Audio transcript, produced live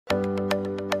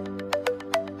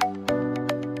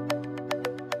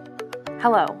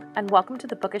Hello, and welcome to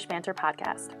the Bookish Banter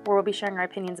podcast, where we'll be sharing our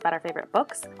opinions about our favorite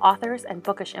books, authors, and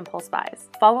bookish impulse buys.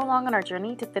 Follow along on our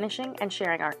journey to finishing and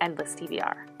sharing our endless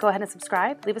TBR. Go ahead and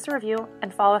subscribe, leave us a review,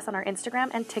 and follow us on our Instagram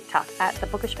and TikTok at the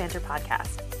Bookish Banter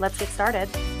podcast. Let's get started.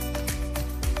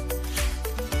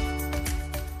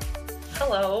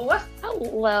 Hello.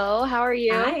 Hello, how are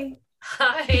you? Hi,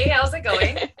 how's it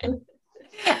going?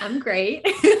 I'm great.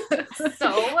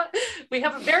 So we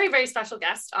have a very, very special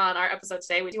guest on our episode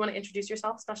today. Do you want to introduce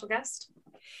yourself, special guest?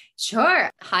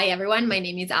 Sure. Hi, everyone. My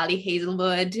name is Ali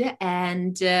Hazlewood.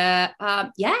 And that's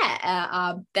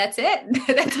it.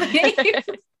 That's my name.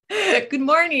 Good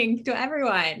morning to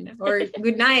everyone, or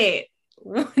good night.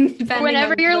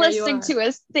 Whenever you're listening to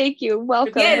us, thank you.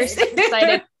 Welcome. Yes. We're so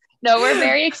excited. No, we're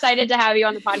very excited to have you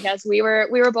on the podcast. We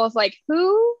were both like,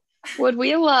 who would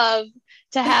we love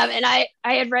to have? And I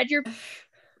had read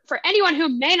for anyone who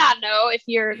may not know, if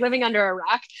you're living under a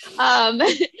rock,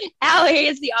 Ali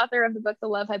is the author of the book, The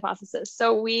Love Hypothesis.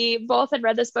 So we both had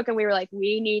read this book and we were like,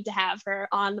 we need to have her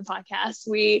on the podcast.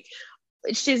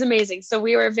 She's amazing. So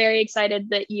we were very excited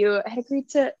that you had agreed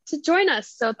to join us.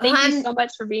 So thank you so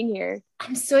much for being here.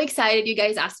 I'm so excited you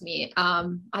guys asked me.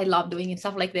 I love doing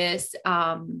stuff like this.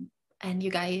 And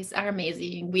you guys are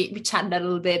amazing. We chatted a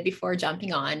little bit before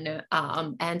jumping on.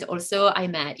 And also I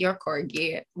met your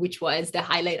corgi, which was the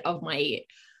highlight of my,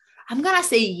 I'm going to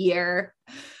say year.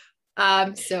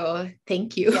 So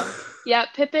thank you. Yeah.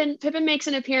 Pippin makes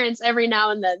an appearance every now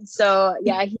and then. So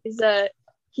yeah,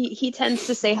 he tends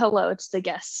to say hello to the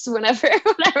guests whenever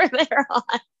they're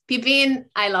on. Pippin,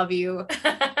 I love you.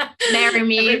 Marry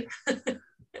me.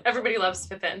 Everybody loves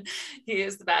Pippin. He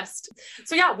is the best.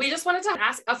 So yeah, we just wanted to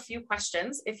ask a few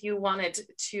questions. If you wanted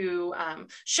to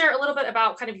share a little bit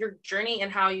about kind of your journey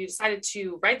and how you decided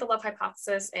to write The Love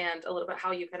Hypothesis, and a little bit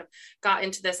how you kind of got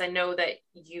into this. I know that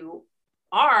you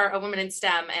are a woman in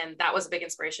STEM, and that was a big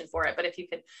inspiration for it. But if you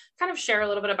could kind of share a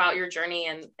little bit about your journey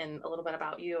and a little bit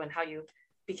about you and how you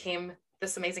became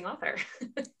this amazing author.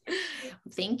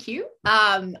 Thank you.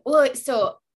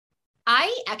 So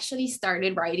I actually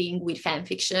started writing with fan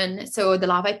fiction. So The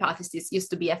Love Hypothesis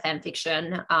used to be a fan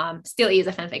fiction, still is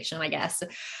a fan fiction, I guess,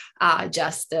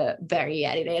 just very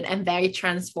edited and very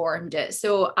transformed.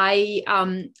 So I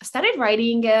started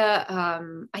writing,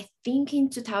 I think in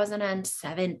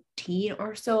 2017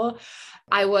 or so.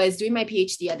 I was doing my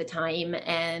PhD at the time,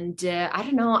 and I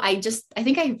don't know, I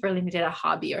think I really needed a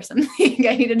hobby or something.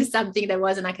 I needed something that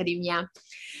wasn't academia.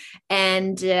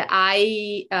 And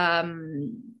I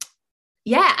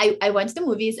went to the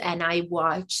movies and I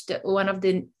watched one of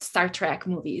the Star Trek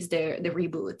movies, the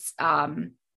reboots.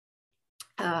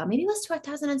 Maybe it was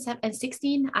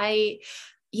 2016. I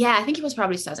think it was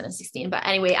probably 2016. But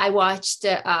anyway, I watched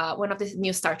one of the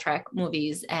new Star Trek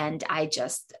movies, and I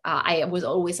was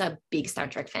always a big Star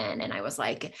Trek fan. And I was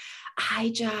like, I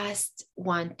just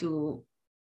want to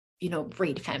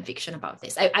read fan fiction about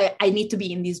this. I need to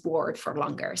be in this world for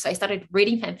longer. So I started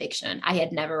reading fan fiction. I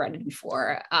had never read it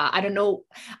before. I don't know.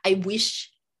 I wish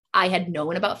I had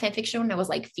known about fan fiction when I was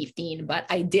like 15, but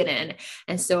I didn't.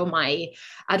 And so my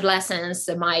adolescence,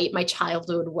 my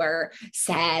childhood were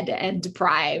sad and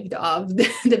deprived of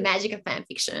the magic of fan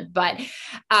fiction. But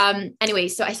anyway,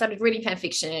 so I started reading fan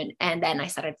fiction, and then I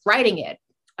started writing it.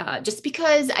 Just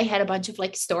because I had a bunch of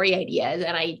like story ideas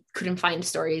and I couldn't find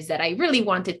stories that I really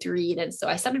wanted to read. And so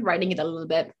I started writing it a little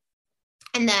bit.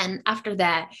 And then after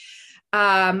that,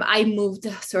 I moved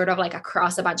sort of like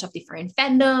across a bunch of different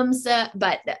fandoms,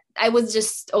 but I was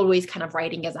just always kind of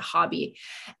writing as a hobby.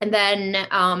 And then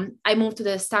I moved to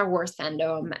the Star Wars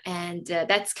fandom, and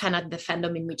that's kind of the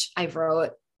fandom in which I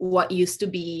wrote what used to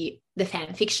be the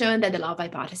fan fiction that The Love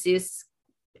Hypothesis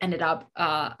ended up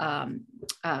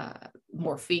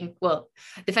morphing. Well,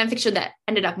 the fan fiction that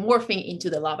ended up morphing into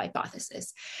The Love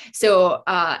Hypothesis. So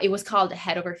it was called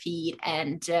Head Over Feet.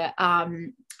 And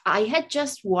I had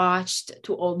just watched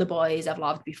To All the Boys I've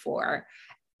Loved Before,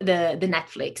 the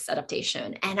Netflix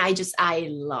adaptation. And I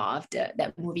loved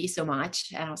that movie so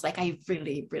much. And I was like, I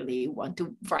really, really want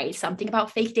to write something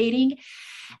about fake dating.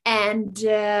 And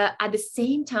at the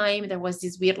same time, there was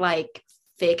this weird like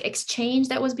fic exchange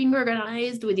that was being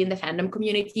organized within the fandom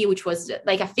community, which was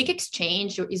like a fic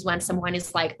exchange is when someone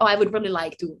is like, oh, I would really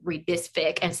like to read this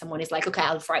fic. And someone is like, okay,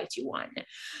 I'll write you one.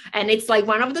 And it's like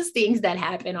one of those things that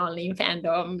happen only in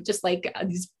fandom, just like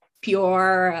this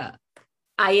pure,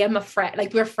 I am a friend,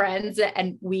 like we're friends,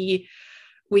 and we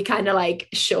kind of like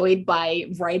show it by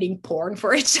writing porn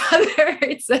for each other.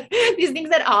 It's these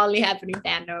things that only happen in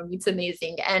fandom. It's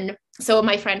amazing. And so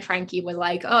my friend Frankie was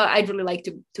like, oh, I'd really like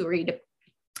to read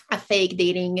a fake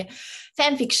dating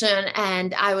fan fiction.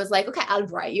 And I was like, okay, I'll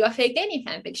write you a fake dating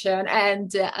fan fiction.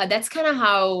 And that's kind of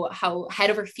how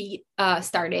Head Over Feet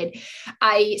started.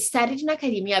 I studied in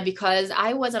academia because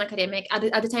I was an academic.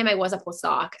 At the time, I was a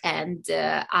postdoc, and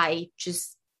I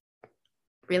just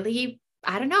really,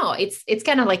 I don't know. It's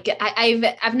kind of like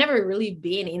I've never really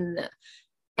been in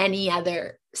any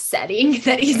other setting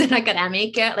that is an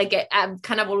academic. Like I've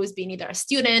kind of always been either a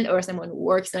student or someone who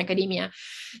works in academia.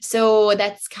 So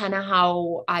that's kind of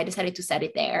how I decided to set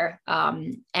it there.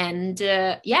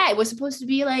 It was supposed to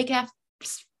be like a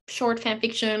short fan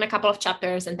fiction, a couple of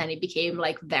chapters, and then it became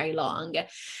like very long.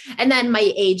 And then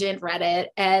my agent read it,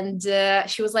 and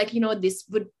she was like, this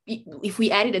would be, if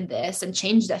we edited this and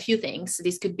changed a few things,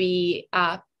 this could be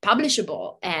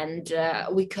publishable, and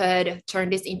we could turn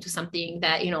this into something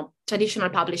that traditional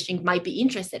publishing might be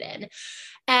interested in.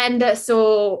 And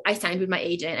so I signed with my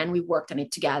agent, and we worked on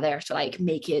it together to like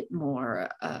make it more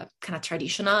kind of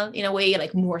traditional in a way,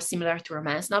 like more similar to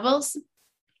romance novels.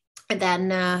 And then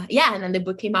the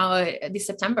book came out this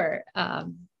September.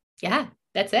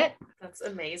 That's it. That's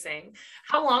amazing.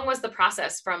 How long was the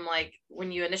process from like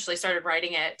when you initially started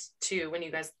writing it to when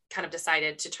you guys kind of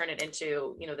decided to turn it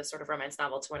into, this sort of romance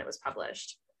novel to when it was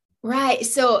published? Right.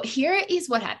 So here is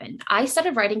what happened. I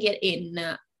started writing it in,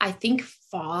 I think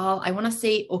fall, I want to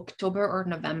say October or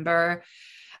November,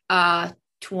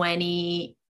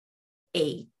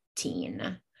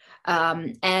 2018.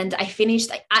 And I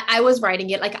finished, I was writing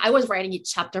it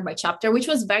chapter by chapter, which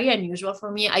was very unusual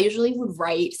for me. I usually would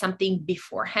write something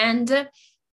beforehand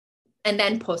and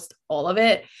then post all of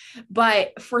it.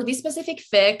 But for this specific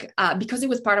fic, because it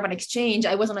was part of an exchange,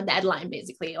 I was on a deadline,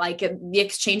 basically. Like the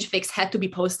exchange fics had to be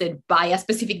posted by a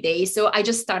specific day. So I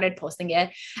just started posting it.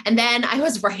 And then I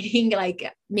was writing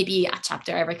like maybe a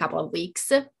chapter every couple of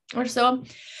weeks or so.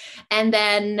 And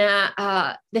then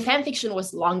the fan fiction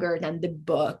was longer than the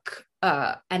book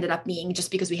ended up being,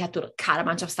 just because we had to cut a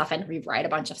bunch of stuff and rewrite a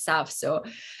bunch of stuff. So,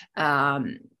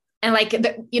 and like,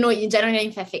 generally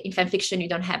in fan fiction, you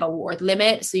don't have a word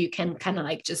limit. So you can kind of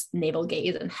like just navel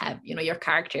gaze and have, your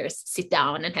characters sit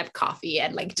down and have coffee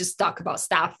and like just talk about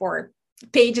stuff for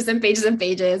pages and pages and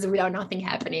pages without nothing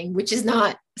happening, which is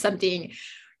not something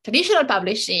traditional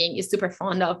publishing is super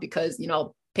fond of, because,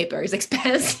 paper is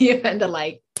expensive and they're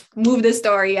like, move the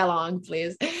story along,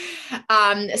 please.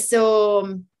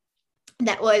 So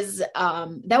that was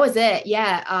it.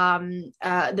 Yeah.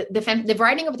 The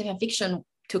writing of the fan fiction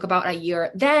took about a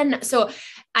year. Then, so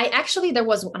there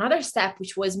was another step,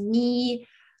 which was me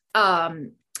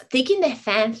taking the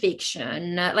fan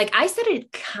fiction. Like I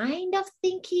started kind of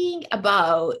thinking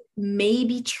about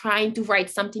maybe trying to write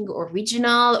something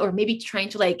original, or maybe trying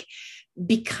to like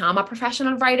become a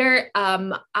professional writer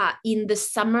in the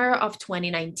summer of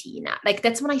 2019. Like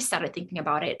that's when I started thinking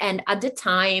about it. And at the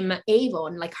time,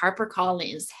 Avon, like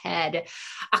HarperCollins, had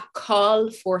a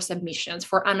call for submissions,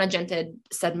 for unagented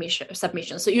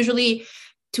submissions. So usually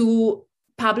to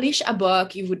publish a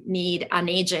book, you would need an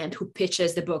agent who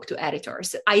pitches the book to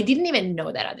editors. I didn't even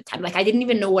know that at the time. Like I didn't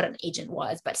even know what an agent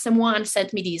was, but someone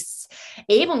sent me this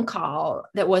Avon call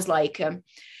that was like,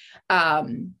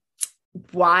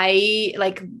 why,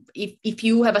 like if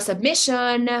you have a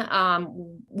submission,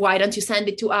 why don't you send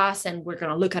it to us and we're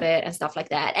going to look at it and stuff like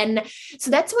that. And so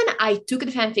that's when I took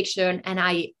the fan fiction and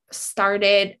I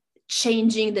started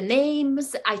changing the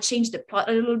names. I changed the plot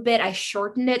a little bit. I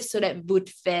shortened it so that it would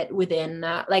fit within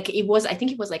I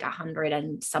think it was like 100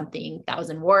 and something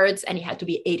thousand words, and it had to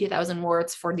be 80,000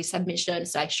 words for the submission.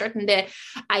 So I shortened it.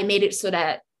 I made it so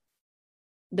that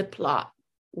the plot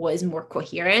was more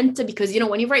coherent, because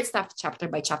when you write stuff chapter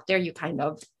by chapter, you kind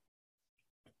of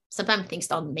sometimes things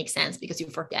don't make sense because you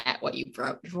forget what you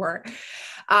wrote before.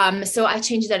 So I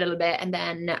changed that a little bit, and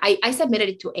then I submitted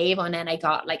it to Avon, and I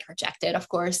got like rejected, of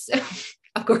course.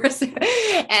 Of course.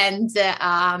 And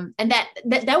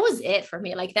that was it for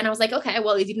me. Like then I was like, okay,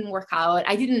 well, it didn't work out.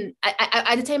 I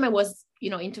at the time I was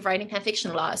into writing fan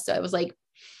fiction a lot, so I was like,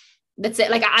 that's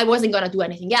it. Like I wasn't going to do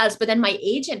anything else. But then my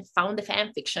agent found the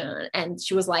fan fiction, and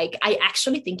she was like, I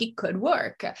actually think it could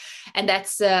work. And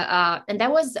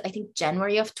that was, I think,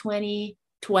 January of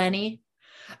 2020.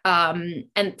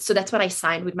 And so that's when I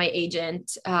signed with my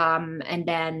agent. And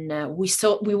then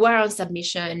we were on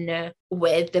submission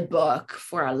with the book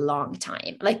for a long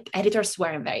time. Like editors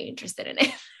weren't very interested in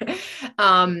it.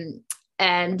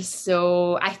 And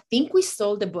so I think we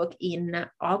sold the book in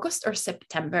August or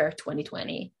September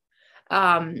 2020.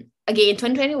 Again,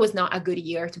 2020 was not a good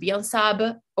year to be on sub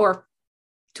or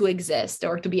to exist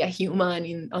or to be a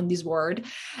human on this world.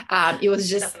 It was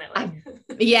just a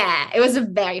Yeah, it was a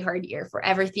very hard year for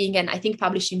everything. And I think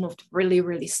publishing moved really,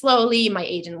 really slowly. My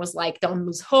agent was like, don't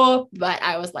lose hope. But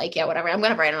I was like, yeah, whatever. I'm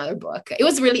going to write another book. It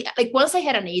was really like, once I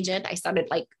had an agent, I started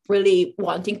like really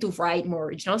wanting to write more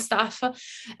original stuff.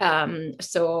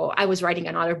 So I was writing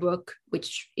another book,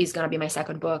 which is going to be my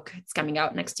second book. It's coming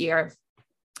out next year.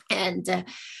 And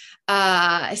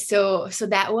so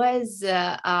that was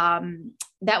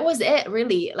it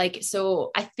really. Like,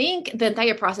 so I think the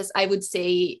entire process, I would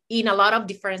say in a lot of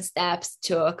different steps,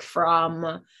 took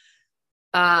from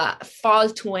fall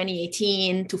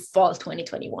 2018 to fall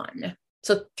 2021.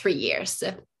 So 3 years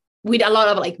with a lot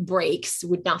of like breaks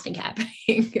with nothing happening.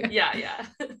 Yeah.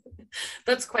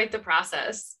 That's quite the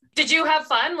process. Did you have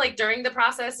fun like during the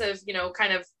process of,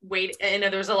 kind of wait? I know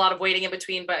there's a lot of waiting in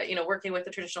between, but, working with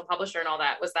the traditional publisher and all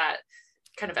that, was that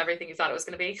kind of everything you thought it was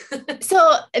going to be?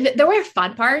 So there were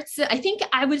fun parts. I think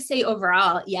I would say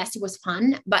overall, yes, it was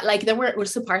fun, but like there were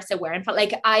also parts that weren't fun.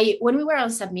 Like when we were on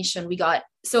submission, I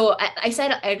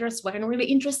said editors weren't really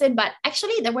interested, but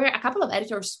actually there were a couple of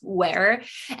editors who were,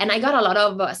 and I got a lot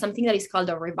of something that is called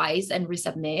a revise and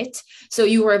resubmit. So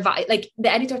you revise, like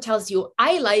the editor tells you,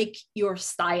 I like your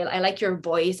style, I like your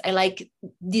voice, I like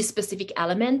this specific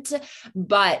element,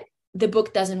 but the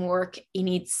book doesn't work in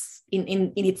its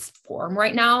form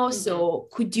right now. Mm-hmm. So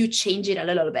could you change it a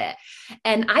little bit?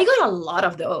 And I got a lot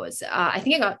of those. I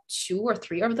think I got 2 or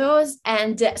 3 of those.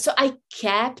 And so I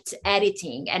kept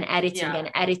editing and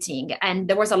editing. And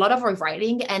there was a lot of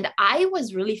rewriting. And I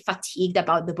was really fatigued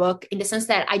about the book in the sense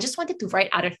that I just wanted to write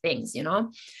other things,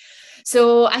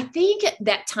 So I think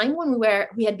that time when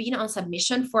we had been on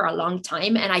submission for a long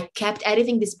time and I kept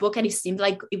editing this book and it seemed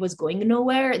like it was going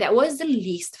nowhere, that was the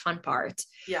least fun part.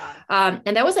 Yeah.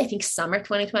 And that was, I think, summer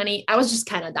 2020. I was just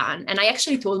kind of done. And I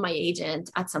actually told my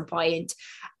agent at some point,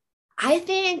 I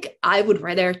think I would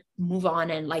rather move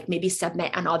on and like maybe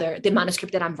submit the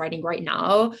manuscript that I'm writing right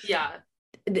now. Yeah.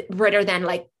 Rather than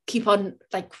like keep on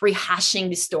like rehashing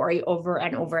the story over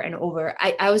and over and over.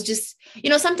 I was just,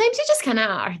 sometimes you just kind of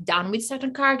are done with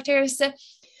certain characters.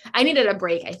 I needed a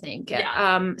break, I think.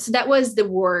 Yeah. So that was the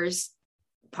worst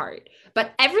part.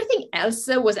 But everything else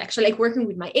was actually like working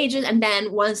with my agent. And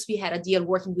then once we had a deal,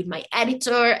 working with my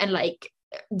editor and like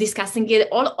discussing it,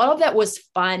 all of that was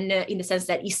fun in the sense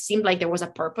that it seemed like there was a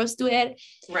purpose to it.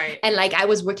 Right. And like I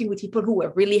was working with people who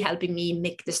were really helping me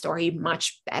make the story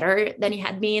much better than it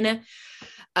had been.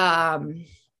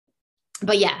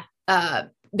 But yeah,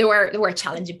 there were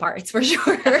challenging parts for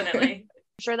sure. Definitely.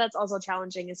 I'm sure that's also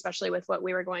challenging, especially with what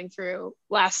we were going through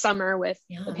last summer with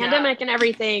the pandemic and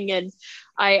everything. And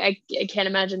I can't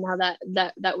imagine how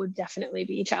that would definitely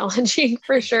be challenging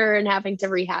for sure, and having to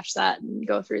rehash that and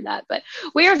go through that. But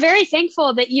we are very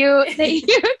thankful that you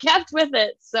kept with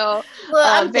it. So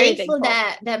I'm thankful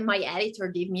that my editor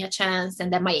gave me a chance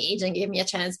and that my agent gave me a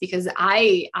chance, because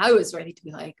I was ready to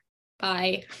be like,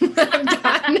 bye, I'm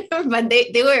done. But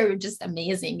they were just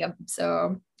amazing.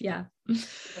 So yeah.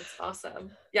 That's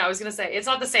awesome. Yeah, I was gonna say it's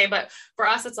not the same, but for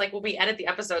us, it's like when we edit the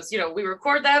episodes, we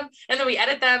record them and then we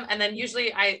edit them, and then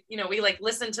usually we like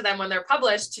listen to them when they're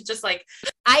published to just like,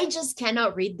 I just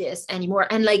cannot read this anymore.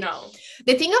 And like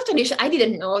the thing of traditional, I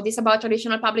didn't know this about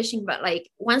traditional publishing, but like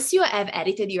once you have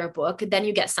edited your book, then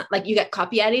you get you get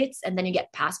copy edits and then you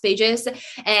get past pages,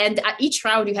 and at each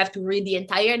round you have to read the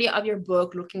entirety of your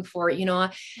book looking for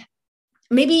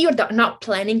maybe you're not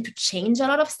planning to change a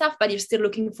lot of stuff, but you're still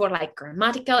looking for like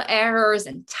grammatical errors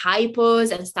and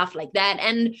typos and stuff like that.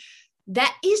 And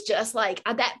that is just like,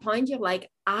 at that point, you're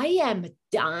like, I am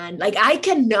done. Like, I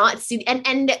cannot see.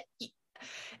 And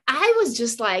I was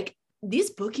just like, this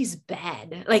book is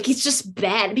bad. Like, it's just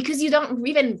bad because you don't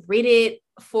even read it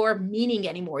for meaning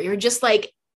anymore. You're just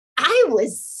like, I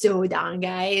was so done,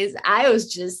 guys. I was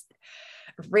just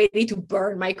ready to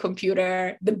burn my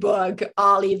computer, the book,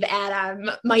 Olive, Adam,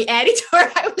 my editor.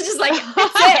 I was just like,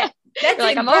 that's it. That's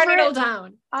like, it. I'm burn over it all it.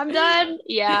 down. I'm done.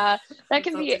 Yeah. That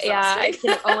can be, I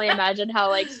can only imagine how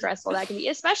like stressful that can be,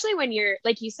 especially when you're,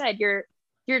 like you said, you're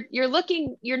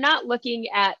not looking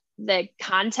at the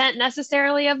content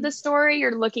necessarily of the story.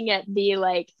 You're looking at the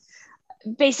like,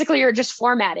 basically you're just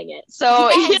formatting it. So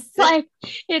yes.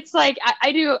 it's like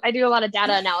I do a lot of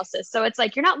data analysis. So it's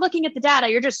like, you're not looking at the data,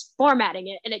 you're just formatting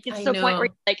it. And it gets to a point where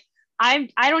you're like,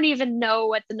 I don't even know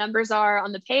what the numbers are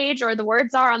on the page or the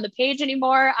words are on the page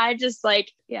anymore. I just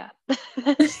like, yeah,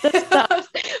 that's tough.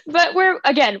 But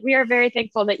we are very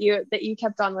thankful that you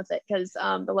kept on with it, because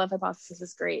the Love Hypothesis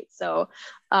is great. So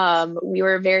we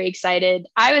were very excited.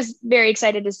 I was very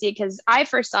excited to see it because I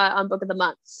first saw it on Book of the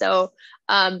Month. So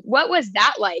what was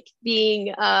that like,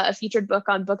 being a featured book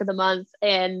on Book of the Month,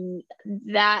 and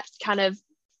that kind of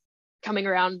coming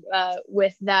around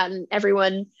with that, and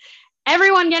everyone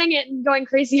getting it and going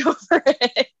crazy over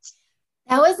it.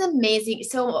 That was amazing.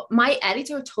 So my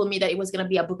editor told me that it was going to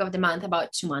be a book of the month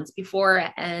about 2 months before.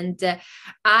 And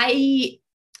I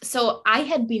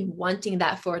had been wanting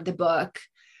that for the book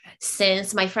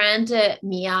since my friend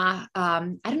Mia,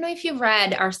 I don't know if you've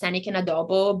read Arsenic and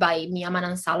Adobo by Mia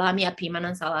P.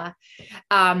 Manansala.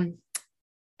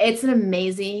 It's an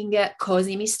amazing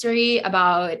cozy mystery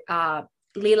about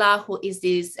Lila, who is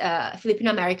this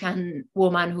Filipino-American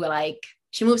woman who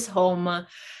she moves home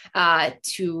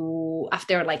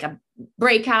after like a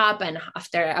breakup and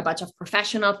after a bunch of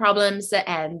professional problems,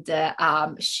 and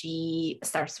she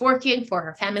starts working for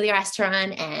her family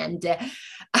restaurant, and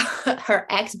her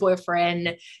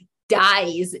ex-boyfriend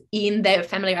dies in the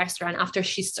family restaurant after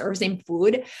she serves him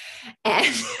food,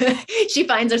 and she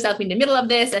finds herself in the middle of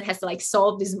this and has to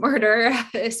solve this murder.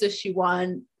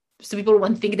 So people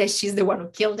won't think that she's the one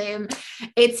who killed him.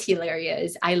 It's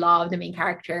hilarious. I love the main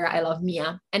character. I love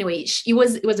Mia. Anyway, it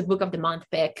was a book of the month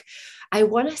pick. I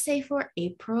want to say for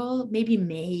April, maybe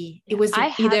May. It was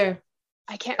I can't.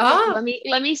 Oh.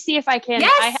 Let me see if I can.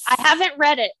 Yes! I haven't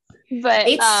read it, but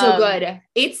it's so good.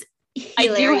 It's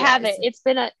hilarious. I do have it. It's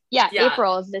been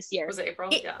April of this year. Was it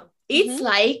April? It's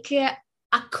like a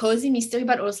cozy mystery,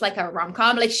 but also like a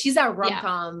rom-com. She's a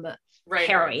rom-com. Yeah. Right.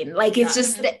 Heroine. It's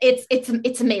just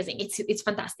it's amazing. It's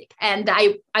fantastic, and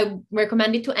I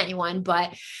recommend it to anyone.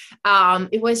 But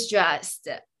it was just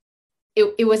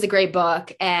it was a great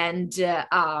book, and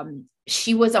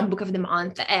she was on book of the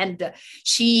month, and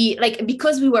she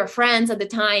because we were friends at the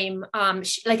time,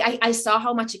 I saw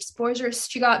how much exposure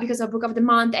she got because of book of the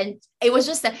month, and it was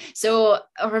just so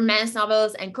romance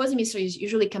novels and cozy mysteries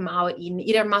usually come out in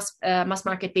either mass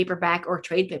market paperback or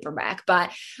trade paperback,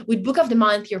 but with book of the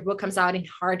month your book comes out in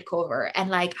hardcover, and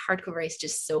hardcover is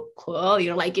just so cool.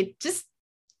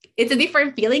 It's a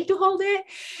different feeling to hold it.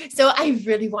 So I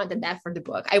really wanted that for the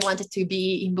book. I wanted to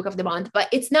be in book of the month, but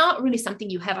it's not really something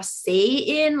you have a say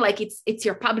in. It's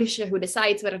your publisher who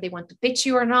decides whether they want to pitch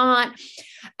you or not.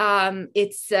 I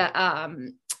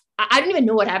don't even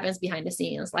know what happens behind the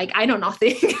scenes. I know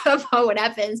nothing about what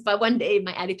happens, but one day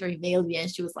my editor emailed me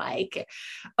and she was like,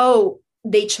 "Oh,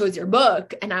 they chose your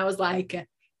book." And I was like,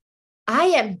 I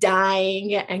am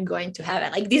dying and going to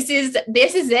heaven. This is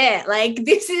it.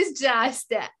 This is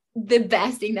just the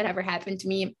best thing that ever happened to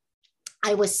me.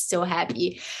 I was so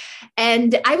happy.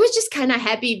 And I was just kind of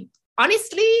happy.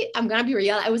 Honestly, I'm going to be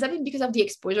real. I was happy because of the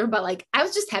exposure, but I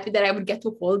was just happy that I would get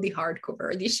to hold the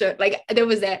hardcover edition. There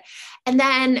was that. And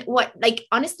then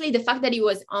honestly, the fact that it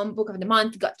was on book of the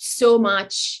month got so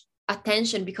much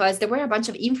attention because there were a bunch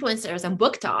of influencers on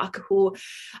Book Talk who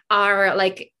are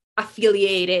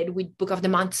affiliated with book of the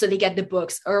month, so they get the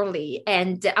books early,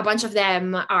 and a bunch of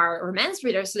them are romance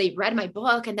readers, so they read my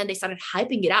book and then they started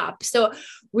hyping it up. So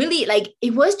really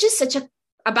it was just such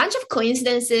a bunch of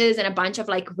coincidences and a bunch of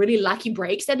really lucky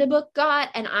breaks that the book got,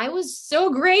 and I was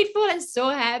so grateful and so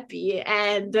happy.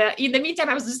 And in the meantime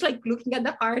I was just looking at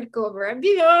the hardcover and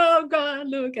being, oh god,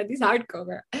 look at this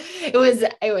hardcover. It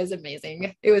was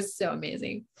amazing. It was so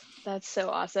amazing. That's so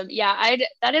awesome. Yeah,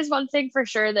 that is one thing for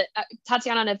sure that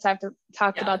Tatiana and I've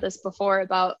talked about this before,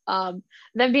 about them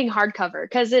being hardcover,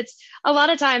 because it's a lot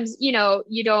of times, you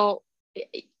don't,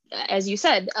 as you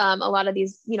said, a lot of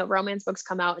these, romance books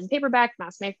come out in paperback,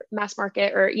 mass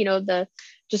market, or, the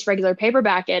just regular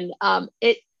paperback. And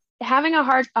having a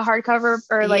hardcover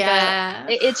or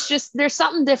it's just, there's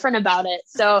something different about it.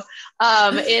 So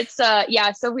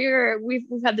so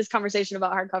we've had this conversation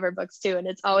about hardcover books too, and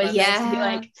it's always nice to be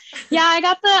I've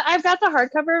got the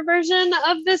hardcover version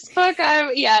of this book.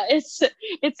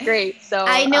 It's great. So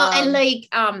I know. And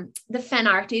the fan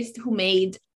artist who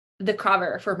made the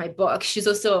cover for my book, she's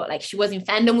also she was in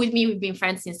fandom with me. We've been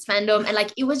friends since fandom,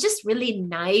 and it was just really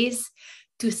nice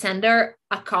to send her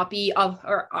a copy of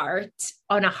her art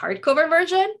on a hardcover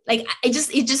version.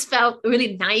 It just felt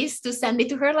really nice to send it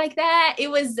to her like that. It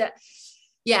was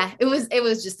it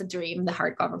was just a dream, the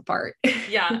hardcover part.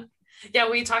 Yeah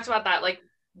We talked about that.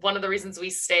 One of the reasons we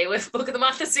stay with book of the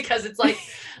month is because it's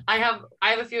I have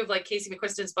a few of Casey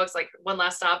McQuiston's books, One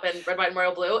Last Stop and Red, White, and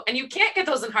Royal Blue, and you can't get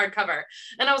those in hardcover.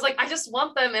 And I was I just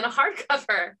want them in a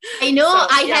hardcover. I know. So,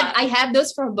 I have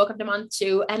those for book of the month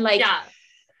too, and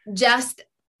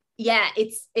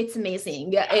it's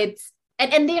amazing. Yeah. It's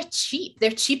and they're cheap.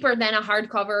 They're cheaper than a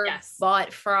hardcover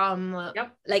bought from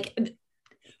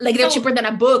like they're cheaper than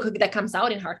a book that comes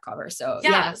out in hardcover. So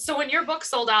yeah. So when your book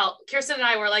sold out, Kirsten and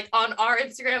I were like on our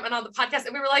Instagram and on the podcast,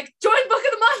 and we were like, join book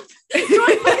of the month,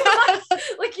 join book of the month.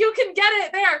 Like you can get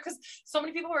it there. Cause so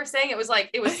many people were saying it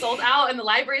was sold out and the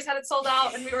libraries had it sold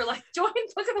out. And we were like, join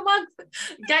book of the month,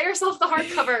 get yourself the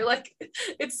hardcover. Like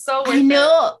it's so worth I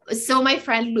know. It. So my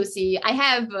friend Lucy,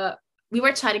 we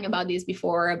were chatting about this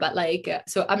before, but like,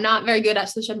 so I'm not very good at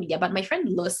social media, but my friend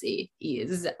Lucy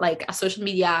is like a social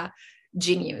media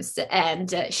genius.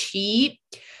 And she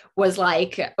was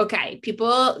like, okay,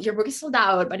 your book is sold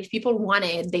out, but if people want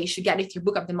it, they should get it through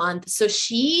book of the month. So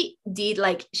she did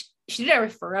a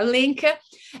referral link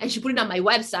and she put it on my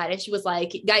website. And she was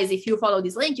like, guys, if you follow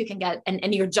this link, you can get,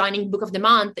 and you're joining book of the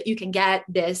month, you can get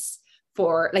this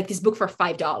for like this book for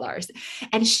 $5.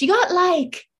 And she got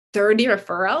like 30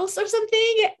 referrals or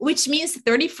something, which means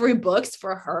 30 free books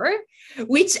for her,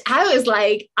 which I was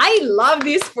like, I love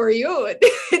this for you.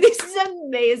 This is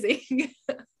amazing.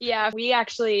 Yeah, we're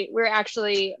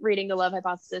actually reading The Love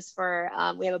Hypothesis for,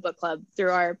 we have a book club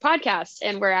through our podcast,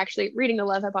 and we're actually reading The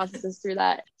Love Hypothesis through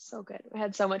that. So good. We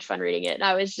had so much fun reading it. And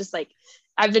I was just like,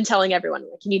 I've been telling everyone,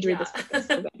 like, you need to read this book. It's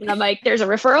so good. And I'm like, there's a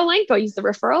referral link. Go use the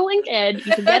referral link and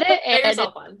you can get it.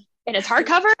 And it's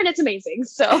hardcover and it's amazing.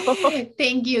 So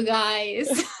thank you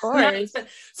guys. Of course.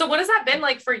 So what has that been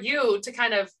like for you to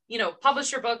kind of,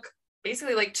 publish your book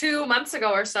basically like 2 months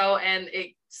ago or so, and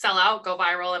it sell out, go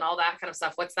viral and all that kind of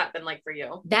stuff? What's that been like for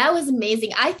you? That was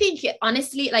amazing. I think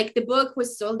honestly, like the book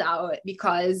was sold out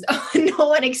because no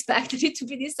one expected it to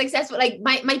be this successful. Like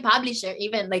my publisher,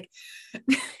 even like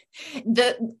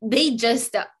the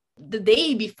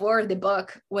day before the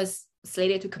book was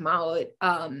slated to come out,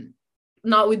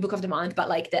 not with book of the month, but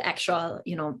like the actual,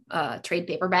 trade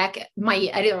paperback, my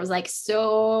editor was like,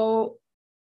 so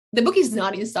the book is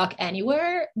not in stock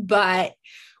anywhere, but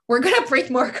we're going to print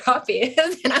more copies.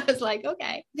 And I was like,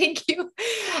 okay, thank you.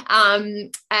 I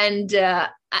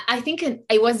think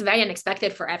it was very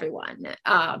unexpected for everyone.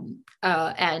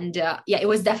 It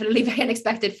was definitely very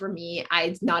unexpected for me. I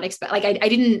did not expect, like, I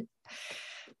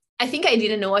think I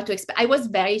didn't know what to expect. I was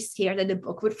very scared that the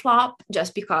book would flop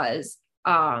just because,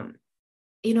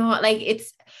 like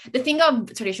it's the thing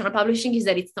of traditional publishing is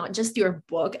that it's not just your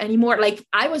book anymore. Like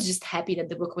I was just happy that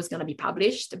the book was going to be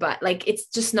published, but like,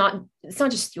 it's not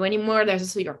just you anymore. There's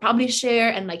also your publisher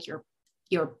and like your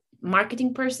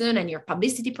marketing person and your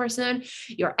publicity person,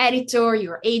 your editor,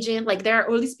 your agent. Like there are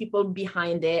all these people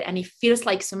behind it. And it feels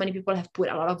like so many people have put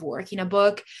a lot of work in a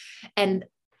book, and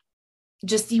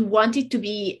just you want it to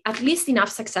be at least enough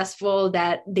successful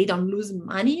that they don't lose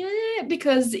money on it,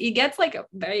 because it gets like a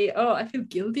very, I feel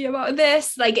guilty about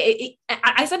this. Like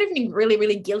I started feeling really,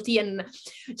 really guilty, and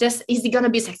just, is it going to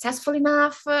be successful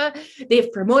enough?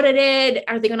 They've promoted it.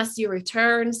 Are they going to see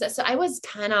returns? So I was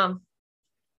kind of,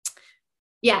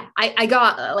 I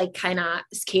got like kind of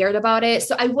scared about it.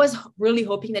 So I was really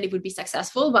hoping that it would be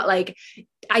successful, but like,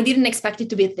 I didn't expect it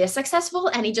to be this successful.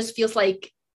 And it just feels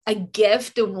like a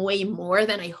gift way more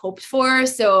than I hoped for.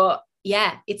 So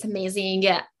yeah, it's amazing.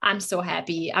 Yeah, I'm so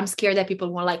happy. I'm scared that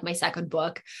people won't like my second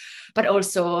book, but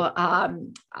also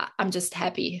I'm just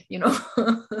happy,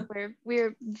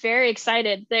 We're very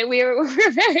excited that we're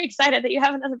very excited that you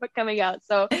have another book coming out.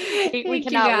 So we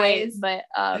cannot wait. But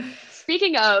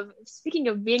speaking of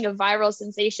being a viral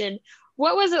sensation,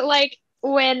 what was it like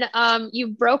when you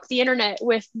broke the internet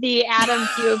with the Adam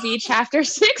POV chapter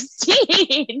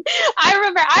 16? I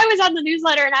remember I was on the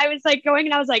newsletter and I was like going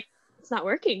and I was like, it's not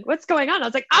working. What's going on? I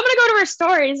was like, I'm going to go to her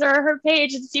stories or her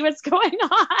page and see what's going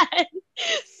on.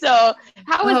 So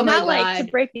how was that like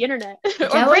to break the internet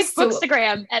or break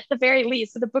Bookstagram at the very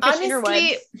least, the bookish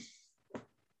interwebs?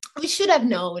 We should have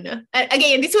known.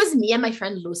 Again, this was me and my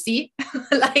friend Lucy.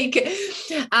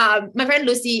 My friend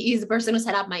Lucy is the person who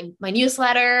set up my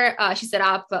newsletter. She set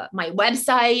up my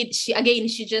website.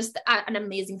 She's just an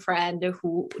amazing friend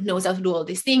who knows how to do all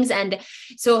these things. And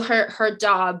so her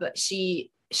job, she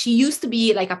used to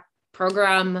be like a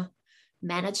program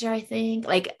manager, I think.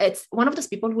 Like it's one of those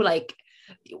people who like,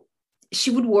 she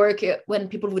would work when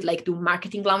people would like do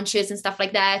marketing launches and stuff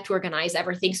like that to organize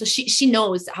everything. So she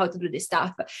knows how to do this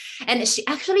stuff. And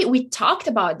we talked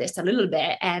about this a little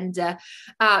bit. And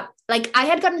like I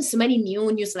had gotten so many new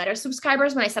newsletter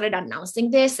subscribers when I started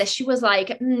announcing this, that she was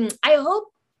like, I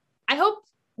hope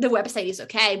the website is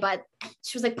okay. But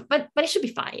she was like, but it should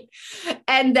be fine.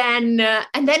 And then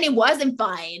it wasn't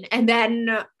fine. And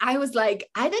then I was like,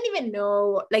 I don't even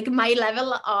know, like my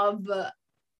level of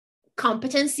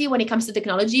competency when it comes to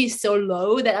technology is so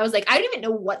low that I was like, I don't even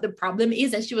know what the problem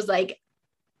is. And she was like,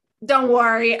 don't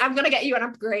worry, I'm gonna get you an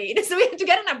upgrade. So we had to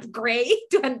get an upgrade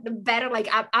to a better, like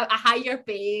a higher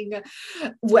paying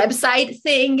website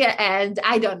thing. And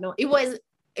I don't know, it was,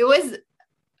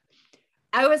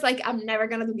 I was like, I'm never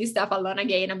gonna do this stuff alone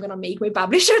again. I'm gonna make my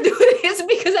publisher do this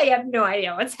because I have no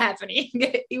idea what's happening.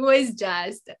 It was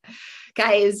just,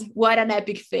 guys, what an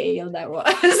epic fail that was.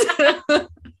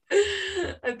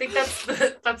 I think that's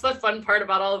the fun part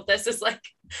about all of this, is like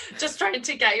just trying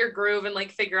to get your groove and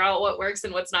like figure out what works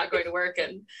and what's not going to work.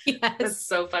 And it's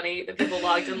so funny that people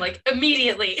logged in like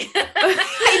immediately.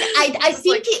 I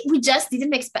think we just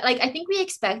didn't expect, like, I think we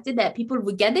expected that people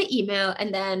would get the email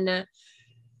and then,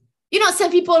 you know,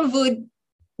 some people would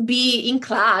be in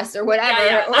class or whatever.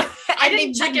 Yeah. I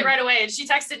didn't check it right away. And she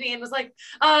texted me and was like,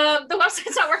 the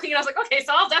website's not working. And I was like, okay,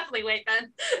 so I'll definitely wait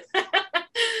then.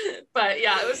 But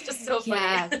yeah, it was just so funny.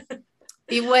 Yeah.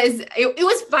 It was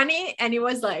funny. And it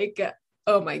was like,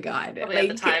 oh my God. Probably like,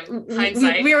 at the time,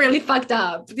 hindsight. We really fucked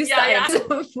up this time. Yeah.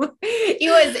 it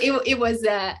was,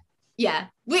 yeah.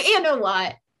 You know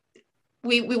what?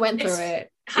 We went through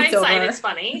it. Hindsight is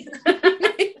funny.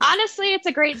 Honestly, it's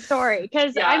a great story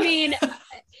because I mean,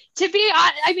 to be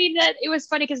honest, I mean that it was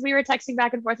funny because we were texting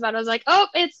back and forth about it. I was like, I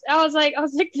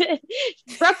was like,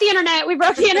 broke the internet. We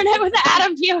broke the internet with the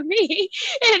Adam POV,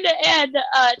 and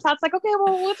Todd's like, okay,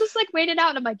 well, we'll just like wait it out.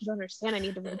 And I'm like, you don't understand. I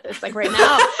need to read this like right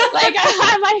now. Like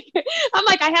I'm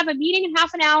like, I have a meeting in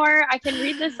half an hour. I can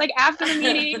read this like after the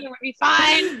meeting. It would be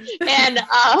fine. And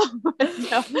but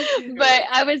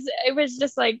it was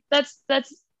just like that's.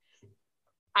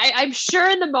 I'm sure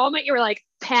in the moment you were like,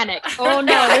 panic. Oh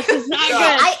no, this is not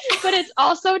good. But it's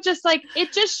also just like,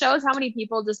 it just shows how many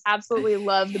people just absolutely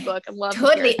love the book and love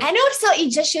totally. And also it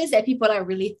just shows that people are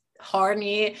really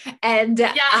horny. And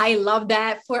I love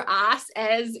that for us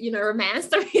as, you know, romance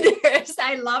readers.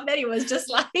 I love that it was just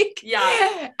like,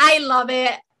 I love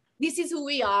it. This is who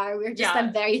we are. We're just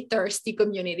a very thirsty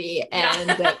community,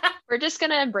 and we're just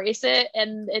gonna embrace it.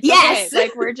 And it's okay.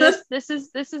 Like we're just this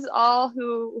is all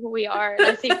who we are. And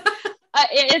I think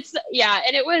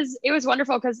and it was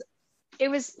wonderful because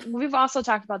we've also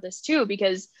talked about this too,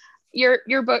 because your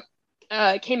book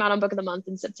came out on Book of the Month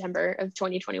in September of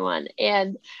 2021,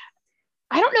 and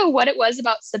I don't know what it was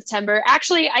about September.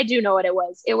 Actually, I do know what it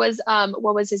was. It was,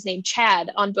 what was his name? Chad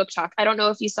on Book Talk. I don't know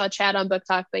if you saw Chad on Book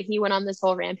Talk, but he went on this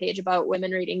whole rampage about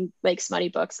women reading like smutty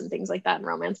books and things like that and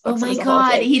romance books. Oh my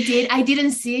God, he did. I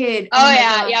didn't see it. Oh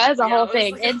yeah. Yeah, it was a whole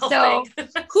thing. Like and so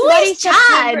who is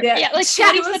Chad? Yeah, like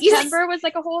Chad September was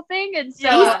like a whole thing. And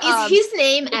so is his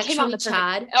name actually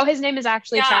Chad? Oh, his name is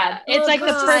actually Chad. It's like the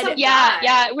perfect,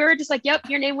 yeah. We were just like, yep,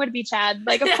 your name would be Chad.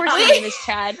 Like, of course your name is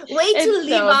Chad. Way to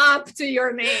live up to your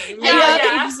name.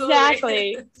 Yeah,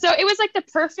 exactly. So it was like the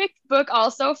perfect book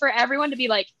also for everyone to be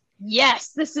like,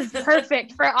 yes, this is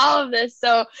perfect for all of this.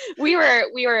 So we were,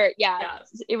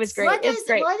 it was great.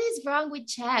 What is wrong with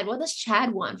Chad? What does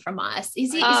Chad want from us?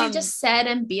 Is he just sad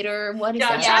and bitter? What is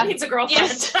that? Chad needs a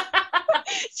girlfriend.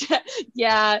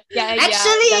 Yes.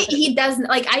 Actually, he doesn't.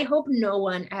 Like, I hope no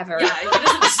one ever. Yeah,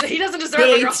 he doesn't deserve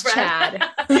a girlfriend. Chad.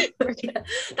 That's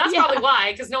probably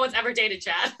why, because no one's ever dated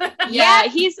Chad.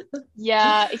 He's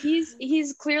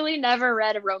clearly never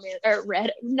read a romance or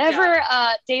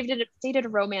dated a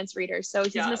romance reader, so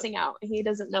he's missing out. He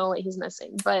doesn't know what he's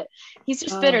missing, but he's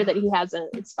just bitter that he hasn't.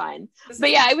 It's fine.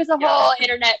 But it was a whole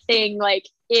internet thing, like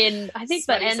in I think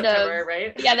Smutty the end September, of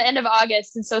right? The end of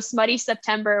August, and so Smutty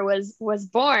September was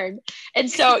born, and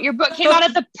so your book came out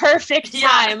at the perfect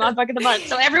time on Book of the Month,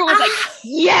 so everyone was like,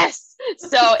 yes.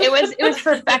 So it was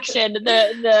perfection,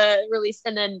 the release,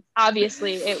 and then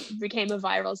obviously it became a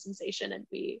viral sensation, and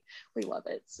we love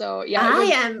it. So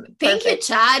thank you,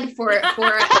 Chad, for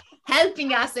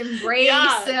helping us embrace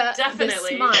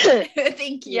definitely.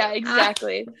 Thank you. Yeah,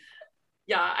 exactly.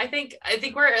 I think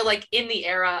we're like in the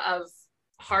era of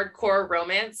hardcore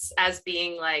romance as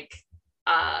being like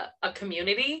a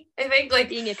community. I think like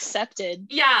being accepted.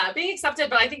 But I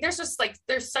think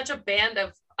there's such a band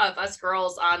of us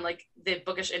girls on like the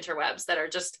bookish interwebs that are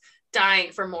just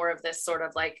dying for more of this sort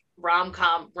of like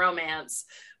rom-com romance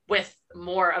with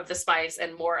more of the spice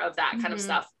and more of that kind of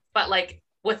stuff, but like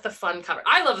with the fun cover.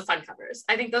 I love the fun covers.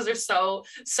 I think those are so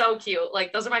cute.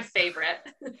 Like those are my favorite.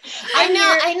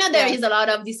 I know there is a lot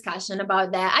of discussion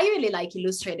about that. I really like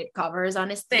illustrated covers,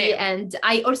 honestly. Same. And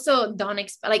I also don't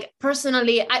expect, like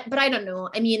personally, but I don't know.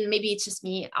 I mean, maybe it's just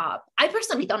me. I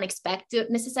personally don't expect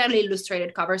necessarily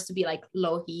illustrated covers to be like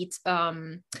low heat.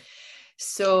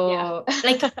 So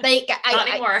like not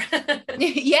anymore.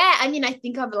 I mean, I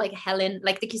think of like Helen,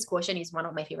 like The Kiss Quotient is one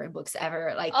of my favorite books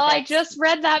ever. Like, I just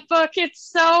read that book. It's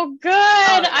so good.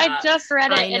 I just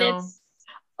read it, and it's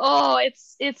Oh,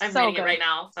 it's I'm so reading good. it right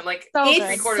now. I'm like So It's good.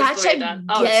 three-quarters of the such way done.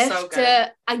 Oh, it's so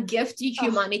good. a gift to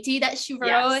humanity that she wrote.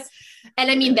 Yes. And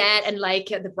I mean Really that, is. and like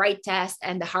the Bright Test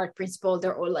and the Heart Principle,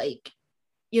 they're all like,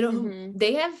 you know, Mhm.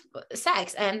 they have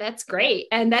sex, and that's great,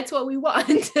 and that's what we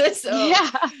want. So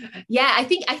Yeah. I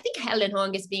think Helen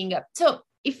Hong is being up. So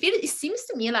it seems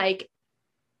to me like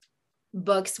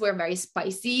books were very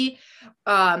spicy,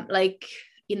 like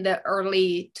in the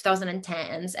early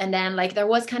 2010s, and then like there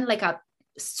was kind of like a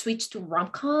switch to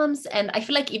rom-coms, and I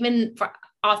feel like even for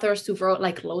authors who wrote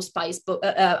like low spice book,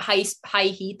 high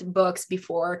heat books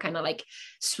before, kind of like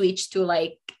switched to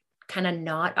like kind of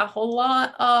not a whole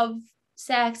lot of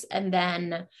sex, and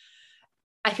then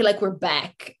I feel like we're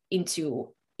back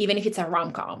into, even if it's a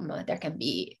rom-com, there can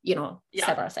be, you know,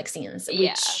 several sex scenes,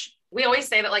 which we always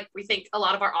say that like we think a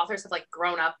lot of our authors have like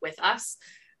grown up with us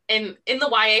in the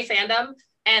YA fandom,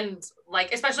 and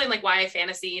like especially in like YA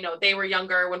fantasy, you know, they were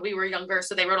younger when we were younger,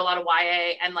 so they wrote a lot of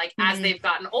YA, and like as they've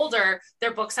gotten older,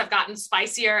 their books have gotten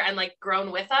spicier and like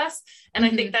grown with us. And I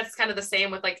think that's kind of the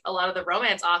same with like a lot of the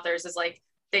romance authors, is like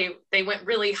they went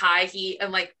really high heat,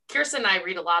 and like Kirsten and I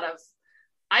read a lot of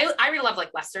I read a lot of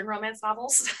like Western romance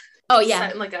novels. Oh yeah,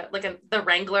 set in like a the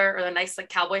Wrangler or the nice like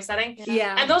cowboy setting.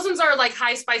 Yeah. And those ones are like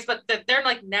high spice, but they're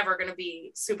like never going to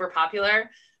be super popular.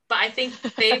 But I think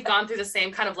they've gone through the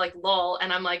same kind of like lull,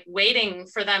 and I'm like waiting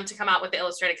for them to come out with the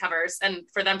illustrated covers and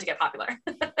for them to get popular.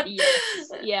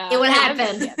 Yes. Yeah. It will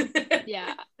happen.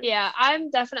 Yeah. I'm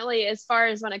definitely, as far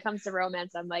as when it comes to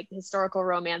romance, I'm like historical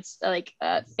romance, like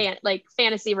like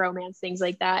fantasy romance, things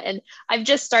like that. And I've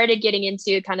just started getting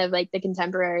into kind of like the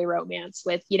contemporary romance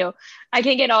with, you know, I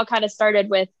can get all kind of started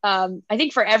with I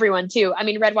think for everyone too. I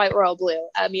mean, Red, White, Royal, Blue.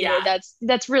 I mean,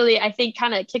 that's really, I think,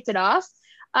 kind of kicked it off.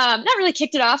 Not really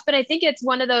kicked it off, but I think it's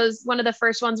one of the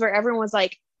first ones where everyone was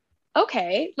like,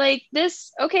 okay, like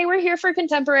this, okay, we're here for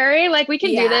contemporary, like we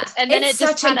can do this. And then it's it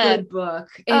just such kind a of good book.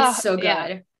 It's so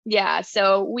good. Yeah.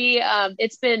 So we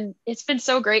it's been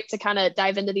so great to kind of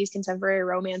dive into these contemporary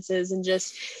romances, and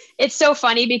just, it's so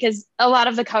funny because a lot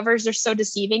of the covers are so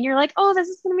deceiving. You're like, oh, this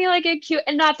is gonna be like a cute,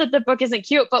 and not that the book isn't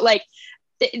cute, but like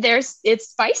it's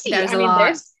spicy. I mean,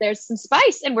 there's some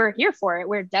spice, and we're here for it.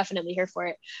 We're definitely here for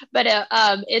it. But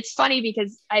it's funny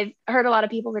because I've heard a lot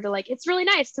of people that are like, it's really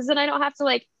nice because then I don't have to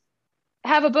like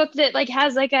have a book that like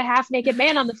has like a half naked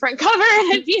man on the front cover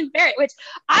and be embarrassed, which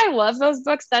I love those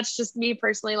books. That's just me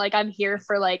personally. Like I'm here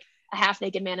for like a half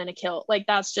naked man in a kilt. Like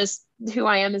that's just who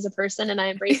I am as a person, and I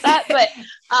embrace that. But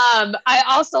I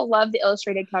also love the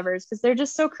illustrated covers because they're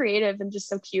just so creative and just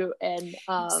so cute. And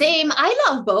same, I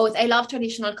love both. I love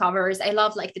traditional covers. I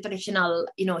love like the traditional,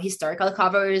 you know, historical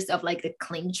covers of like the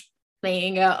clinch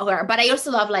playing but I also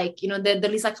love like, you know, the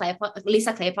Lisa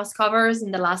Kleypas covers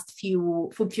in the last few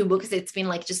books. It's been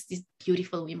like just these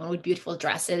beautiful women with beautiful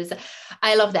dresses.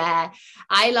 I love that.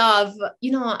 I love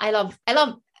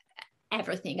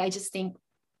everything. I just think,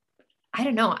 I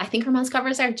don't know, I think romance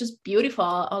covers are just beautiful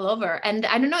all over. And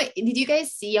I don't know, did you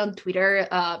guys see on Twitter,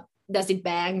 Does It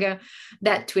Bang,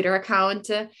 that Twitter account?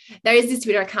 There is this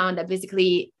Twitter account that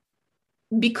basically,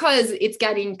 because it's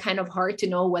getting kind of hard to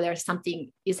know whether something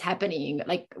is happening,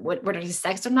 like whether there's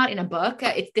sex or not in a book,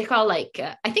 they call like,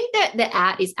 I think that the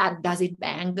ad is at Does It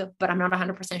Bang, but I'm not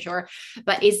 100% sure.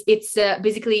 But it's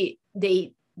basically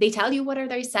they tell you whether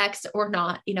there is sex or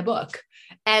not in a book.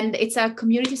 And it's a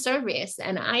community service.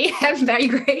 And I am very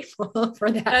grateful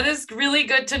for that. That is really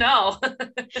good to know.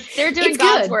 They're doing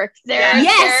God's work.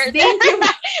 Yes, thank you.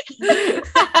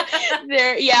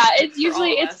 It's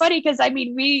usually, it's funny because I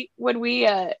mean, when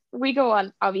we go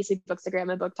on obviously Bookstagram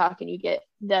and Book Talk, and you get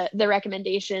the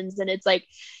recommendations, and it's like,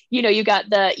 you know, you've got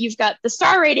the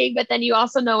star rating, but then you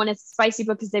also know when it's a spicy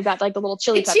book because they've got like the little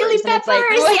chili peppers. And it's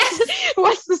like,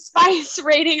 what's the spice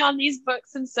rating on these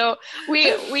books? And so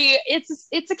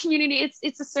it's a community,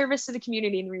 it's a service to the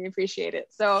community, and we appreciate it.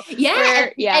 So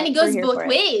and it goes both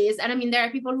ways. And I mean, there are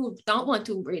people who don't want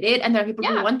to read it, and there are people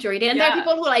who want to read it, and there are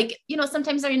people who, like, you know,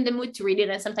 sometimes are in the mood to read it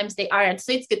and sometimes they aren't.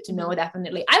 So it's good to know.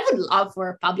 Definitely, I would love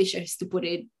for publishers to put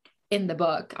it in the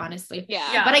book, honestly.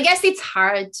 But I guess it's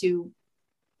hard to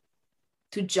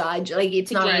judge, like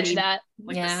it's not really that,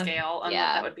 like the scale on what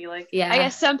that would be like. I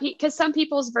guess some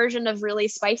people's version of really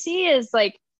spicy is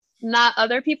like not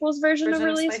other people's version of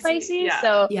really spicy.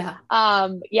 So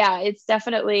it's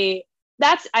definitely,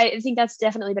 I think that's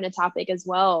definitely been a topic as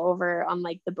well over on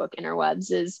like the book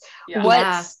interwebs, is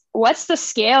what's the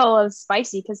scale of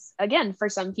spicy? Because again, for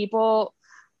some people,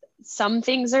 some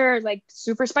things are like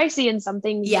super spicy and some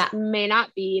things may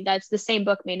not be. That's the same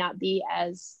book may not be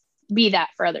that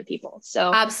for other people.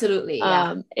 So absolutely.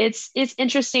 It's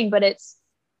interesting, but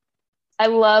I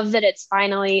love that it's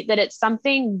finally, that it's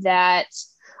something that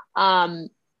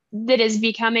that is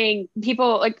becoming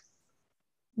people like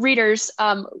readers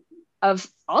of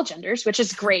all genders, which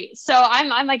is great. So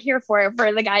I'm like here for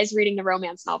the guys reading the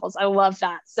romance novels. I love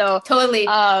that. So Totally.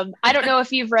 I don't know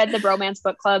if you've read the Bromance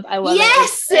Book Club. I love it.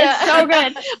 Yes, It's so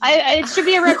good. It should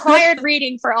be a required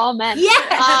reading for all men.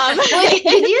 Yeah.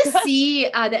 Did you see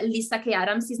that Lisa K.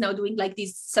 Adams is now doing like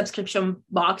this subscription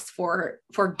box for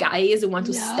guys who want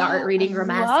to start reading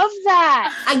romance? Love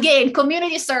that. Again,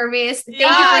 community service. Thank you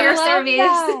for your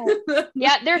service.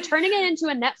 Yeah, they're turning it into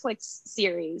a Netflix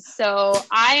series. So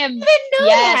I am that.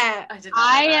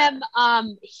 I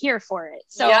am here for it.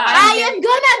 So I am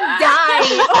gonna die.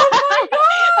 Oh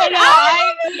my god.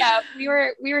 I know.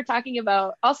 We were talking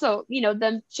about also, you know,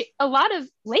 a lot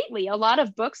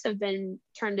of books have been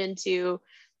turned into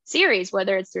series,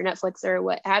 whether it's through Netflix or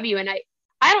what have you. And I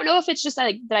don't know if it's just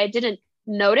like that I didn't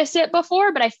notice it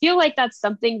before, but I feel like that's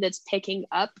something that's picking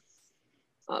up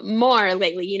more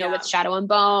lately, you know, with Shadow and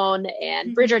Bone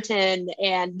and Bridgerton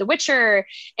and The Witcher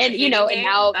and, you know, and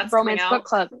now Romance Book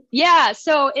Club. Yeah.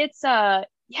 So it's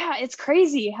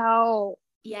crazy how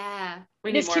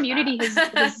this community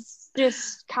has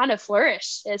just kind of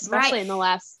flourished, especially in the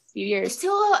last few years. So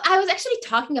I was actually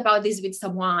talking about this with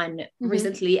someone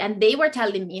recently, and they were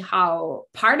telling me how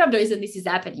part of the reason this is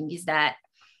happening is that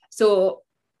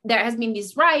there has been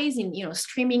this rise in, you know,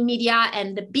 streaming media,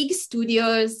 and the big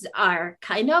studios are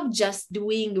kind of just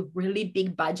doing really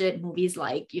big budget movies,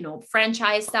 like, you know,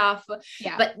 franchise stuff.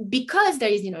 Yeah. But because there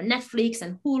is, you know, Netflix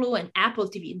and Hulu and Apple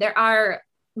TV, there are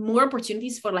more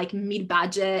opportunities for like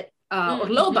mid-budget or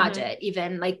low budget,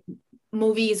 even like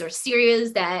movies or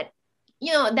series that,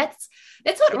 you know, that's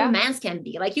what romance can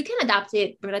be. Like you can adapt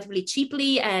it relatively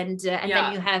cheaply, and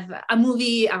then you have a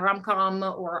movie, a rom-com,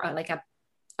 or like a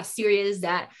series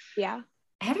that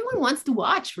everyone wants to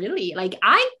watch, really. Like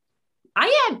I'm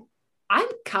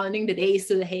counting the days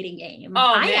to the hating game.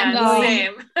 I am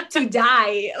going to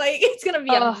die. Like it's gonna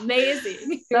be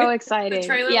amazing. So exciting. The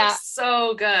trailer looks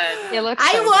so good. It looks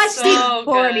I watched it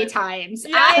 40 times.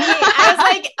 Yeah. I was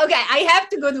like, okay, I have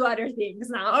to go do other things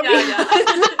now.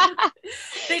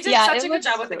 They did such a good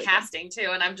job with the casting too,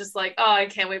 and I'm just like, oh, I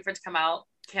can't wait for it to come out.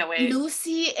 Can't wait.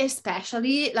 Lucy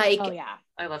especially, like,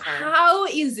 I love her. How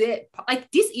is it like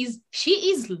she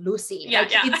is Lucy?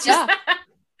 It's just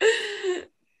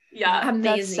amazing.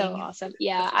 That's so awesome.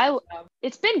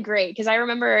 It's been great because I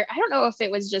remember, I don't know if it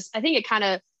was just, I think it kind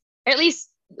of, at least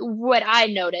what I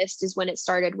noticed is when it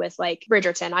started with like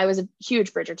Bridgerton. I was a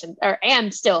huge Bridgerton, or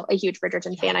am still a huge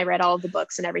Bridgerton fan. I read all of the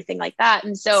books and everything like that,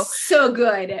 and so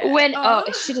good. When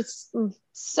she just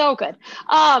so good.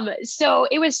 So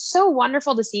it was so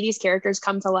wonderful to see these characters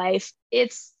come to life.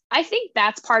 I think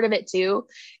that's part of it too,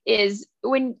 is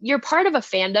when you're part of a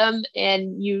fandom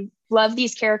and you love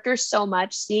these characters so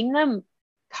much, seeing them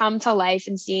come to life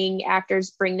and seeing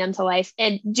actors bring them to life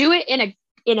and do it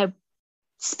in a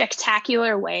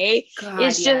spectacular way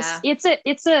is just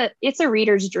it's a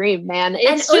reader's dream, man. It's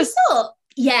and just also,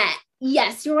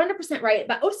 yes, you're 100% right,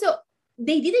 but also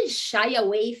they didn't shy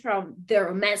away from the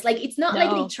romance. Like it's not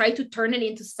like they tried to turn it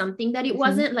into something that it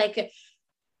wasn't. Like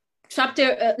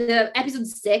the episode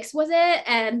 6 was it,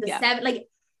 and the 7, like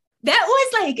that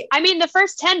was like, I mean, the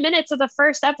first 10 minutes of the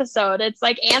first episode, it's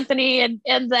like Anthony and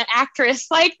the actress,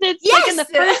 like it's like in the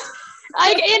first,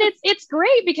 like, and it's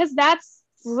great because that's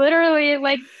literally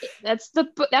like that's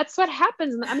what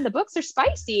happens. I mean, the books are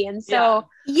spicy, and so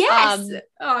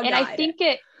and I think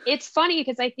it's funny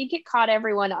because I think it caught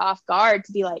everyone off guard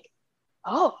to be like,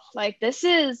 oh, like this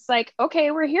is like, okay,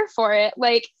 we're here for it,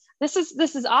 like this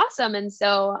is awesome. And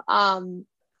so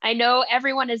I know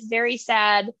everyone is very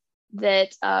sad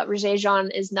that Regé Jean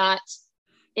is not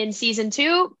in season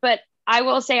 2, but I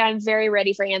will say I'm very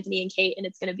ready for Anthony and Kate, and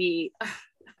it's going to be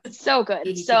so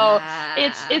good. So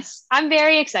it's I'm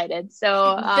very excited.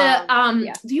 So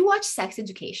do you watch Sex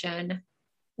Education?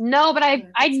 No, but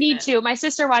I need to. My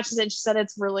sister watches it. She said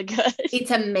it's really good.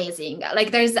 It's amazing.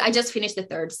 Like I just finished the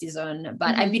 3rd season,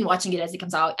 but I've been watching it as it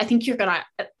comes out. I think you're gonna,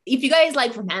 if you guys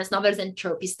like romance novels and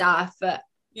tropey stuff,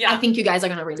 I think you guys are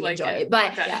gonna really enjoy it.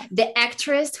 But the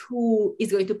actress who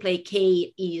is going to play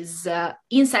Kate is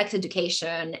in Sex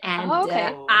Education, and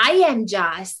I am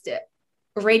just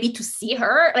ready to see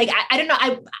her. Like I don't know,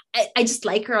 I just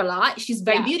like her a lot. She's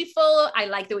very beautiful. I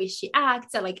like the way she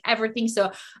acts. I like everything.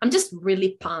 So I'm just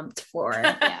really pumped for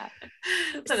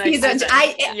season.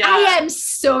 I am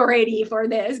so ready for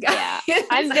this, guys.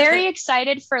 I'm very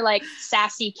excited for like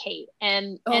sassy Kate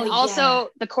and also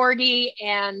the corgi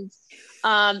and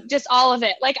just all of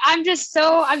it. Like I'm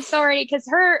so ready because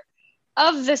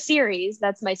of the series,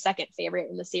 that's my second favorite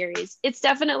in the series. It's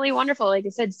definitely wonderful. Like I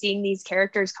said, seeing these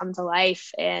characters come to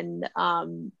life and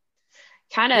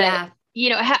kind of,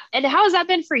 Yeah. and how has that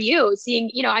been for you seeing,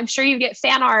 I'm sure you get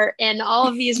fan art and all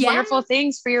of these wonderful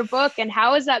things for your book. And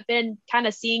how has that been kind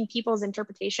of seeing people's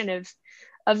interpretation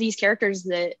of these characters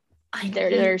that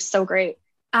they're so great?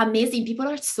 Amazing. People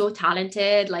are so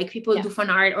talented. Like people do fan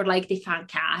art, or like they fan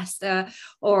cast,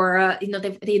 or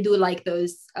they do like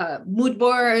those mood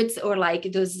boards, or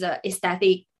like those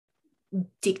aesthetic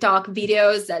TikTok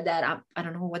videos that I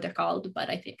don't know what they're called, but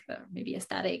I think maybe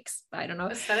aesthetics. I don't know.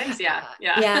 Aesthetics, yeah.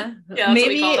 Maybe what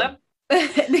we call them.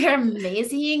 they're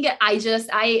amazing.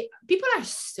 People are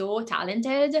so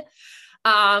talented.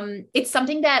 It's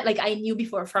something that like I knew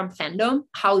before from fandom,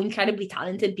 how incredibly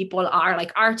talented people are,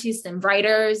 like artists and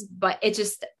writers, but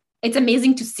it's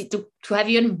amazing to see, to have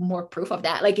even more proof of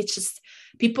that. Like, it's just,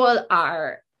 people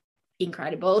are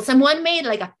incredible. Someone made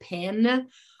like a pin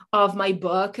of my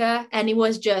book, and it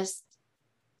was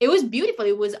beautiful.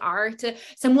 It was art.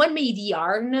 Someone made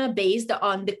yarn based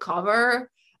on the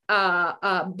cover,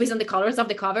 based on the colors of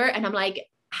the cover. And I'm like,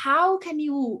 how can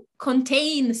you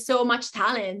contain so much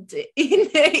talent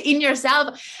in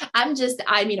yourself? I'm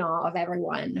in awe of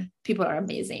everyone. People are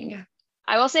amazing.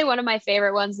 I will say one of my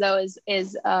favorite ones though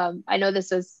is I know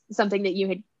this was something that you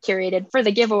had curated for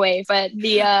the giveaway, but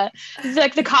the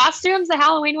costumes, the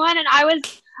Halloween one, and I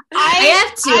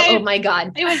have to. Oh my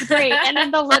God, it was great. And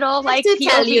then the little like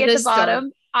POV at the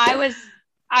bottom,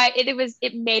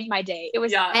 it made my day. It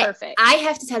was perfect. I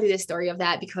have to tell you the story of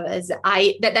that, because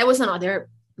that was another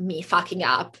me fucking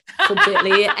up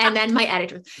completely. And then my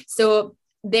editor. So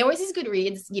there was this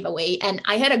Goodreads giveaway, and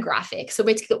I had a graphic. So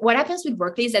basically what happens with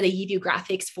Berkeley is that they give you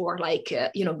graphics for like,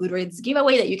 Goodreads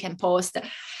giveaway that you can post.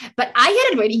 But I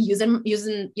had already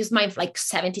used mine like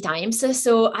 70 times.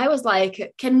 So I was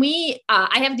like, can we,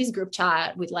 I have this group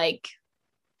chat with like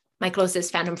my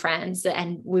closest fandom friends,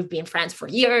 and we've been friends for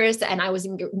years. And I was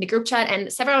in the group chat,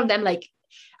 and several of them like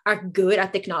are good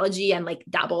at technology and like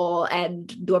dabble and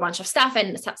do a bunch of stuff.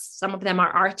 And some of them are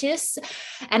artists.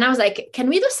 And I was like, can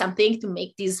we do something to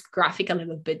make this graphic a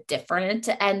little bit different?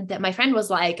 And my friend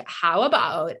was like, how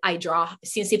about I draw,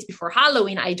 since it's before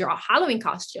Halloween, I draw Halloween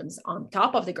costumes on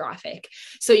top of the graphic.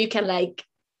 So you can like,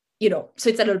 so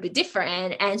it's a little bit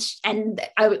different.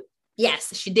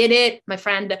 Yes, she did it.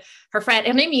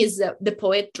 Her name is The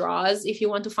Poet Draws. If you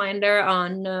want to find her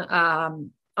on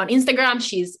Instagram,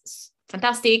 she's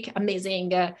fantastic,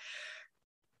 amazing.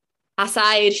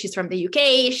 Aside, she's from the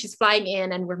UK. She's flying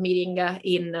in, and we're meeting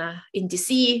in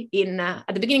DC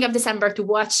at the beginning of December to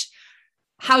watch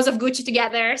House of Gucci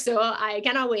together. So I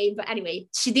cannot wait. But anyway,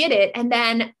 she did it, and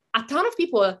then a ton of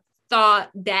people thought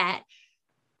that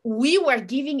we were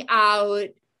giving out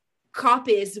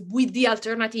copies with the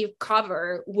alternative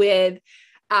cover with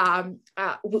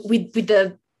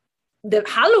the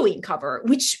Halloween cover,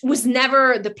 which was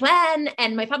never the plan.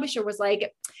 And my publisher was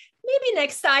like, maybe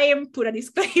next time put a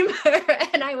disclaimer.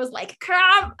 And I was like,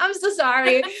 crap, I'm so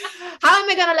sorry. How am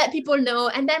I going to let people know?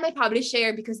 And then my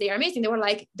publisher, because they are amazing, they were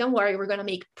like, don't worry, we're going to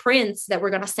make prints that we're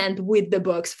going to send with the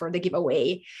books for the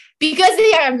giveaway, because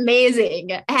they are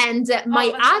amazing. And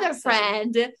my other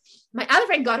friend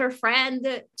got her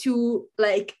friend to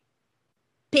like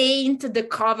paint the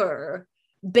cover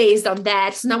based on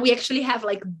that. So now we actually have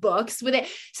like books with it.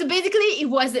 So basically it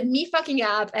was me fucking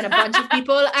up and a bunch of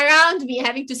people around me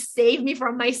having to save me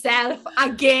from myself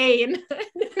again.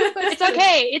 It's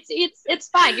okay. It's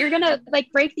fine. You're gonna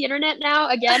like break the internet now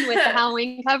again with the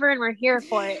Halloween cover, and we're here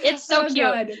for it. It's so cute.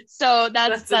 God. So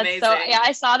that's amazing. So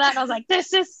I saw that and I was like,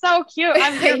 this is so cute.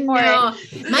 I'm here for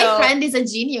it. My friend is a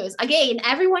genius. Again,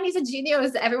 everyone is a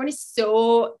genius. Everyone is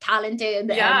so talented.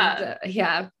 Yeah.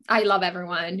 And I love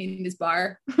everyone in this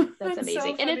bar. That's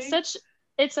amazing. So, and it's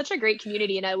such a great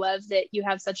community. And I love that you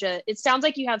have it sounds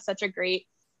like you have such a great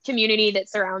community that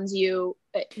surrounds you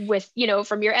with,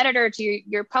 from your editor to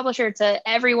your publisher to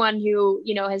everyone who,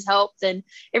 has helped. And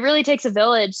it really takes a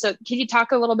village. So can you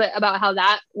talk a little bit about how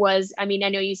that was? I mean, I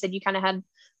know you said you kind of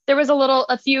there was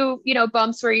a few,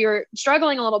 bumps where you're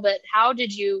struggling a little bit. How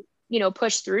did you,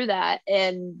 push through that?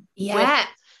 And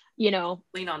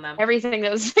lean on them, everything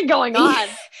that was going on.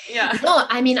 Yeah. No,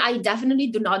 I mean, I definitely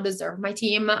do not deserve my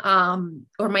team,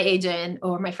 or my agent,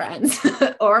 or my friends,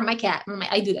 or my cat.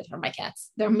 I do that for my cats.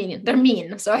 They're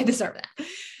mean. So I deserve that.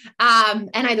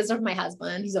 And I deserve my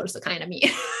husband. He's also kind of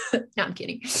mean. No, I'm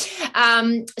kidding.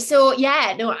 So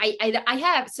yeah, no, I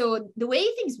have, so the way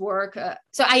things work,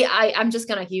 so I'm just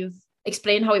going to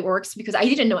explain how it works, because I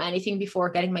didn't know anything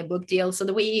before getting my book deal. So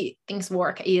the way things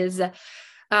work is,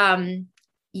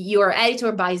 your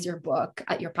editor buys your book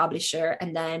at your publisher,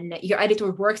 and then your editor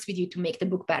works with you to make the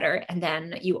book better. And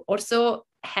then you also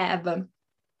have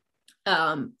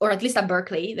or at least at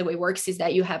Berkeley, the way it works is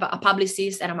that you have a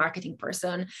publicist and a marketing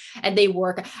person, and they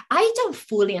work. I don't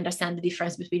fully understand the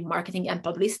difference between marketing and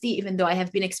publicity, even though I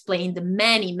have been explained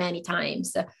many, many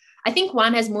times. I think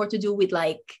one has more to do with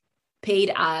like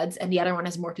paid ads, and the other one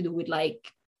has more to do with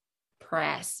like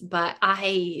press, but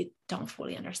I don't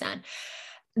fully understand.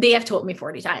 They have told me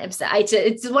 40 times.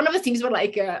 It's one of the things where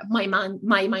like my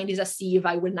mind is a sieve.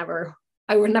 I will never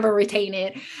retain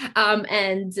it.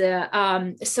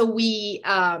 So we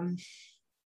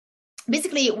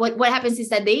basically what happens is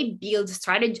that they build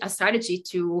a strategy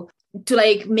to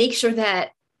like make sure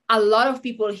that a lot of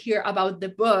people hear about the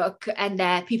book, and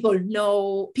that people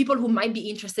who might be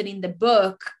interested in the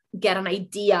book get an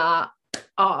idea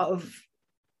of,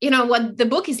 you know, what the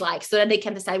book is like, so that they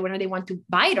can decide whether they want to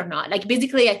buy it or not. Like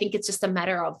basically, I think it's just a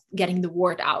matter of getting the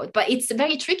word out, but it's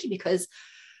very tricky because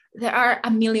there are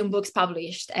a million books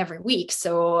published every week.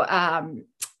 So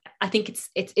I think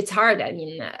it's hard. I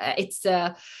mean,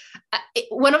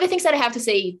 one of the things that I have to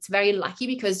say, it's very lucky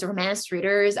because romance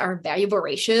readers are very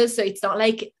voracious. So it's not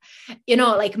like, you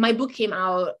know, like my book came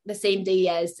out the same day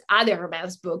as other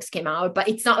romance books came out, but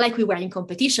it's not like we were in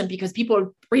competition because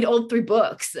people read all 3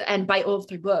 books and buy all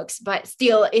 3 books, but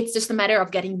still it's just a matter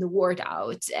of getting the word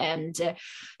out. And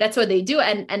that's what they do.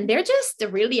 And they're just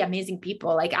really amazing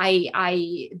people. Like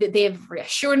they've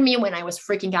reassured me when I was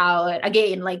freaking out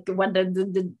again, like when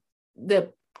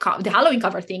the Halloween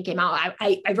cover thing came out,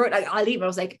 I wrote like Ali, I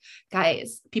was like,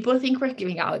 guys, people think we're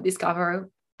giving out this cover.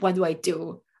 What do I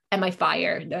do? Am I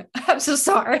fired? I'm so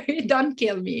sorry. Don't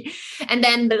kill me. And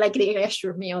then they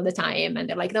reassure me all the time. And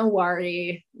they're like, don't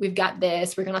worry. We've got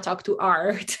this. We're going to talk to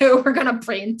art. We're going to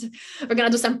print. We're going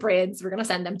to do some prints. We're going to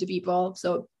send them to people.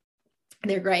 So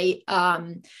they're great. Yeah,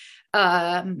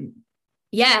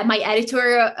 my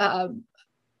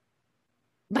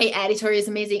editor is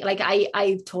amazing. Like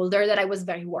I told her that I was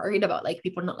very worried about like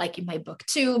people not liking my book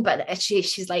too, but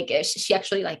she's like, she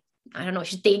actually like, I don't know,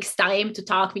 she takes time to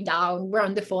talk me down. We're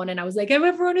on the phone and I was like,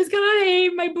 everyone is going to hate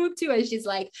my book too. And she's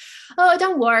like, oh,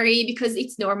 don't worry, because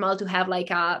it's normal to have like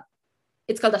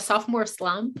it's called a sophomore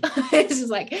slump. It's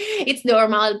just like, it's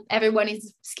normal. Everyone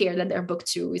is scared that their book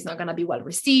 2 is not going to be well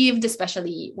received,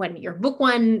 especially when your book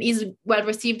 1 is well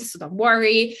received. So don't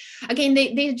worry. Again,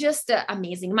 they're just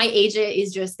amazing. My agent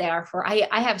is just there for, I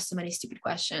have so many stupid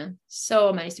questions.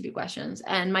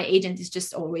 And my agent is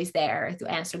just always there to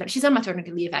answer them. She's on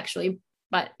maternity leave actually,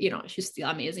 but you know, she's still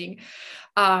amazing.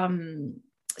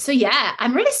 So yeah,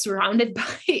 I'm really surrounded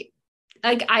by,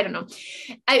 like, I don't know.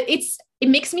 It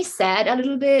makes me sad a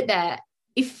little bit that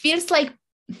it feels like,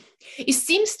 it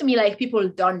seems to me like people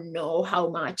don't know how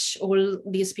much all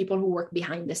these people who work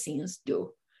behind the scenes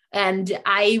do. And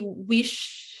I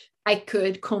wish I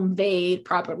could convey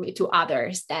properly to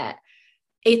others that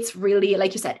it's really,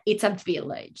 like you said, it's a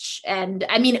village. And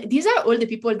I mean, these are all the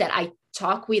people that I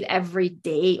talk with every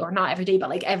day, or not every day, but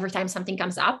like every time something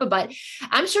comes up. But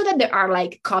I'm sure that there are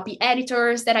like copy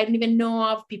editors that I don't even know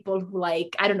of, people who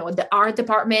like, I don't know, the art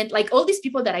department, like all these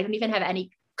people that I don't even have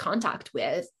any contact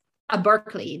with at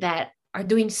Berkeley that are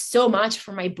doing so much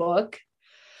for my book.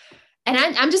 And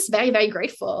I'm just very, very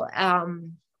grateful.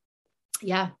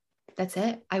 Yeah, that's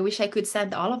it. I wish I could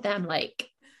send all of them like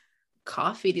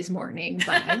coffee this morning,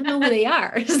 but I don't know who they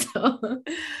are. So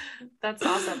that's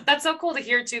awesome. That's so cool to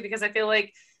hear too, because I feel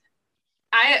like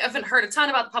I haven't heard a ton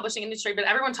about the publishing industry, but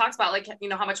everyone talks about like, you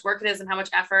know, how much work it is and how much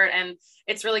effort. And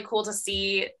it's really cool to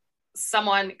see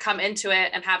someone come into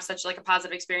it and have such like a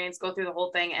positive experience, go through the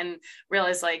whole thing and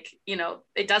realize like, you know,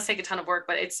 it does take a ton of work,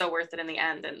 but it's so worth it in the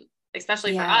end. And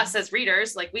especially for us as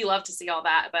readers, like we love to see all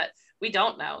that, but we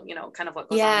don't know, you know, kind of what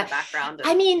goes on in the background.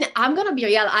 I mean, I'm going to be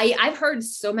real. I've heard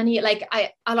so many, like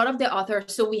a lot of the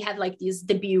authors. So we have like these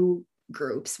debut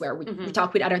groups where we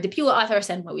talk with other debut authors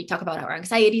and we talk about our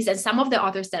anxieties. And some of the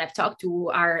authors that I've talked to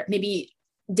are maybe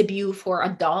debut for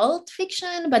adult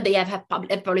fiction, but they have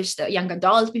published a young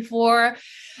adult before,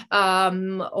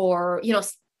 or, you know,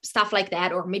 stuff like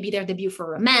that, or maybe their debut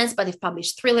for romance, but they've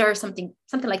published thriller, something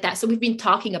like that. So we've been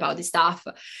talking about this stuff,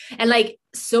 and like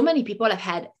so many people have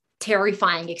had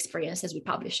terrifying experiences with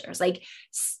publishers. Like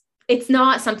it's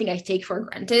not something I take for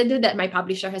granted that my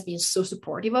publisher has been so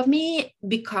supportive of me,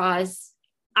 because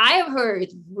I have heard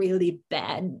really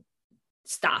bad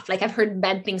stuff. Like I've heard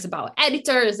bad things about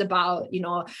editors, about, you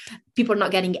know, people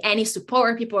not getting any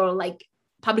support, people like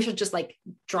publishers just like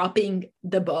dropping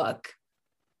the book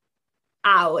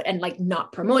out and like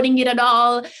not promoting it at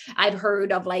all. I've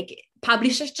heard of like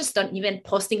publishers just not even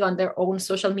posting on their own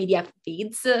social media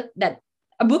feeds that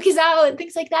a book is out and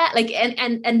things like that. Like,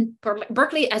 and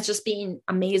Berkeley has just been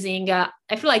amazing. I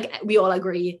feel like we all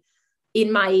agree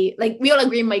in my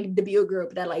debut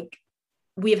group that like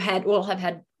all have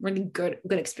had really good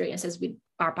experiences with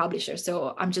our publisher.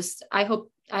 So I hope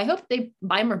they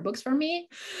buy more books for me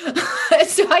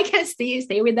so I can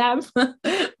stay with them.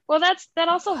 Well, that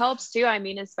also helps too. I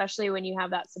mean, especially when you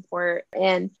have that support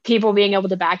and people being able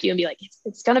to back you and be like,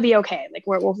 it's going to be okay. Like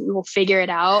we'll figure it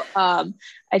out.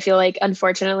 I feel like,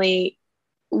 unfortunately,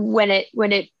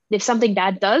 if something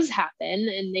bad does happen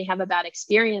and they have a bad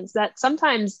experience, that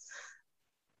sometimes,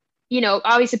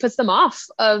 obviously puts them off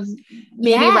of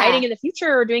maybe writing in the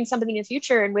future or doing something in the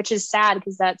future, and which is sad,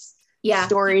 because that's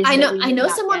stories. I know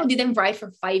someone who didn't write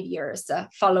for 5 years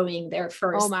following their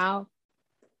first. Oh, wow.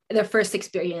 Their first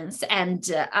experience, and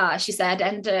she said,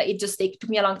 and it just took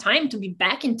me a long time to be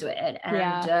back into it,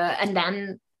 and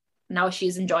then now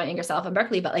she's enjoying herself at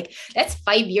Berkeley. But like, that's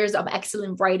 5 years of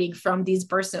excellent writing from this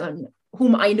person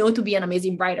whom I know to be an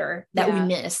amazing writer that we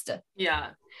missed.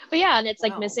 But and it's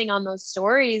like missing on those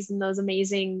stories and those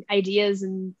amazing ideas,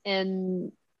 and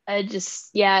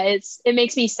it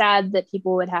makes me sad that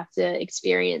people would have to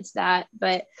experience that.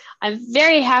 But I'm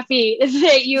very happy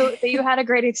that you had a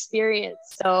great experience.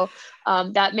 So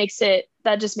that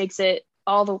just makes it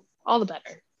all the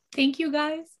better. Thank you,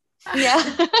 guys.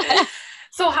 Yeah.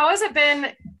 So how has it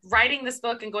been writing this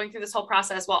book and going through this whole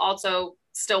process while also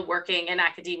still working in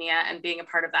academia and being a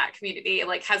part of that community?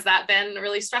 Like, has that been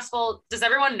really stressful? Does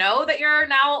everyone know that you're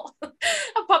now a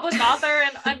published author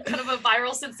and kind of a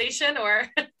viral sensation, or?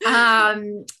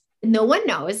 No one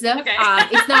knows. Okay.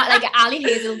 It's not like Ali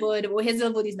Hazlewood. Well,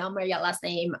 Hazlewood is not my last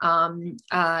name.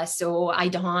 So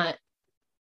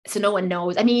no one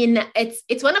knows. I mean,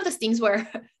 it's one of those things where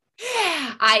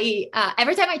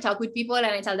every time I talk with people and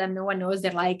I tell them no one knows,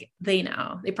 they're like, they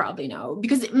probably know,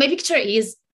 because my picture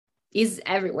is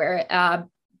everywhere.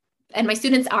 And my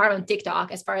students are on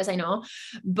TikTok, as far as I know,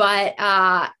 but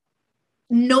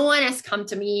no one has come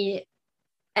to me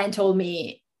and told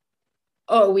me,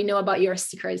 oh, we know about your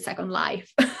secret second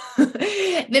life.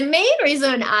 The main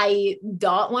reason I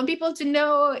don't want people to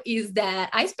know is that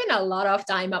I spend a lot of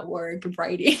time at work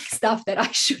writing stuff that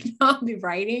I should not be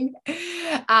writing. So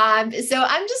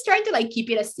I'm just trying to keep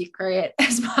it a secret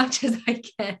as much as I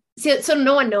can. So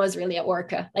no one knows really at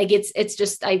work. Like it's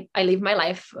just, I live my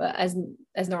life as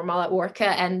normal at work.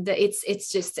 And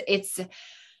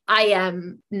I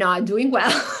am not doing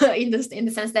well in the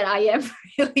sense that I am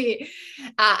really,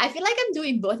 I feel like I'm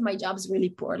doing both my jobs really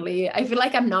poorly. I feel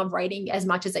like I'm not writing as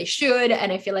much as I should.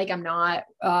 And I feel like I'm not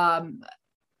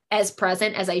as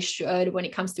present as I should when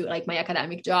it comes to my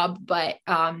academic job. But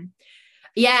I'm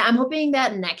hoping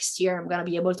that next year I'm going to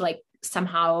be able to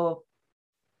somehow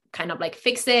kind of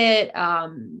fix it.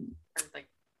 I'm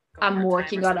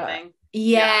working on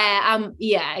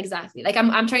exactly.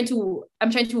 I'm trying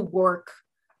to work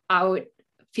out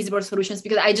feasible solutions,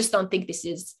 because I just don't think this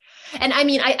is, and I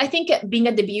mean, I think being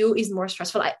a debut is more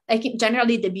stressful. I think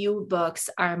generally debut books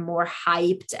are more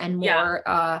hyped and more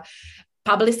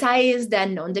publicized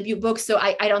than non-debut books. So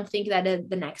I don't think that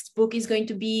the next book is going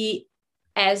to be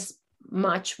as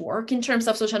much work in terms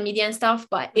of social media and stuff,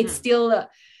 but it's still,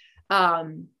 I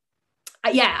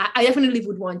definitely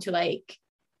would want to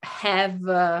have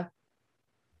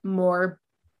more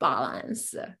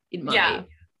balance in my life.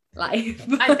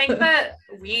 I think that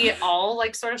we all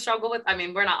sort of struggle with, I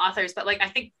mean, we're not authors, but I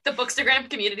think the Bookstagram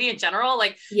community in general,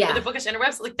 the bookish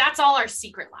interwebs, that's all our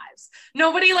secret lives.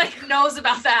 Nobody knows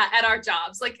about that at our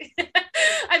jobs.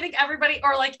 I think everybody,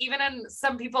 or even in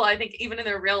some people, I think even in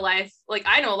their real life,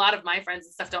 I know a lot of my friends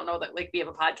and stuff don't know that we have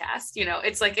a podcast,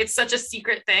 it's it's such a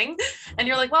secret thing. And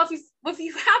you're well, if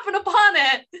you happen upon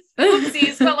it,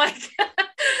 oopsies, but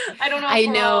I don't know. I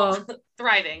know.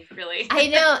 Thriving, really. I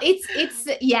know it's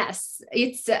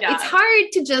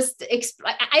hard to just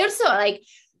explain. I also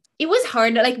it was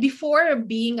hard. Before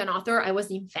being an author, I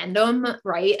was in fandom,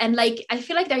 right? And I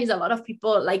feel like there is a lot of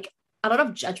people, a lot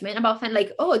of judgment about fan,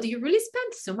 oh, do you really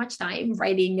spend so much time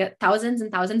writing thousands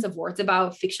and thousands of words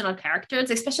about fictional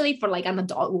characters, especially for an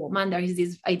adult woman? There is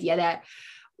this idea that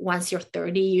once you're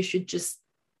 30, you should just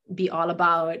be all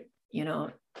about,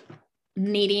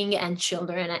 knitting and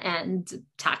children and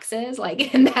taxes,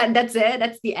 and that's it.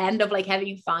 That's the end of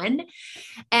having fun.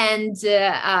 And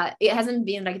it hasn't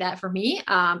been like that for me.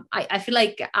 I feel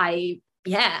like I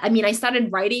started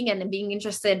writing and being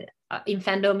interested in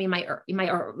fandom in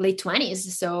my late 20s.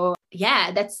 So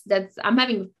that's I'm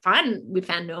having fun with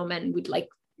fandom and with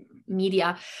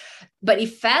media, but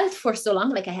it felt for so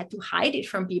long I had to hide it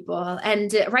from people.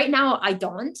 And right now I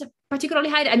don't particularly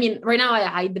hide. I mean, right now I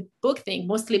hide the book thing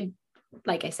mostly,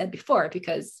 like I said before,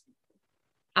 because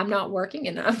I'm not working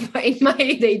enough in my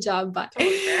day job. But for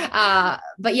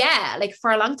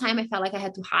a long time I felt like I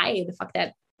had to hide the fact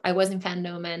that I was in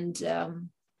fandom, and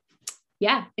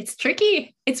yeah, it's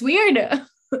tricky. It's weird.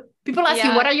 People ask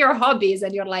you, what are your hobbies?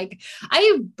 And you're like,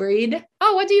 I read.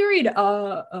 Oh, what do you read?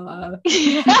 I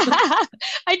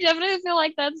definitely feel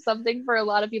like that's something for a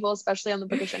lot of people, especially on the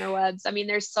bookish interwebs. I mean,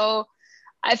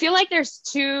 I feel like there's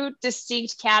two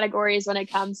distinct categories when it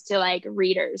comes to like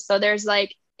readers. So there's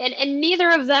like, and neither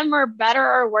of them are better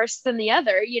or worse than the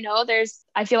other. You know,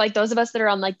 I feel like those of us that are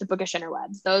on like the bookish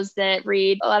interwebs, those that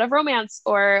read a lot of romance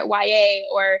or YA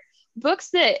or books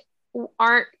that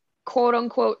aren't quote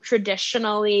unquote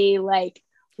traditionally like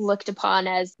looked upon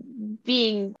as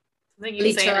being like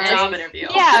you say in a job interview.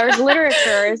 Yeah, or as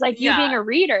literature, it's like you being a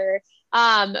reader.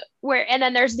 And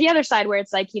then there's the other side where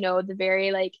it's like, you know, the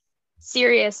very like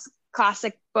serious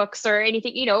classic books or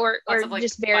anything, you know, or like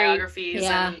just very biographies.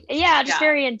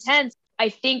 Very intense. I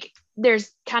think there's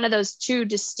kind of those two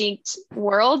distinct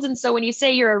worlds. And so when you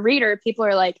say you're a reader, people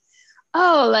are like,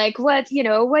 oh, like what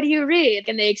do you read?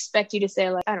 And they expect you to say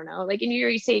like, I don't know, like, and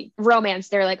you say romance,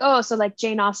 they're like, oh, so like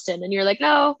Jane Austen. And you're like,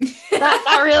 no,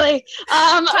 not really.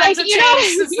 Like, you know,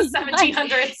 since the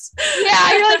 1700s.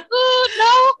 Yeah. You're like,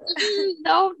 oh,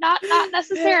 no, not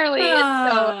necessarily.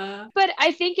 But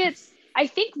I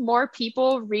think more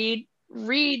people read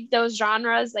those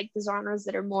genres, like the genres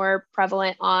that are more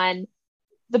prevalent on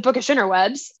the bookish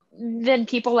interwebs than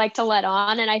people like to let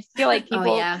on. And I feel like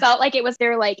people felt like it was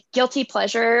their like guilty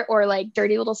pleasure or like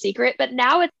dirty little secret. But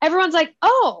now everyone's like,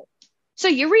 oh, so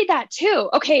you read that too.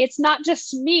 Okay. It's not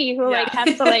just me who like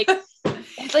has to like,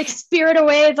 like spirit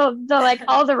away the like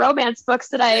all the romance books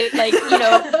that I like, you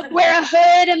know, wear a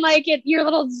hood and like get your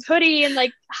little hoodie and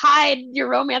like hide your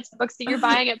romance books that you're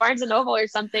buying at Barnes and Noble or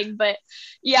something. But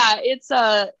yeah, it's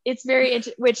very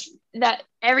which that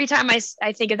every time I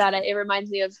think of that, it reminds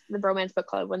me of the romance book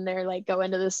club when they're like go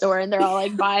into the store and they're all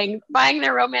like buying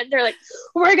their romance. They're like,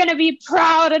 we're gonna be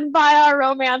proud and buy our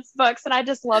romance books, and I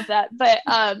just love that. But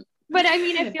I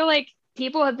mean, I feel like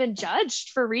people have been judged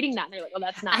for reading that. And they're like, well,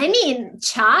 that's not. I mean,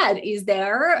 Chad is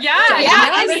there. Yeah.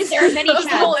 I mean, there are many the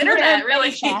whole internet,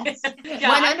 really.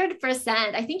 100%.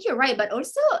 I think you're right. But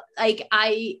also, like,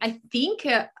 I think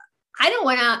I don't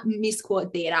want to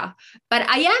misquote data, but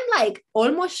I am like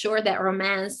almost sure that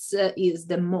romance is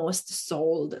the most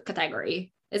sold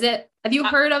category. Is it? Have you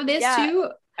heard of this too?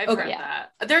 I've heard that.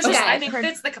 There's just, I think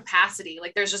it's the capacity.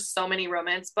 Like there's just so many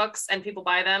romance books and people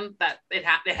buy them that it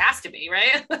has to be,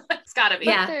 right? It's gotta be.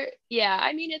 Yeah.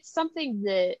 I mean, it's something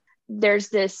that there's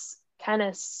this kind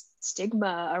of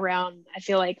stigma around, I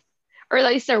feel like, or at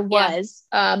least there was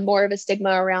more of a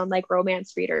stigma around like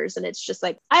romance readers. And it's just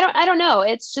like, I don't know.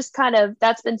 It's just kind of,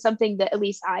 that's been something that at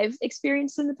least I've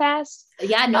experienced in the past.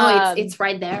 Yeah, no, it's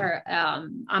right there.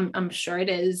 I'm sure it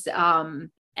is.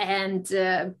 And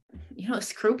you know,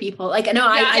 screw people. Like, no,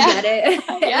 I get it.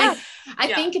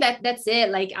 I think that's it.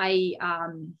 Like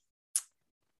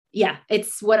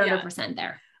it's 100%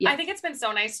 there. I think it's been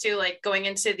so nice too, like going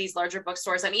into these larger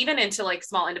bookstores and even into like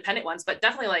small independent ones, but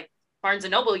definitely like Barnes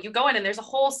and Noble, you go in and there's a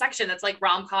whole section that's like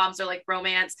rom-coms or like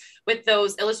romance with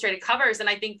those illustrated covers. And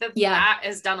I think that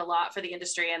has done a lot for the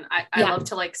industry. And I love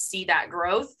to like see that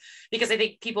growth, because I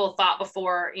think people thought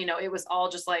before, you know, it was all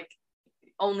just like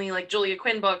only like Julia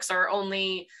Quinn books or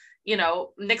only, you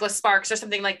know, Nicholas Sparks or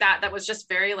something like that. That was just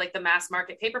very like the mass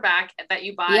market paperback that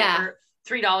you buy for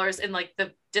 $3 in like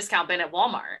the discount bin at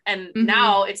Walmart. And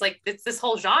now it's like, it's this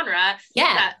whole genre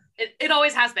that it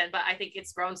always has been, but I think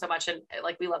it's grown so much, and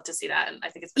like we love to see that. And I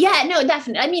think it's no,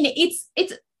 definitely. I mean, it's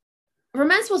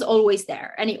romance was always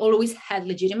there and it always had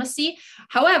legitimacy.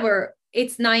 However,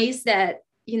 it's nice that,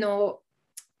 you know,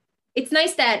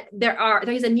 there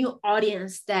is a new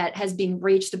audience that has been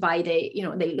reached by the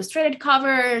illustrated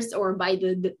covers or by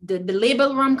the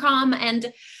label rom-com.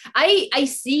 And I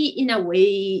see in a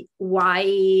way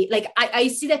why, like, I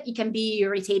see that it can be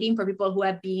irritating for people who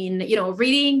have been, you know,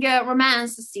 reading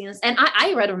romance since, and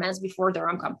I read romance before the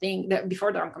rom-com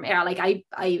before the rom-com era. Like I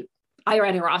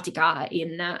read erotica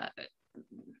in,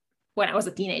 when I was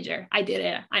a teenager. I did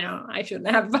it. I know I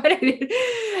shouldn't have, but I did.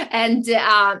 And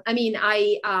I mean,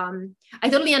 I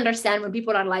totally understand when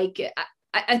people are like,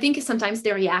 I think sometimes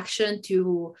the reaction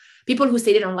to people who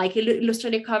say they don't like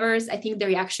illustrated covers, I think the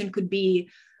reaction could be,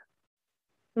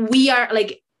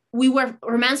 romance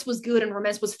was good and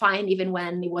romance was fine even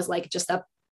when it was like just a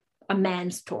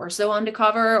man's torso on the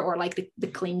cover or like the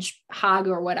clinch hug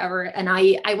or whatever. And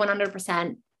I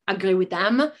 100% agree with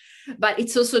them. But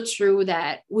it's also true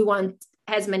that we want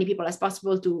as many people as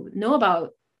possible to know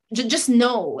about, just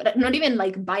know, not even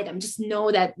like buy them, just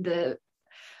know that the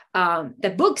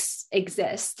books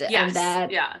exist. And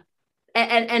that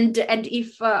and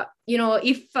if you know,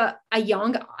 if a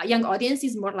young audience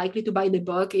is more likely to buy the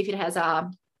book if it has a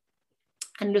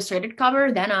an illustrated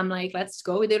cover, then I'm like, let's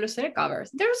go with the illustrated covers.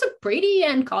 They're so pretty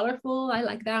and colorful. I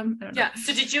like them. I don't know. Yeah.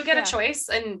 So did you get a choice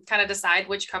and kind of decide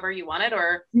which cover you wanted,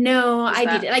 or? No, I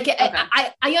didn't. Like, okay.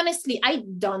 I honestly, I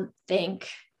don't think,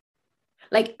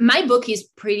 like, my book is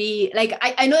pretty, like,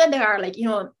 I know that there are, like, you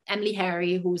know, Emily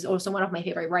Harry, who's also one of my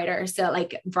favorite writers,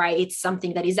 like, writes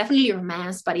something that is definitely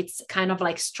romance, but it's kind of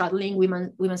like straddling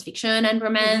women's fiction and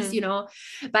romance, you know,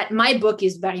 but my book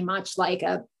is very much like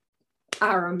a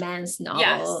romance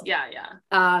novel. Yes.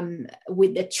 Yeah.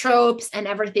 With the tropes and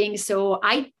everything. So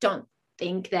I don't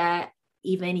think that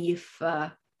even if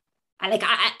I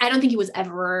don't think it was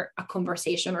ever a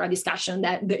conversation or a discussion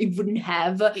that it wouldn't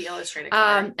have the illustrated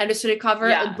cover. Illustrated cover.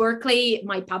 Yeah. At Berkeley,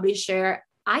 my publisher,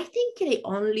 I think they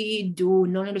only do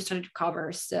non-illustrated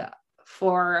covers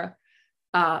for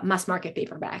mass market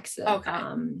paperbacks.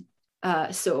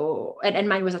 Okay. So and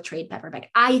mine was a trade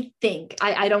paperback. I think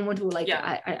I don't want to like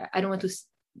I don't want to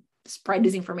spread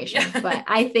this information, but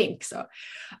I think so.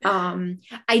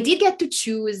 I did get to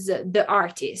choose the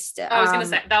artist. I was gonna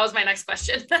say that was my next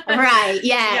question. Right.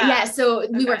 Yeah. So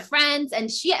we were friends,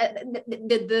 and she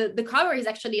the cover is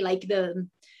actually like the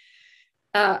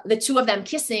two of them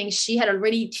kissing. She had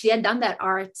done that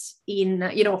art in,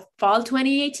 fall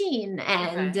 2018.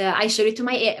 And I showed it to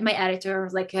my editor. I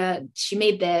was like, she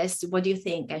made this. What do you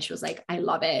think? And she was like, I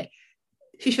love it.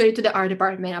 She showed it to the art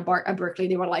department at Berkeley.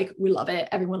 They were like, we love it.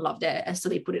 Everyone loved it. And so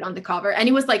they put it on the cover. And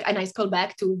it was like a nice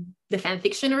callback to the fan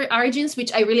fiction origins,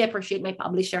 which I really appreciate. My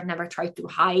publisher never tried to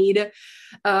hide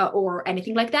or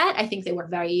anything like that. I think they were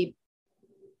very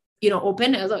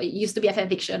open. It used to be a fan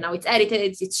fiction. Now it's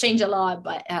edited. It's changed a lot,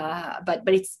 but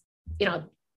it's,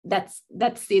 that's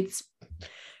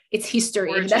it's history.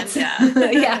 Origin, that's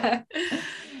yeah.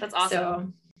 That's awesome.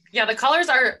 So, yeah, the colors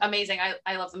are amazing.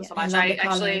 I love them so much. I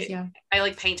actually I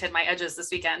like painted my edges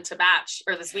this weekend to match,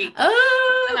 or this week.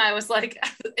 Oh, and I was like,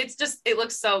 it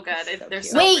looks so good. They're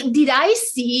so Wait, pretty. did I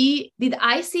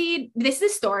see this is the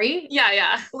story?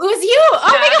 Yeah. It was you. Oh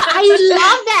my God, I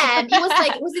love them. It was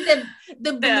like, was it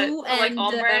the blue and like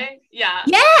ombre? Yeah.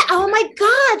 Oh my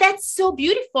God, that's so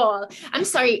beautiful. I'm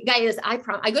sorry, guys. I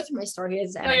go through my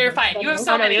stories. No, you're fine. You have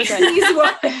so many.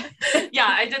 Yeah,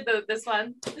 I did this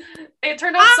one. It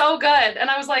turned out so good, and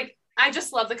I was like, I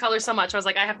just love the color so much. I was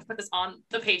like, I have to put this on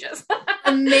the pages.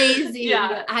 Amazing.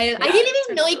 Yeah. I didn't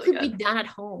even know it could really be done at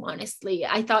home. Honestly,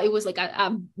 I thought it was like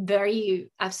a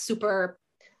super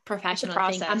professional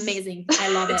thing. Amazing. I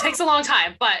love it. It takes a long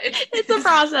time, but it's a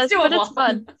process, but it's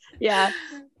fun. Yeah.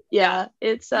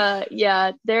 It's I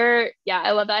love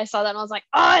that. I saw that and I was like,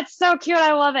 oh, it's so cute.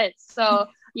 I love it. So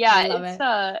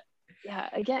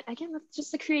again, that's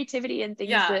just the creativity and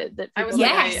things that I was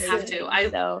like, I have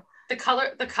to. The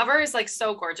cover is like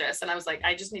so gorgeous, and I was like,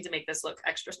 I just need to make this look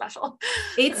extra special.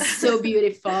 It's so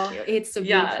beautiful. It's so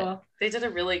beautiful. Yeah, they did a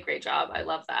really great job. I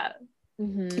love that.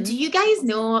 Mm-hmm. Do you guys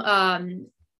know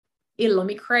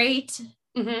Illumicrate?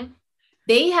 Mm-hmm.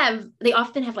 They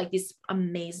often have like these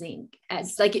amazing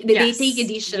ads. Like they take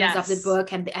editions of the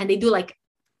book and they do like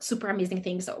super amazing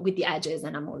things with the edges,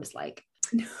 and I'm always like,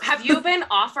 have you been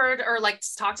offered or like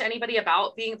talked to anybody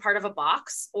about being part of a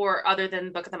box, or other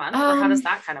than Book of the Month, or how does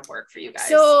that kind of work for you guys?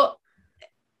 So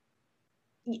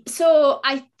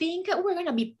I think we're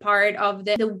gonna be part of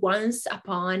the Once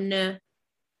Upon a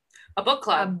Book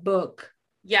Club. A book.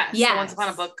 Yes. Once Upon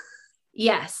a Book.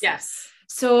 Yes.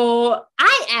 So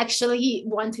I actually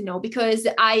want to know, because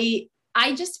I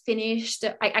just finished.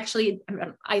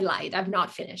 I lied. I've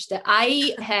not finished.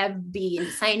 I have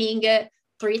been signing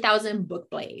 3,000 book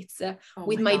plates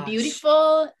with my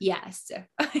beautiful, it's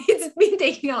been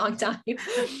taking a long time,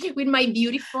 with my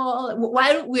beautiful,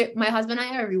 while my husband and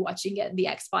I are rewatching the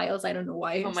X-Files. I don't know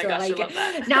why. Oh my gosh, I love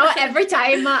that. Now every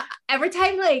time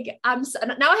like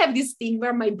now I have this thing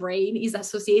where my brain is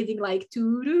associating like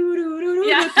to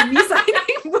me signing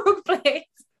book plates.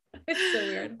 It's so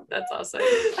weird. That's awesome.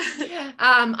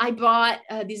 I bought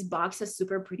this box of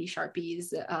super pretty Sharpies.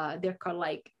 They're called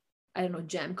like, I don't know,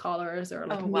 gem colors or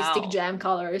like mystic gem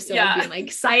colors. So I've been like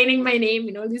signing my name,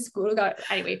 this cool.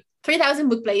 Anyway, 3,000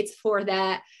 book plates for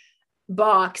that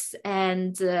box.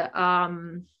 And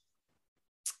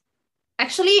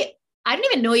actually, I don't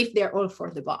even know if they're all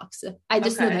for the box. I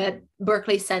just know that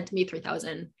Berkeley sent me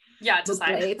 3,000 book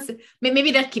plates.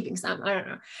 Maybe they're keeping some. I don't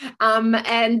know.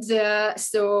 And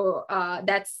so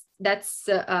that's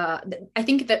I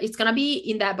think that it's gonna be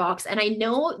in that box. And I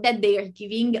know that they are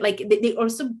giving, like, they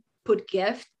also put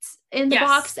gifts in the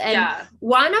box, and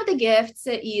one of the gifts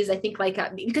is, I think, like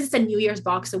because it's a New Year's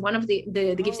box, so one of the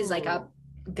gifts is like a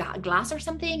glass or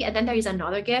something, and then there is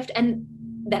another gift, and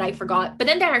that I forgot. But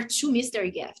then there are 2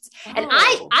 mystery gifts, and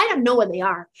Oh. I don't know what they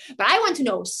are, but I want to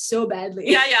know so badly.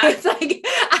 Yeah. It's like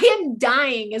I am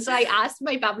dying. And so I asked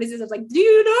my publicist, I was like, "Do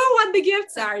you know what the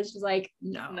gifts are?" And she's like,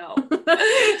 "No."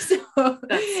 So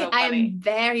That's so I funny. am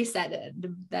very sad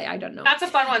that I don't know. That's a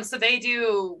fun one. So they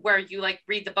do where you like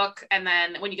read the book, and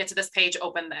then when you get to this page,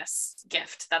 open this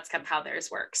gift. That's kind of how theirs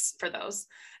works for those.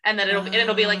 And then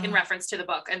it'll be like in reference to the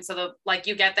book. And so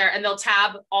you get there and they'll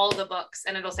tab all the books,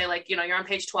 and it'll say like, you know, you're on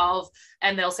page 12,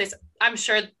 and they'll say, I'm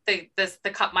sure the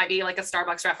cup might be like a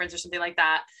Starbucks reference or something like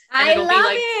that. And I it'll love be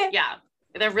like, it. yeah,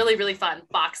 they're really, really fun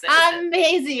boxes.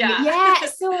 Amazing. Yeah. Yeah.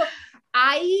 So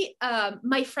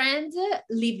my friend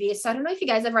Livy, so I don't know if you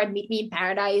guys ever read Meet Me in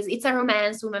Paradise. It's a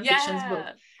romance women fictions book.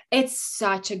 It's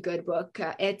such a good book.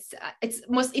 It's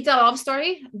a love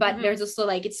story, but there's also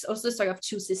it's also the story of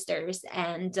 2 sisters,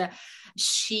 and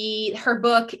her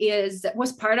book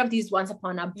was part of this Once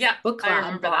Upon a Book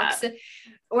Club box,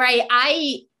 where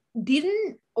I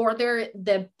didn't order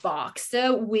the box,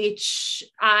 which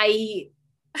I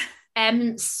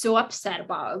am so upset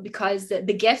about, because the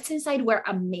gifts inside were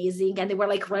amazing, and they were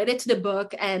like related to the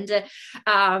book, and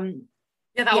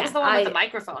that was the one with the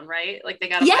microphone, right? Like they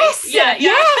got yes.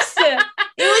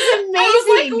 It was amazing. I was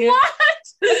like,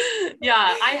 what?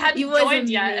 Yeah, I hadn't joined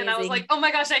yet, and I was like, oh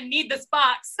my gosh, I need this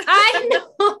box. I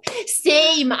know.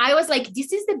 Same. I was like,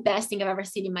 this is the best thing I've ever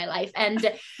seen in my life. And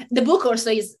the book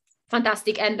also is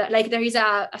fantastic. And like there is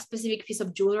a specific piece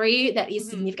of jewelry that is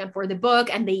significant for the book,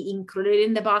 and they included it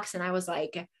in the box. And I was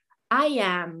like,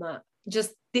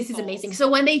 this is amazing. So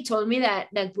when they told me that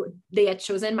they had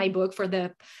chosen my book for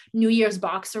the New Year's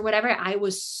box or whatever, I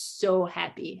was so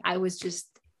happy. I was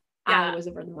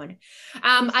over the moon.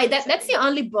 That's the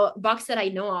only box that I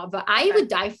know of. But I would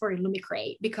die for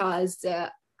Illumicrate, because they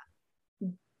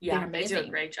do a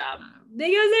great job.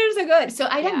 Because they're so good. So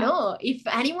I don't know if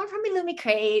anyone from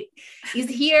Illumicrate is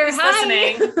here.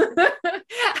 Hi.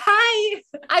 Hi.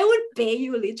 I would pay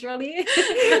you literally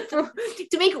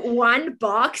to make one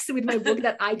box with my book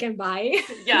that I can buy.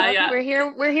 Yeah. We're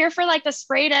here for like the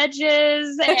sprayed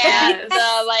edges and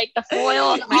the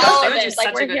foil and all of it.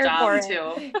 Like we're here for it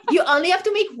too. You only have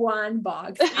to make one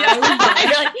box.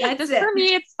 That's it. For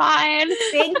me, it's fine.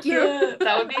 Thank you.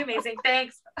 That would be amazing.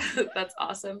 Thanks. That's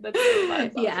awesome. That's so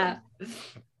fun. Yeah.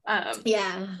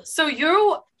 So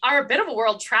you are a bit of a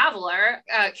world traveler.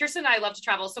 Kirsten and I love to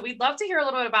travel, so we'd love to hear a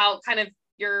little bit about kind of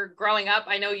your growing up.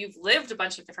 I know you've lived a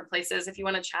bunch of different places. If you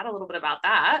want to chat a little bit about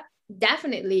that.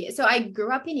 Definitely. So I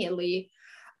grew up in Italy,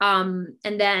 and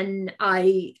then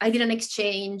I did an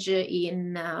exchange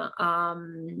in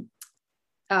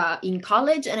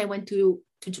college, and I went to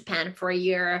Japan for a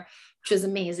year, which was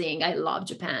amazing. I love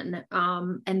Japan.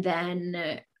 And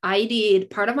then I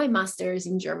did part of my master's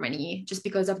in Germany, just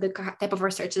because of the type of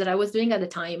research that I was doing at the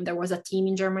time. There was a team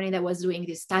in Germany that was doing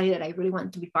this study that I really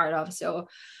wanted to be part of. So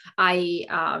I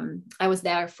was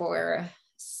there for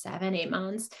 7-8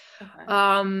 months. Okay.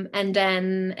 And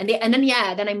then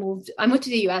I moved to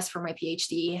the US for my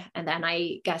PhD. And then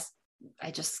I guess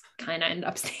I just kind of ended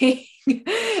up staying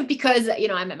because,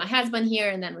 I met my husband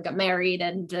here, and then we got married,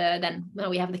 and then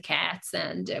we have the cats,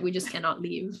 and we just cannot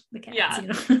leave the cats. Yeah.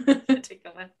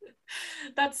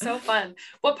 That's so fun.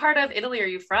 What part of Italy are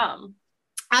you from?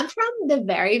 I'm from the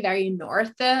very, very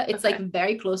north. It's like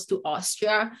very close to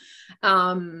Austria.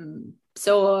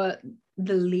 So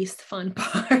the least fun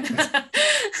part.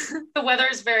 The weather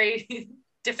is very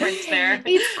different there.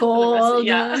 It's cold.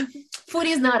 Yeah. Food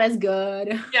is not as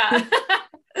good. Yeah.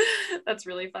 That's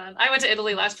really fun. I went to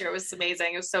Italy last year. It was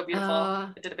amazing. It was so beautiful.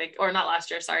 I did not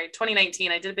last year, sorry, 2019.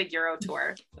 I did a big Euro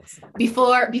tour.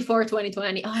 Before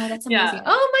 2020. Oh, that's amazing. Yeah.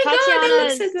 Oh my Tatiana God.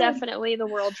 That is definitely the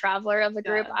world traveler of the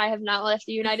group. I have not left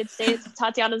the United States.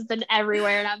 Tatiana's been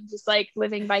everywhere, and I'm just like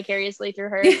living vicariously through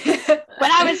her.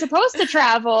 When I was supposed to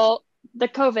travel, the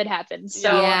COVID happened. So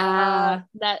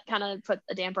that kind of put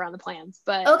a damper on the plans.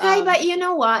 But but you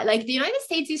know what? Like the United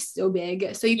States is so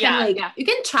big. So you can you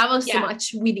can travel so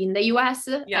much within the US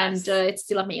and it's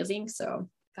still amazing. So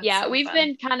we've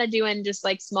been kind of doing just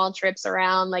like small trips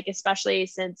around, like especially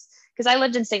because I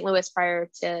lived in St. Louis prior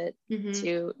to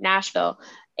Nashville.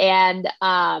 And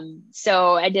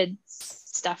so I did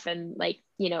stuff in like,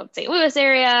 St. Louis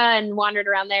area and wandered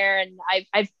around there, and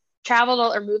I've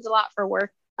traveled or moved a lot for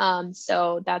work.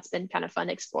 So that's been kind of fun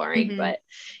exploring, but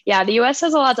the US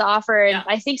has a lot to offer. And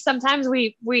I think sometimes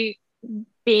we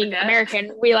being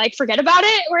American, we like forget about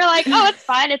it. We're like, oh, it's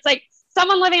fine. It's like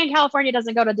someone living in California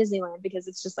doesn't go to Disneyland because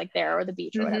it's just like there or the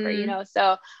beach or whatever, you know?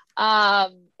 So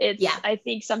it's, I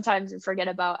think sometimes we forget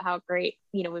about how great,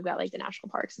 you know, we've got like the national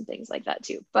parks and things like that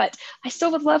too, but I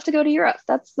still would love to go to Europe.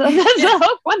 That's the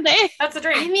hope one day. That's a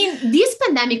dream. I mean, this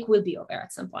pandemic will be over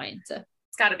at some point.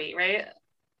 It's gotta be, right?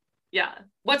 Yeah.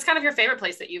 What's kind of your favorite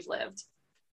place that you've lived?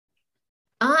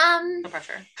 No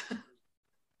pressure.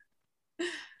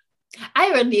 I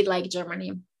really like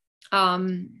Germany.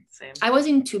 Same. I was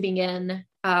in Tübingen,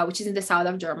 which is in the south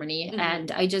of Germany,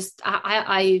 and I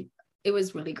it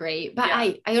was really great. But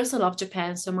I also love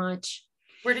Japan so much.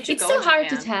 Where did you go? It's so hard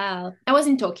to tell. I was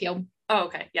in Tokyo. Oh,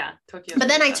 okay, yeah, Tokyo. But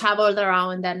then I traveled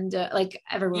around, and like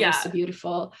everyone was so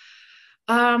beautiful.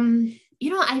 You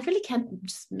know, I really can't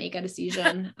just make a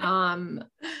decision. All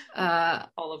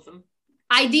of them.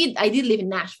 I did live in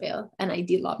Nashville, and I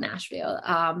did love Nashville.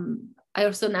 I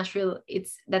also Nashville.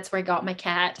 That's where I got my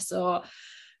cat, so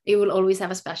it will always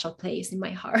have a special place in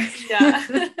my heart. Yeah,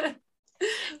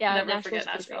 yeah. Never forget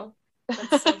Nashville.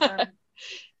 That's so fun.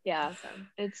 Yeah, so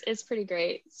it's pretty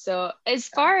great. So as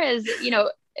far as, you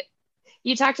know,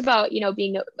 you talked about, you know,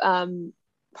 being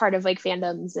part of like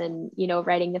fandoms and, you know,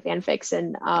 writing the fanfics,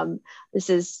 and this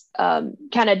is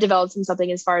kind of developed in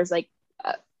something as far as like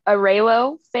a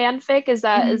Reylo fanfic. Is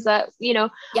that, you know,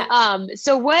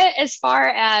 so what, as far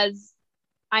as,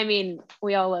 I mean,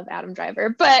 we all love Adam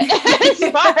Driver, but as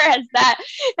far as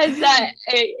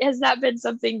has that been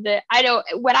something that I don't,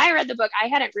 when I read the book, I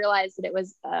hadn't realized that it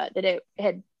was, that it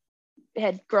had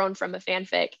grown from a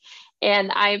fanfic.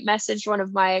 And I messaged one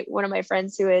of my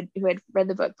friends who had read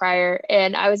the book prior.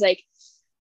 And I was like,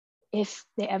 if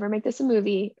they ever make this a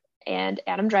movie and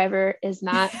Adam Driver is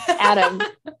not Adam,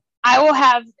 I will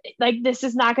have, like, this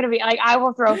is not going to be, like, I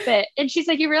will throw a fit. And she's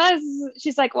like, you realize,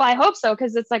 she's like, well, I hope so,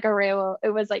 because it's like a Reylo, it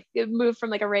was like, it moved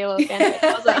from like a Reylo fanfic.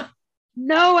 I was like,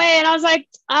 no way. And I was like,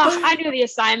 oh, I knew the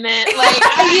assignment.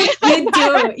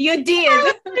 Like, you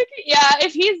did. Yeah,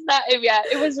 if he's not, yeah,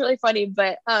 it was really funny.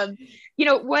 But, you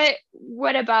know,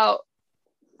 what about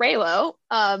Reylo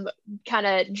kind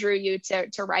of drew you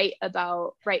to write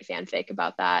fanfic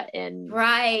about that? And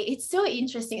right, it's so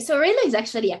interesting. So Reylo is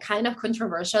actually a kind of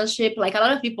controversial ship. Like, a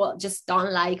lot of people just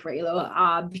don't like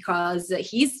Reylo because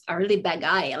he's a really bad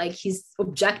guy. Like, he's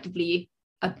objectively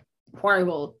a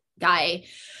horrible guy.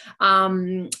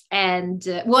 I'm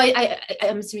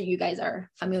assuming you guys are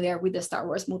familiar with the Star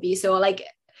Wars movie. So like,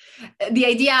 the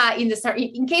idea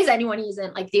in case anyone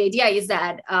isn't, like, the idea is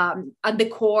that at the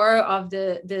core of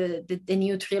the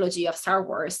new trilogy of Star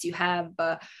Wars, you have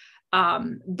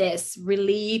this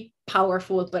really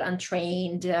powerful but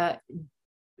untrained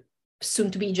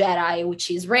soon to be Jedi, which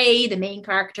is Rey, the main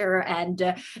character,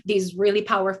 and this really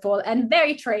powerful and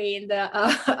very trained,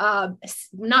 not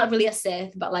really a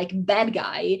Sith, but like bad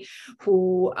guy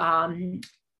who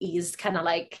is kind of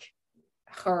like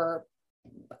her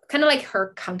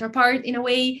counterpart in a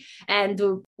way. And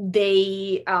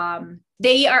they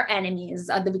are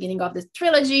enemies at the beginning of the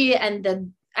trilogy,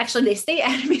 and actually they stay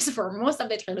enemies for most of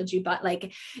the trilogy, but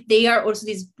like, they are also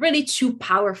these really two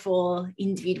powerful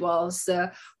individuals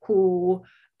who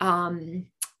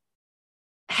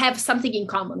have something in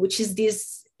common, which is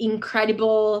this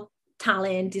incredible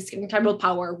talent, this incredible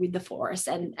power with the Force,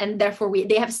 and therefore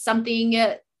they have something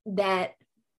that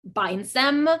binds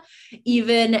them,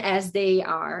 even as they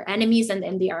are enemies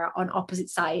and they are on opposite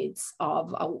sides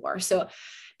of a war. So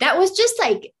that was just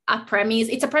like a premise.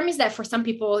 It's a premise that for some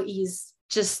people is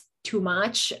just too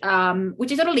much,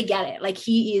 which I totally get it. Like,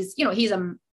 he is, you know, he's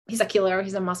a killer,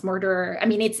 he's a mass murderer. I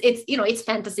mean, it's you know, it's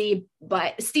fantasy,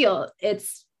 but still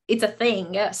it's a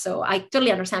thing. So I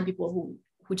totally understand people who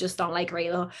just don't like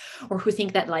Reylo, or who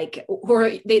think that, like,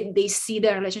 or they see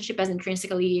their relationship as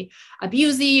intrinsically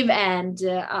abusive and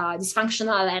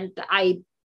dysfunctional, and I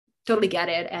totally get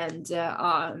it, and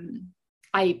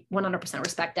I 100%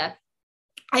 respect that.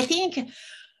 I think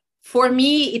for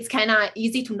me, it's kind of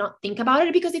easy to not think about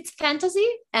it because it's fantasy,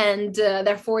 and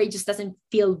therefore it just doesn't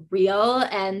feel real.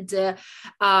 And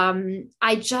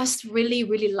I just really,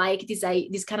 really like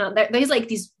this kind of, there's like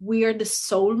this weird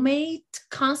soulmate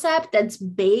concept that's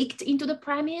baked into the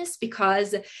premise,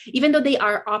 because even though they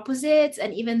are opposites,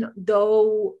 and even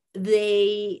though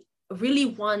they really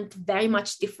want very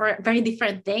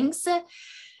different things,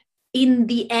 in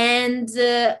the end,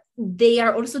 they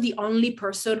are also the only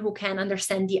person who can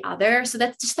understand the other. So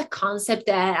that's just a concept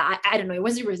that I don't know, it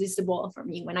was irresistible for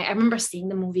me when I remember seeing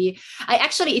the movie.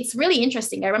 It's really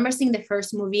interesting. I remember seeing the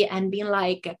first movie and being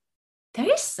like,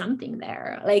 there is something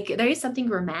there. Like, there is something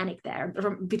romantic there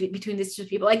between these two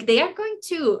people. Like, they are going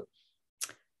to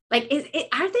Like,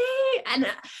 are they? And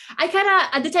I kind of,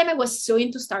 at the time, I was so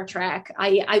into Star Trek.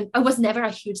 I was never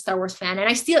a huge Star Wars fan, and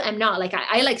I still am not. Like,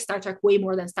 I like Star Trek way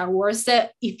more than Star Wars,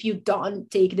 if you don't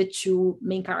take the two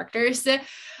main characters.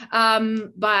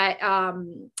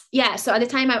 Yeah, so at the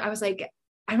time I was like,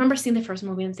 I remember seeing the first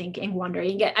movie and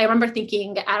wondering. I remember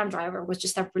thinking Adam Driver was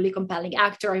just a really compelling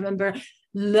actor. I remember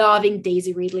loving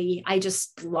Daisy Ridley. I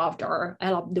just loved her.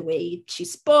 I loved the way she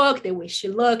spoke, the way she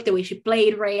looked, the way she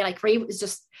played Rey. Like, Rey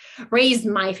is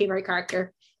my favorite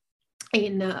character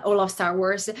in all of Star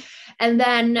Wars. And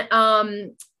then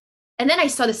I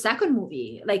saw the second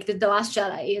movie, like the Last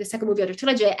Jedi, the second movie of the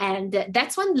trilogy, and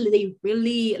that's when they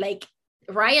really, like,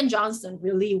 Rian Johnson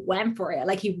really went for it.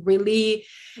 Like, he really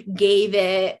gave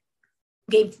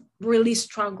really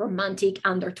strong romantic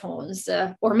undertones,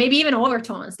 or maybe even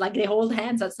overtones, like they hold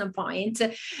hands at some point,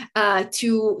 to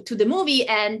the movie.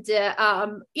 And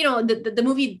the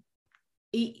movie,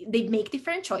 they make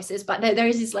different choices, but there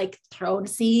is this like throne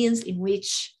scenes in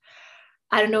which,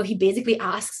 I don't know, he basically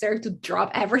asks her to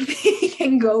drop everything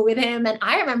and go with him. And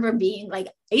I remember being like,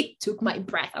 it took my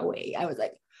breath away. I was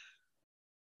like,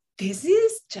 this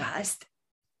is just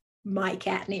my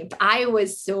catnip. I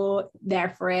was so there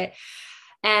for it.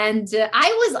 And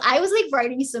I was like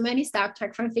writing so many Star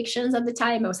Trek fan fictions at the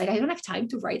time. I was like, I don't have time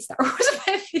to write Star Wars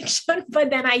fan fiction, but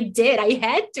then I did. I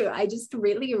had to. I just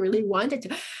really, really wanted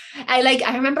to.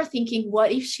 I remember thinking,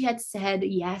 what if she had said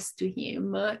yes to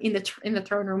him in the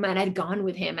throne room, and I'd gone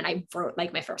with him, and I wrote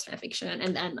like my first fan fiction,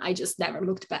 and then I just never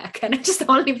looked back, and I just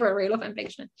only wrote real fan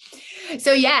fiction.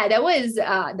 So yeah,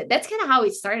 that's kind of how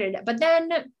it started. But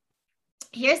then,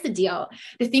 here's the deal.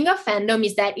 The thing of fandom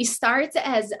is that it starts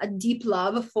as a deep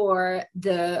love for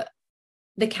the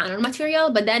canon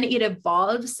material, but then it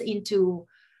evolves into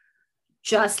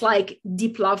just like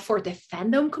deep love for the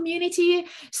fandom community.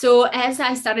 So as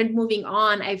I started moving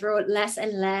on, I wrote less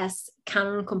and less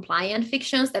canon compliant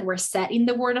fictions that were set in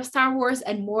the world of Star Wars,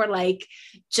 and more like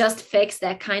just fics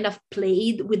that kind of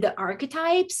played with the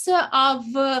archetypes of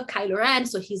Kylo Ren.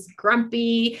 So he's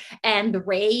grumpy, and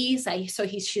Rey,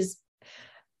 she's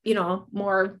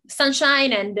more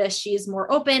sunshine, and she's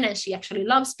more open, and she actually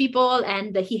loves people,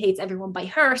 and he hates everyone by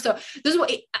her. So this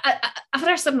was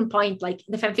after a certain point, like,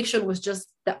 the fan fiction was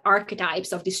just the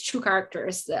archetypes of these two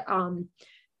characters,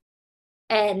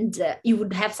 and you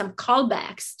would have some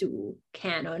callbacks to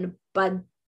canon, but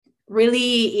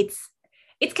really it's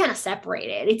kind of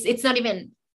separated. It's not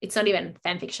even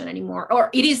fan fiction anymore, or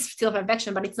it is still fan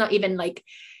fiction, but it's not even like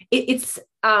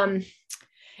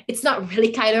it's not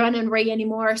really Kylo Ren and Rey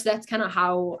anymore. So that's kind of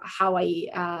how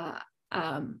I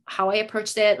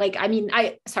approached it. Like, I mean,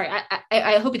 I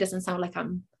hope it doesn't sound like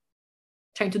I'm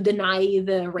trying to deny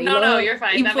the Reylo. No, you're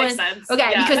fine. Influence. That makes sense.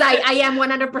 Okay, yeah. Because I am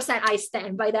 100%, I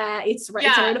stand by that. It's a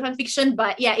Reylo fan fiction,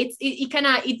 but yeah,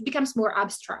 it becomes more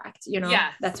abstract, Yeah,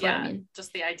 that's what I mean.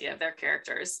 Just the idea of their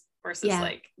characters versus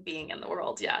like being in the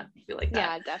world. Yeah, I feel like that.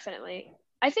 Yeah, definitely.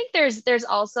 I think there's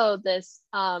also this,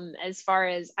 as far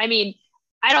as, I mean,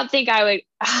 I don't think I would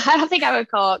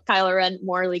call Kylo Ren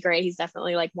morally gray. He's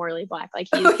definitely like morally black. Like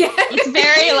it's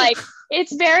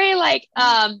very like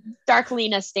Dark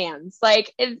Lena stands.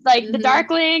 Like it's like the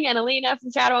Darkling and Alina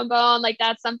from Shadow and Bone. Like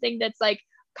that's something that's like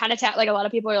kind of like a lot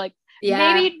of people are like,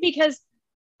 maybe because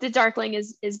the Darkling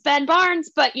is Ben Barnes,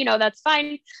 but that's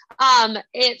fine.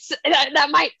 It's that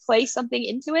might play something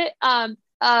into it.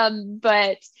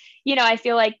 But I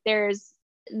feel like there's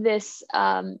this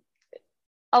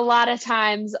a lot of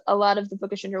times, a lot of the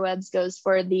bookish interwebs goes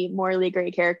for the morally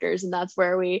gray characters, and that's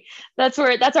our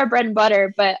bread and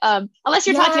butter. But unless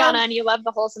you're Tatiana and you love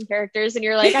the wholesome characters, and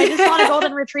you're like, I just want a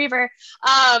golden retriever,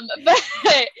 but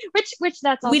which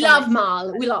that's also we love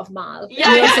Mal. We love Mal.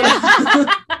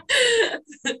 Yeah.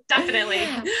 Definitely.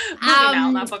 Movie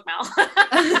Mal, not book Mal.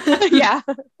 Yeah.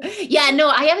 No,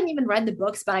 I haven't even read the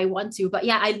books, but I want to. But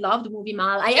yeah, I love the movie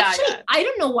Mal. I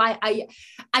don't know why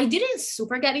I didn't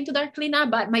super get into Dark Lena,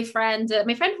 but my friend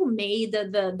who made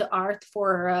the art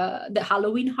for the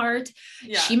Halloween heart,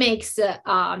 she makes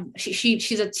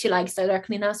she likes Dark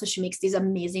Lena, so she makes this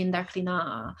amazing Dark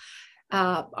Lena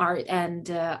art, and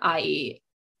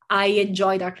I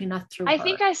enjoy Dark Lena through her. I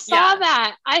think I saw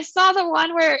that. I saw the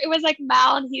one where it was like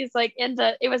Mal, and he's like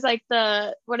it was like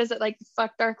the, what is it, like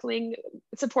Fuck Darkling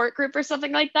support group or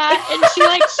something like that. And she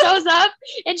like shows up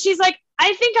and she's like,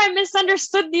 I think I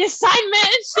misunderstood the assignment.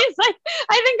 And she's like,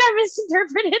 I think I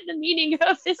misinterpreted the meaning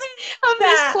of this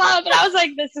club. And I was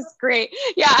like, this is great.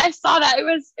 Yeah, I saw that.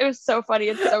 It was so funny.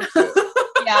 It's so cute.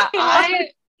 Yeah.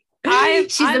 I'm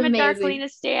amazing. a Darkling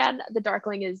stan. The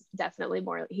Darkling is definitely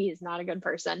more, he is not a good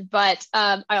person, but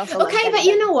I also love Okay, but Benedict.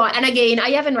 you know what? And again,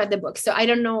 I haven't read the book, so I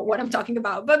don't know what I'm talking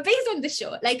about. But based on the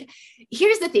show, like,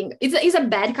 here's the thing: he's a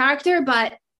bad character,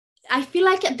 but I feel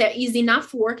like there is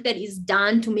enough work that is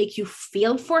done to make you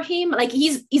feel for him. Like,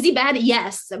 is he bad?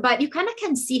 Yes, but you kind of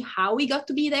can see how he got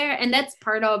to be there, and that's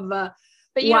part of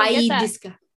but you why don't he get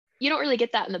that. You don't really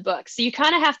get that in the book. So you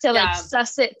kind of have to like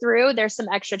suss it through. There's some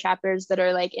extra chapters that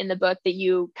are like in the book that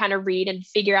you kind of read and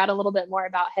figure out a little bit more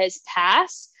about his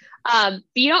past. But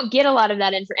you don't get a lot of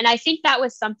that info. And I think that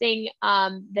was something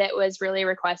that was really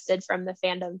requested from the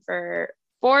fandom for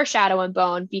Shadow and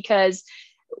Bone, because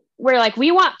we're like, we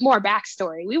want more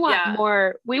backstory. We want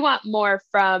more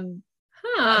from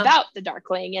about the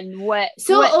Darkling and what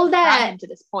all brought that him to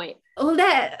this point. All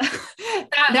that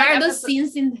there are those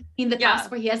scenes in the Yeah. past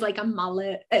where he has like a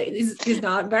mullet. He's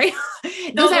not very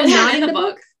Those are not in the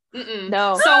book.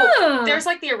 No. So there's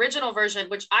like the original version,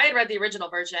 which I had read the original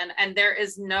version, and there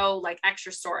is no like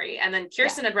extra story. And then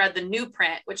Kirsten had read the new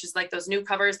print, which is like those new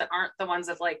covers that aren't the ones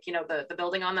of like, you know, the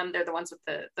building on them. They're the ones with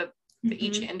the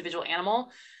each individual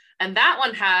animal. And that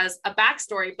one has a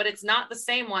backstory, but it's not the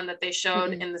same one that they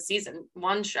showed in the season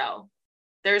 1 show.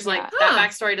 There's like that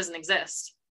backstory doesn't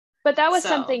exist. But that was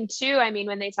something too. I mean,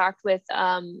 when they talked with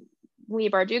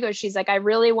Lee Bardugo, she's like, I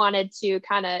really wanted to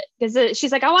kind of, because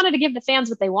she's like, I wanted to give the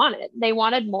fans what they wanted. They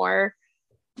wanted more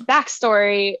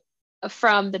backstory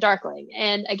from the Darkling.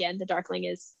 And again, the Darkling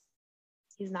is,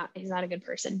 he's not a good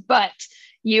person, but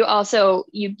you also,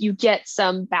 you get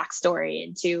some backstory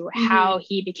into how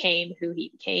he became who he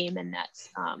became. And that's,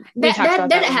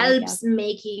 that helps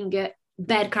making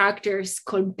bad characters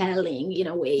compelling in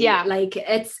a way. Yeah. Like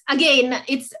it's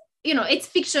you know, it's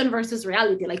fiction versus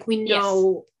reality. Like, we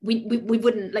know we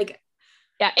wouldn't like.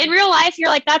 Yeah, in real life, you're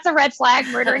like, that's a red flag.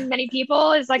 Murdering many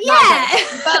people is like, not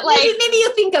good. But like, maybe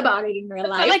you think about it in real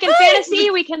life. But like in fantasy,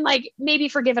 we can like maybe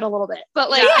forgive it a little bit.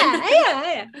 But like,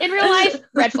 in real life,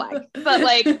 red flag. But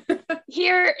like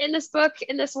here in this book,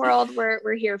 in this world,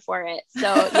 we're here for it.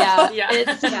 So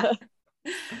the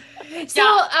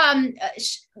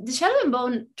Shadow and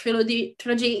Bone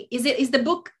trilogy is the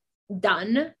book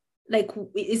done? Like,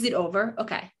 is it over?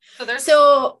 Okay.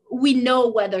 So we know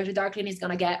whether the Darkling is going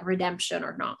to get redemption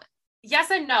or not.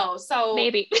 Yes and no. So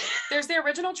maybe there's the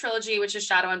original trilogy, which is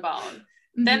Shadow and Bone.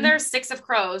 Then there's Six of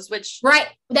Crows, which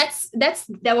that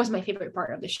was my favorite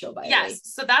part of the show, by the way.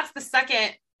 So that's the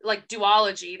second like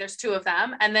duology. There's 2 of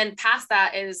them. And then past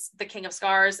that is the King of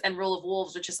Scars and Rule of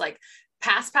Wolves, which is like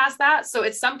past that. So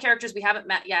it's some characters we haven't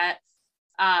met yet.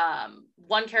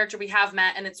 One character we have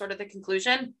met, and it's sort of the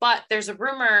conclusion. But there's a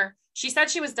rumor. She said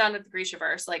she was done with the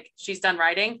Grishaverse, like she's done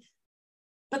writing.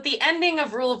 But the ending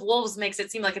of Rule of Wolves makes it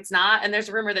seem like it's not. And there's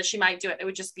a rumor that she might do it. It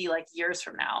would just be like years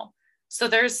from now. So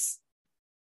there's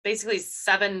basically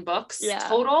 7 books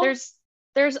total.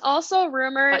 There's also a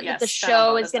rumor that the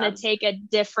show is going to take a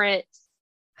different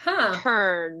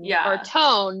turn or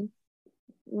tone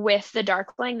with the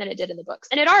Darkling than it did in the books.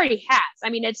 And it already has. I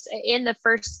mean, it's in the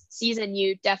first season,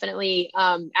 you definitely,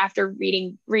 after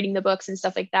reading the books and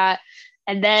stuff like that,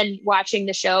 and then watching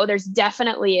the show, there's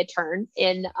definitely a turn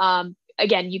in,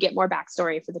 again, you get more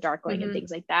backstory for the Darkling and things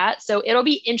like that. So it'll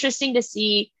be interesting to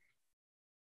see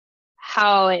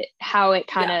how it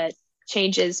kind of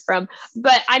changes from,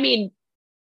 but I mean,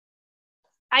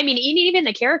 even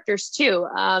the characters too.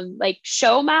 Like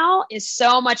Shomal is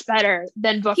so much better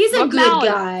than Book. He's a Book good Mal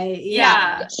guy.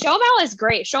 Yeah. Shomal is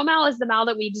great. Shomal is the Mal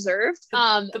that we deserved.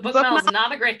 The Book Mal is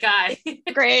not a great guy.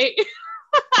 Great.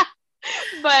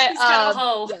 But he's kind of a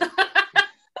hoe.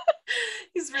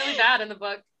 He's really bad in the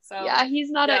book. So yeah, he's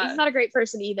not a great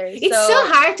person either. It's so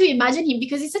hard to imagine him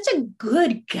because he's such a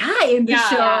good guy in the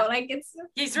show. Like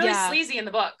he's really sleazy in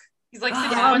the book. He's like sleeping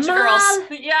with a bunch of girls.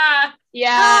 It's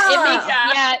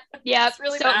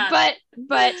really bad.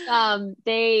 But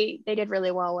they did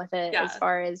really well with it as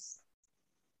far as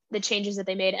the changes that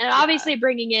they made, and obviously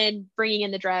bringing in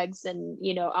the drugs and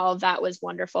all of that was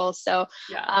wonderful. So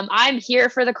I'm here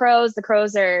for the Crows. The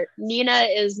Crows Nina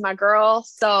is my girl.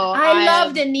 So I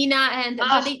love the Nina, and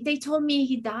they told me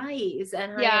he dies,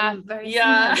 and I am very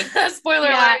sad. Spoiler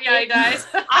alert, he dies.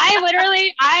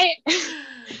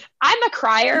 I'm a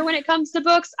crier when it comes to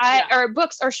books. Or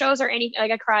books or shows or anything.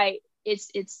 Like I cry.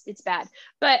 It's bad.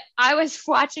 But I was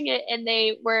watching it and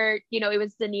they were, it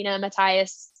was the Nina and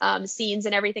Matthias scenes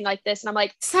and everything like this. And I'm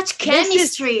like, such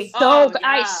chemistry. So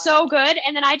good.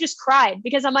 And then I just cried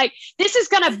because I'm like, this is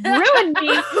going to ruin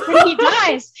me when he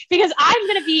dies, because I'm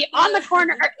going to be in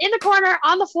the corner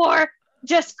on the floor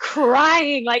just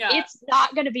crying, like it's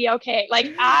not going to be okay.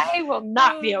 Like I will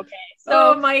not be okay.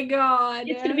 So oh my God,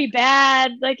 it's going to be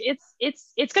bad. Like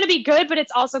it's going to be good, but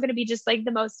it's also going to be just like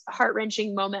the most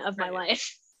heart-wrenching moment of my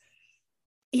life.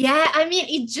 Yeah, I mean,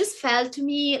 it just felt to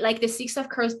me like the Six of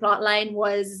Crows plotline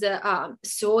was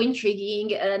so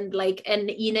intriguing, and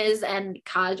Inez and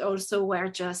Kaj also were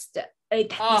just this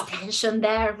tension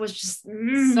there was just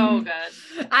so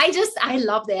good. I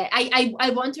loved it. I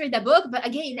want to read the book, but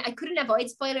again, I couldn't avoid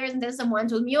spoilers. And then someone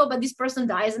told me, "Oh, but this person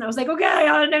dies," and I was like, "Okay, I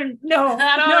don't know.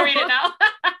 I don't want to read it now."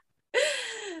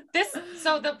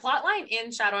 So the plotline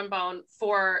in Shadow and Bone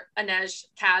for Inej,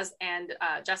 Kaz, and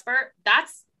Jesper,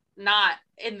 that's not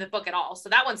in the book at all. So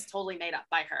that one's totally made up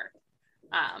by her.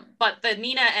 But the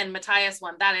Nina and Matthias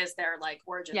one, that is their like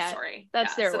origin story.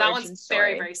 That's their so origin that one's story.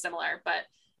 very, very similar. But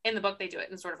in the book, they do it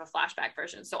in sort of a flashback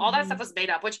version. So all that stuff was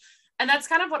made up, and that's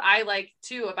kind of what I like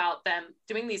too about them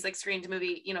doing these like screen to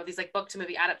movie, these like book to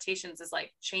movie adaptations, is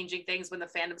like changing things when the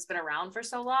fandom's been around for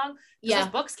so long. Those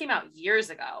books came out years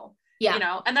ago.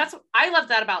 And that's, I love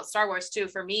that about Star Wars too.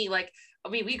 For me, like, I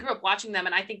mean, we grew up watching them,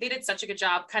 and I think they did such a good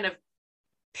job kind of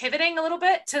pivoting a little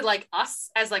bit to like us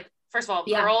as like, first of all,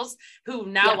 girls who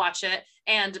now watch it,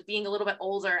 and being a little bit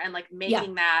older and like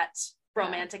making that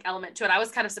romantic element to it. I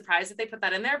was kind of surprised that they put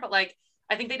that in there, but like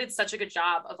I think they did such a good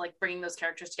job of like bringing those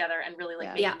characters together and really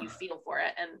like making you feel for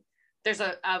it. And there's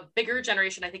a bigger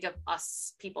generation, I think, of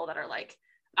us people that are like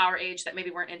our age that maybe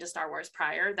weren't into Star Wars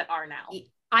prior that are now.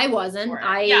 I wasn't.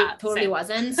 I totally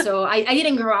wasn't. So I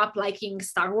didn't grow up liking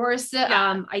Star Wars.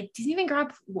 I didn't even grow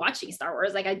up watching Star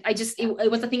Wars. Like I just, it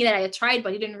was a thing that I had tried,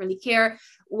 but I didn't really care.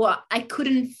 Well, I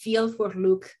couldn't feel for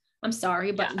Luke. I'm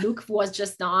sorry, but Luke was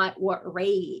just not what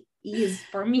Rey is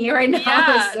for me right now.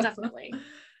 Yeah, so, definitely.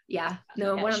 Yeah,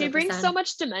 no, 100%. She brings so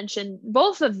much dimension.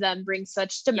 Both of them bring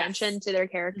such dimension to their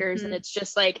characters, and it's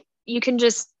just like you can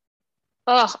just,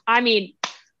 I mean,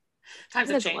 times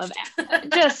have changed.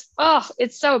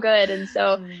 It's so good. And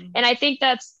so, and I think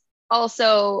that's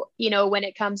also, when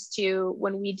it comes to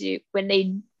when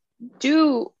they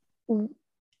do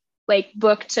like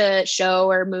book to show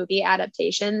or movie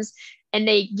adaptations, and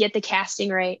they get the casting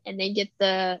right, and they get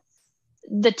the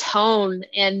tone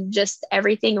and just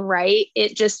everything right.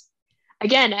 It just,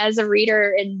 again, as a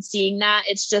reader and seeing that,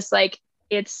 it's just like,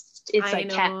 it's like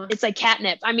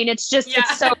catnip. I mean, it's just,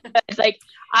 it's so good. Like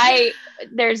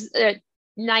there's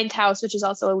Ninth House, which is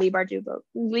also a Leigh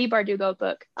Bardugo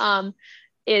book,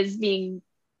 is being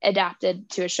adapted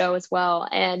to a show as well,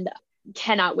 and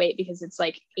cannot wait because it's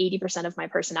like 80% of my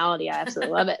personality. I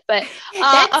absolutely love it. But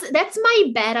that's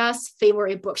my badass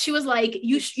favorite book. She was like,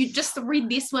 you just read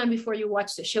this one before you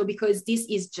watch the show, because this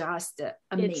is just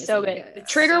amazing. It's so good.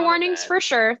 Trigger warnings for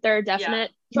sure. There are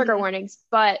definite trigger warnings,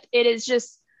 but it is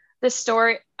just the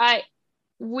story.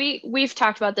 We've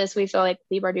talked about this. We feel like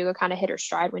Leigh Bardugo kind of hit her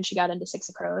stride when she got into Six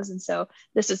of Crows, and so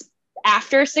this is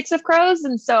after Six of Crows,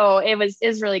 and so it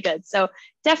was really good. So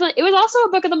definitely, it was also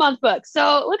a book of the month book.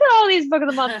 So look at all these book of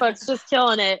the month books just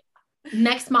killing it.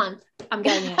 Next month, I'm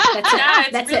getting it.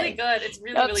 That's really good. It's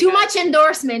really too good. much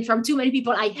endorsement from too many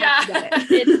people. I have to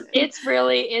get it. It's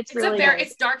really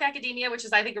it's dark academia, which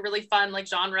is, I think, a really fun like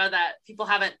genre that people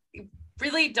haven't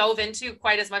really dove into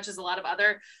quite as much as a lot of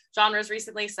other genres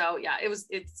recently. So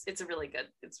it's a really good.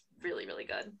 It's really, really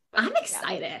good. But, I'm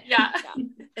excited. Yeah.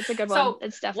 It's a good one. So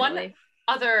it's definitely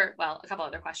a couple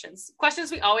other questions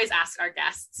we always ask our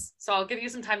guests. So I'll give you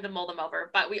some time to mull them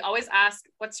over, but we always ask,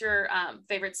 what's your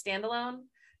favorite standalone,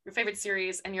 your favorite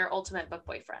series, and your ultimate book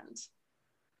boyfriend,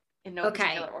 in no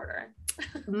particular order.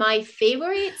 My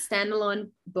favorite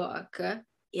standalone book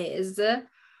is The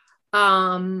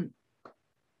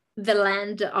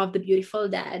Land of the Beautiful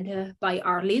Dead by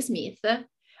Arlie Smith.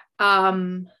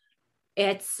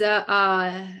 It's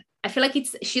I feel like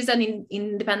she's an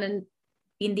independent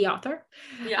indie author.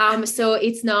 So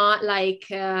it's not like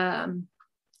I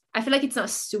feel like it's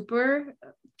not super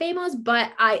famous,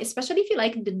 but especially if you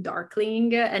like The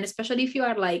Darkling, and especially if you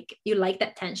like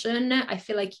that tension, I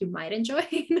feel like you might enjoy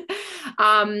it.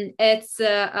 It's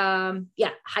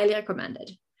highly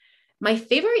recommended. My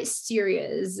favorite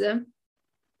series, I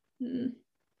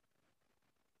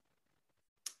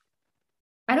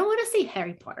don't want to say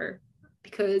Harry Potter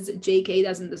because JK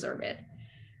doesn't deserve it.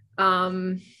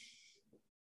 Totally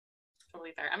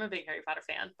fair. I'm a big Harry Potter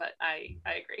fan, but I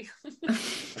agree.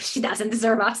 She doesn't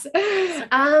deserve us.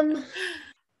 Can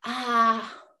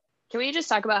we just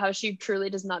talk about how she truly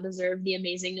does not deserve the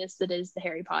amazingness that is the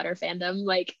Harry Potter fandom?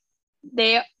 Like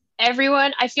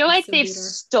everyone, I feel like they've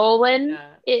stolen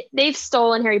it. They've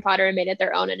stolen Harry Potter and made it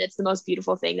their own. And it's the most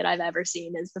beautiful thing that I've ever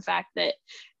seen, is the fact that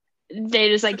they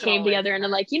just like came together and are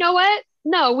like, you know what?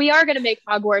 no, we are going to make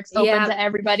Hogwarts open Yeah. to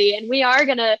everybody, and we are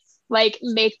going to like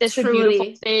make this a Truly.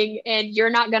 beautiful thing, and you're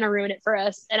not going to ruin it for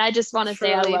us. And I just want to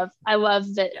say Truly. I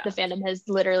love that Yeah. the fandom has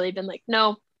literally been like,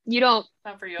 no, you don't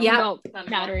Not for you. you Yeah. don't Not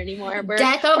matter anymore. We're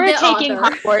Death of we're the taking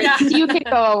author. Hogwarts. Yeah. You can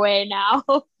go away now.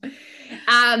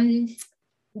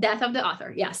 Death of the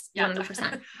author. Yes, Yeah.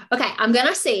 100%. Okay, I'm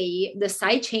gonna say the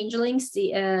Side Changeling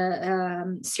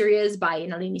series by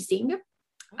Nalini Singh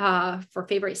for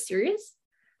favorite series.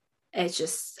 It's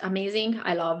just amazing.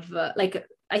 I love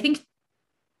I think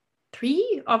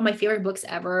 3 of my favorite books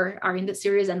ever are in the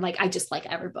series, and like I just like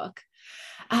every book.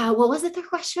 What was the third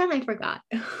question? I forgot.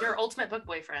 Your ultimate book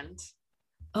boyfriend.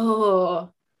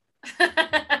 Oh,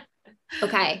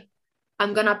 okay.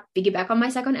 I'm gonna piggyback on my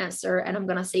second answer, and I'm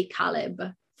gonna say Caleb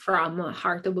from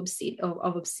Heart of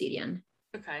Obsidian.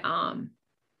 Okay.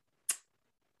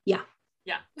 Yeah.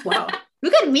 Yeah. Wow.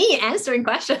 Look at me answering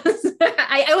questions.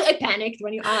 I panicked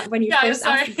when you Yeah, first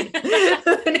sorry. asked me.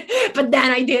 But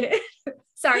then I did it.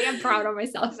 Sorry, I'm proud of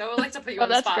myself. So we'd like to put you Oh, on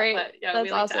the that's spot, great. but yeah, That's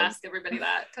we like awesome. to ask everybody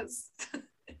that because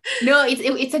No,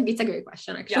 it's a great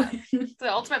question actually.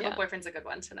 the ultimate Yeah. book boyfriend's a good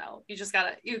one to know. You just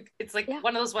gotta it's like Yeah.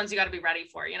 one of those ones you gotta be ready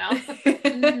for, you know?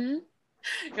 Mhm.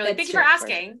 You're like, thank That's you for true.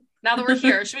 asking. Now that we're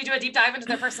here, should we do a deep dive into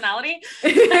their personality?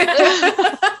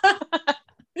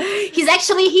 He's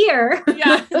actually here.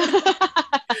 Yeah.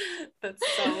 That's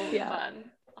so Yeah.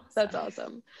 fun. That's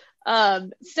awesome.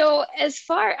 So as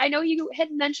far, I know you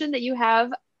had mentioned that you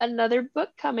have another book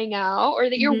coming out, or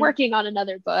that you're Mhm. working on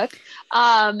another book.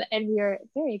 And we are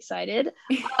very excited.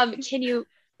 Can you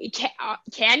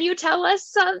tell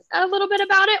us a little bit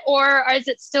about it, or is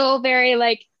it still very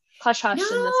like hush hush No,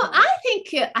 in this one? I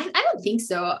think I don't think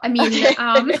so. I mean, Okay.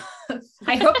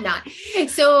 I hope not.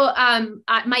 So,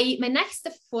 my next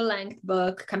full length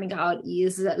book coming out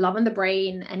is Love on the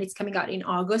Brain, and it's coming out in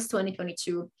August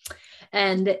 2022,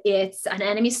 and it's an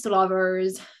enemies to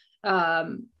lovers,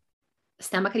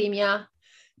 STEM academia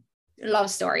love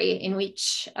story in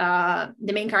which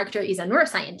the main character is a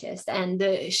neuroscientist, and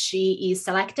she is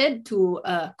selected to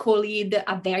co-lead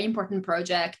a very important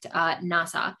project at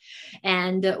NASA.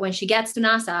 And when she gets to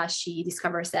NASA, she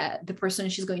discovers that the person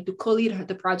she's going to co-lead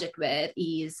the project with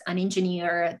is an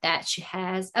engineer that she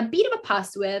has a bit of a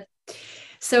past with.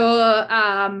 So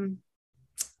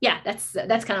yeah, that's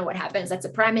kind of what happens. That's a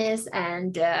premise,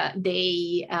 and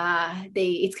they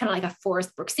it's kind of like a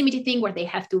forced proximity thing where they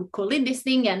have to co-lead this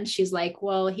thing, and she's like,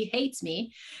 well, he hates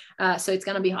me, so it's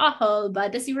gonna be awful,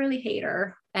 but does he really hate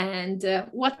her, and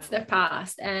what's their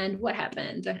past and what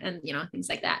happened, and things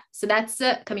like that. So that's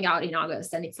coming out in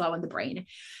August, and it's Love on the Brain.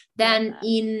 Then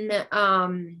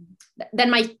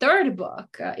then my third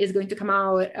book is going to come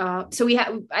out. So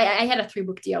I had a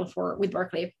 3-book deal with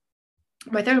Berkeley.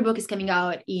 My third book is coming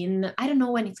out I don't know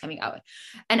when it's coming out.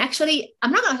 And actually, I'm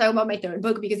not going to talk about my third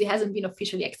book because it hasn't been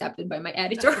officially accepted by my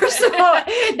editor. So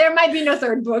there might be no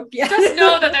third book yet. Just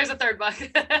know that there's a third book.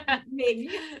 Maybe.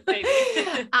 Maybe.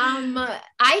 I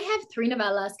have 3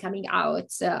 novellas coming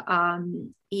out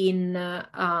in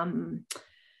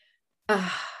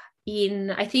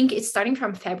I think it's starting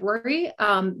from February.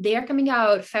 They are coming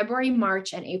out February,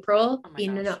 March, and April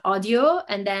in audio,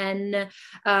 and then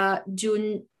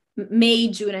May,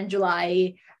 June, and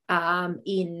July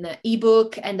in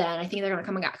ebook, and then I think they're going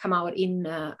to come out in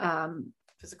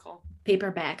physical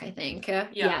paperback, I think.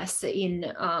 Yes, in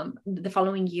the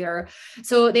following year.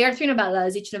 So they are 3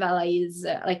 novellas. Each novella is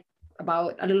like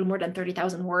about a little more than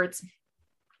 30,000 words.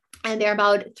 And they're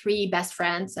about 3 best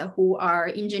friends who are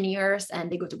engineers, and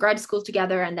they go to grad school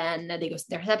together, and then they go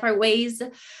their separate ways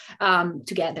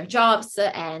to get their jobs,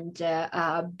 and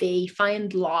they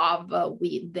find love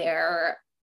with their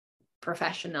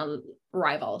professional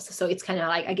rivals. So it's kind of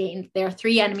like, again, there are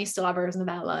 3 enemies to lovers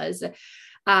novellas.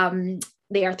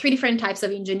 There are 3 different types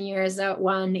of engineers.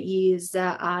 One is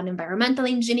an environmental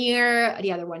engineer,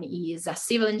 the other one is a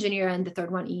civil engineer, and the third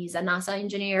one is a NASA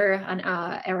engineer, an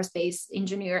aerospace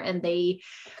engineer. And they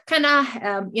kind of,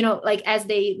 like as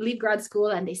they leave grad school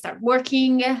and they start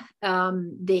working,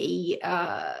 they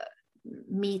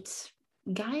meet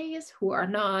guys who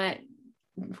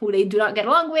they do not get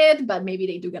along with, but maybe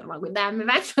they do get along with them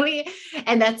eventually,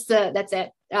 and that's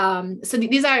it. So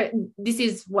this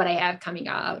is what I have coming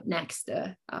out next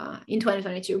in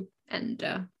 2022,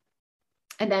 and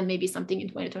then maybe something in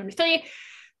 2023,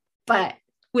 but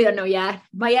we don't know yet.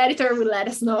 My editor will let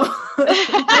us know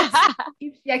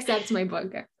if she accepts my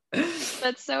book.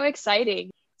 That's so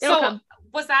exciting. So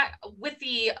was that with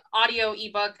the audio,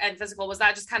 ebook, and physical, was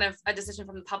that just kind of a decision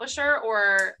from the publisher,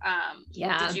 or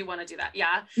did you want to do that?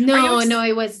 Yeah. No,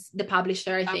 it was the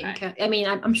publisher, I think. I mean,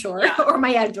 I'm sure, or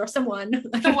my editor, someone.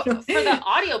 So for the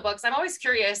audiobooks, I'm always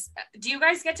curious, do you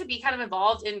guys get to be kind of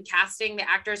involved in casting the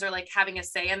actors or like having a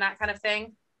say in that kind of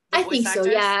thing? I think so,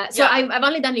 yeah. So I've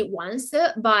only done it once,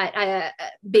 but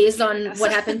based on what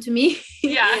happened to me,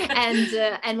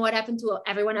 and what happened to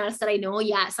everyone else that I know,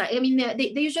 So I mean,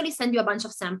 they usually send you a bunch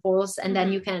of samples, and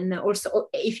then you can also,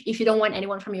 if you don't want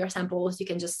anyone from your samples, you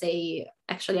can just say,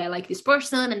 actually, I like this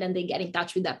person, and then they get in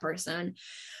touch with that person,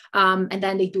 and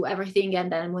then they do everything, and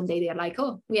then one day they're like,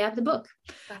 oh, we have the book.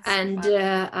 That's and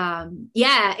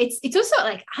it's also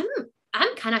like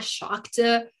I'm kind of shocked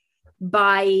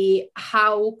by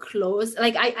how close,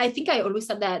 like I think I always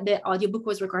said that the audiobook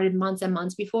was recorded months and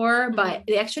months before, but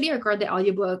they actually record the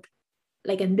audiobook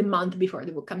like in the month before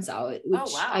the book comes out,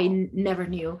 which I never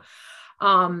knew.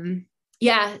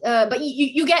 But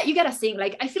you get a thing,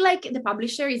 like I feel like the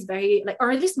publisher is very, like, or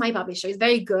at least my publisher is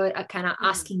very good at kind of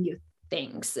asking you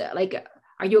things like,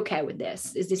 are you okay with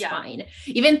this? Is this fine?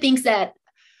 Even things that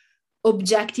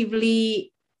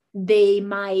objectively they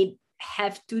might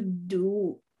have to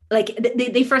do, like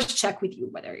they first check with you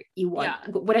whether you want,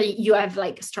 whether you have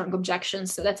like strong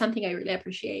objections. So that's something I really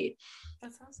appreciate.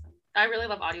 That's awesome. I really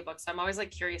love audiobooks. So I'm always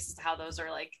like curious as to how those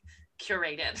are like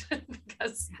curated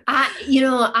because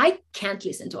I can't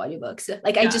listen to audiobooks.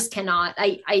 Like I just cannot.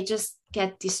 I just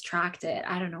get distracted.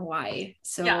 I don't know why.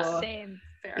 So same.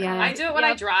 Fair. Yeah, I do it when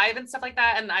I drive and stuff like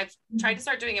that, and I've tried to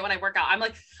start doing it when I work out.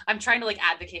 I'm trying to like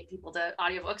advocate people to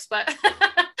audiobooks, but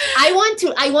I want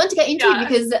to get into it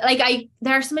because like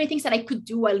there are so many things that I could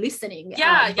do while listening. But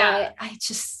I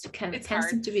just can't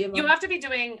seem to be able. You have to be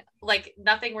doing like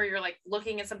nothing where you're like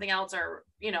looking at something else, or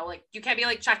like you can't be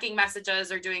like checking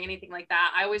messages or doing anything like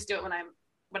that. I always do it when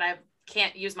I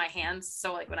can't use my hands,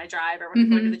 so like when I drive or when I'm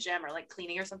going to the gym or like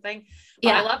cleaning or something.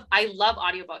 But I love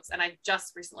audiobooks, and I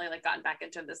just recently like gotten back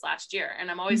into this last year, and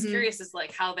I'm always curious as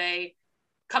like how they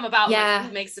come about, like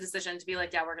who makes the decision to be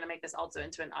like, we're gonna make this also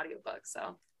into an audiobook.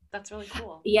 So that's really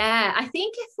cool. I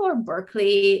think for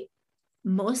Berkeley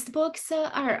most books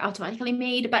are automatically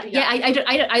made, but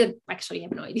I actually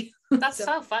have no idea. That's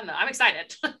so fun though. I'm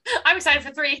excited. I'm excited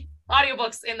for 3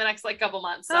 audiobooks in the next like couple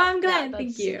months. So. Oh, I'm glad.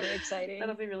 Thank you. Very exciting.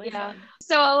 That'll be really fun.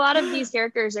 So a lot of these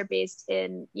characters are based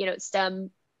in,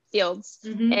 STEM fields,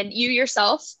 and you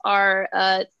yourself are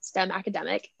a STEM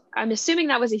academic. I'm assuming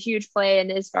that was a huge play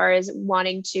in as far as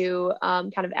wanting to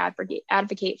kind of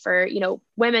advocate for,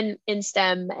 women in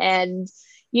STEM and,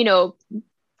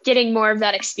 getting more of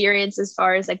that experience as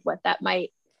far as like what that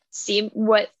might seem,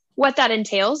 what that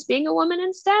entails being a woman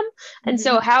in STEM. And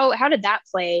so how did that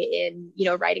play in,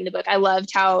 writing the book? I loved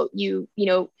how you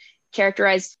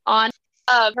characterized on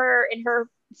her in her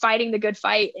fighting the good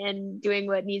fight and doing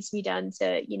what needs to be done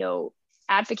to,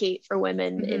 advocate for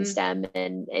women in STEM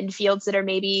and fields that are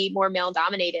maybe more male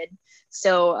dominated.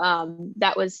 So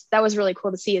that was really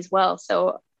cool to see as well.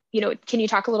 So can you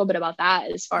talk a little bit about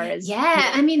that as far as?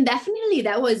 I mean, definitely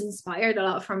that was inspired a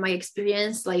lot from my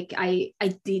experience. Like I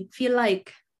did feel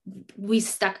like we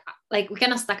kind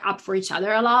of stuck up for each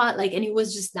other a lot. Like, and it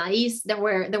was just nice. There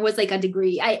was like a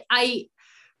degree.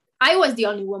 I was the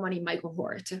only woman in my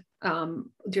cohort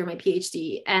during my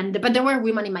PhD, but there were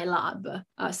women in my lab.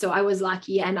 So I was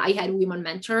lucky, and I had women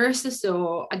mentors.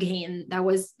 So again, that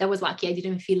was lucky. I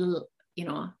didn't feel,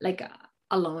 like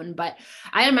alone. But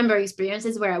I remember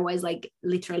experiences where I was like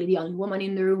literally the only woman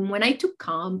in the room. When I took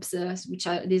comps, which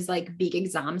are these like big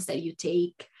exams that you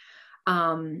take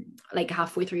like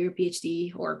halfway through your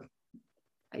PhD, or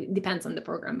it depends on the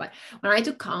program. But when I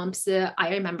took comps,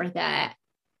 I remember that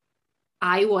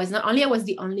I was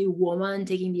the only woman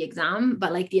taking the exam,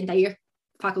 but like the entire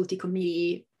faculty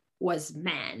committee was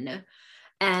men.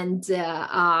 And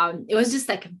it was just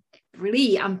like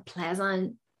really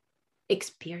unpleasant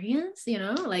experience,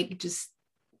 like just,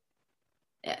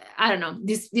 I don't know,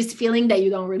 this feeling that you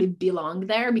don't really belong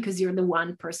there because you're the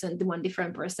one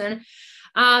different person.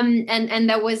 And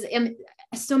there was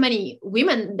so many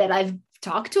women that I've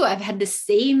talked to, I've had the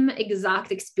same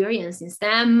exact experience in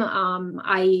STEM.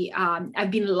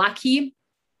 I've been lucky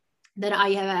that I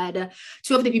have had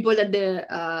 2 of the people that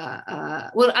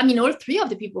all 3 of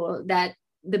the people that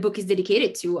the book is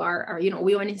dedicated to are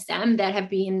women in STEM that have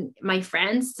been my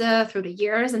friends through the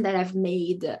years, and that have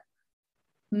made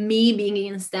me being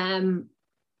in STEM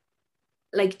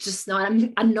like just not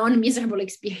a non-miserable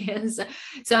experience.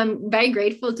 So I'm very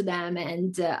grateful to them.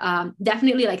 And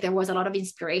definitely like there was a lot of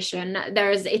inspiration.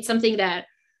 It's something that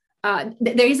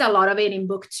there is a lot of it in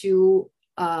book 2.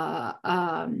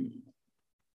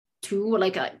 too.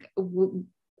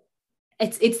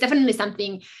 It's definitely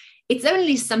something. It's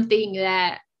definitely something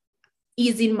that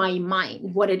is in my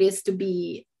mind, what it is to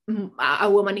be a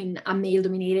woman in a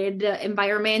male-dominated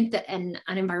environment, and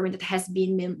an environment that has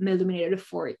been male-dominated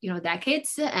for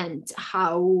decades, and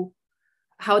how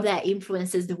that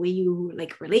influences the way you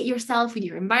like relate yourself with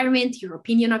your environment, your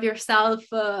opinion of yourself,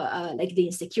 like the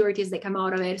insecurities that come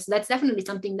out of it. So that's definitely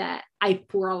something that I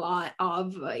pour a lot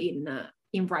of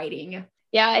in writing.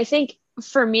 Yeah, I think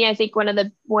for me, I think one of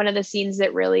the scenes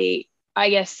that really, I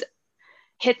guess,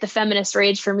 hit the feminist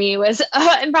rage for me was,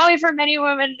 and probably for many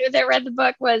women that read the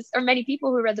book was, or many people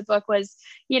who read the book was,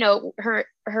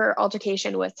 her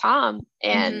altercation with Tom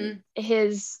and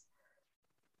his,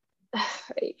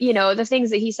 the things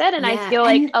that he said. And I feel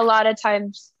like a lot of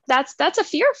times that's a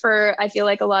fear for, I feel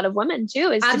like a lot of women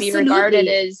too, is to be regarded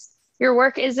as your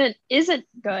work isn't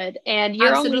good. And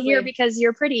you're only here because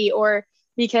you're pretty, or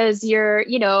because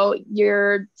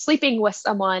you're sleeping with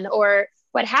someone, or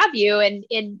what have you, and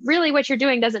really what you're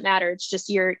doing doesn't matter. It's just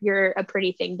you're a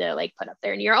pretty thing to like put up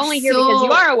there, and you're only here because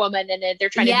you are a woman, and they're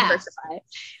trying to diversify.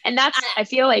 And that's, I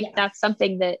feel like that's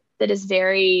something that is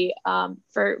very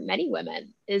for many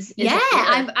women is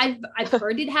I've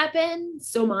heard it happen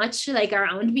so much, like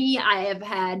around me. I have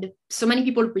had so many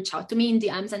people reach out to me in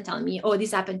DMs and tell me, oh,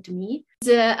 this happened to me.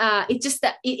 It's just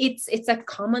that it's a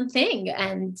common thing,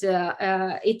 and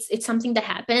it's something that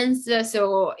happens.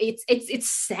 So it's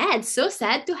sad, so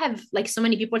sad to have like so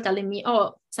many people telling me,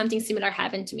 oh, something similar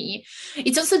happened to me.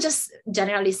 It's also just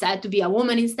generally sad to be a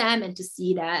woman in STEM and to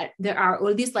see that there are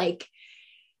all these like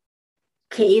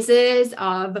cases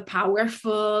of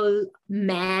powerful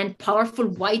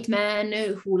white men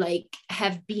who like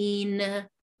have been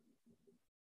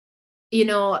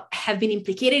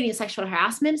implicated in sexual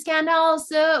harassment scandals,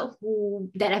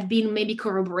 that have been maybe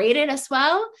corroborated as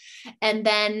well, and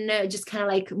then just kind of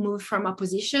like move from a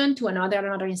position to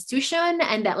another institution,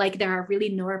 and that like there are really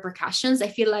no repercussions. I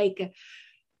feel like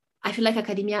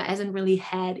academia hasn't really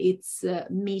had its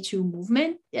Me Too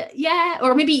movement yet,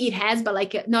 or maybe it has, but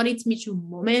like not its Me Too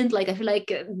moment. Like I feel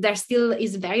like there still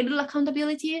is very little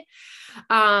accountability.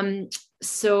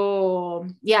 So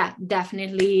yeah,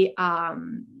 definitely.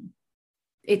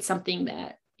 It's something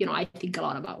that, I think a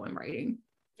lot about when writing.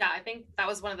 Yeah, I think that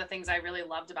was one of the things I really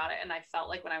loved about it. And I felt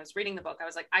like when I was reading the book, I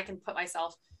was like, I can put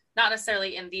myself not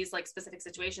necessarily in these like specific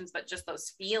situations, but just those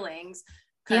feelings.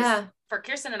 Because for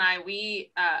Kirsten and I,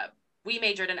 we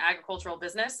majored in agricultural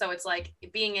business. So it's like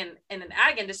being in an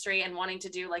ag industry and wanting to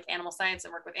do like animal science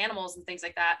and work with animals and things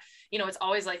like that. It's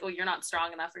always like, oh, you're not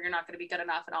strong enough, or you're not going to be good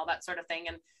enough, and all that sort of thing.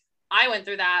 And I went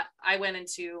through that. I went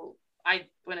into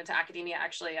academia.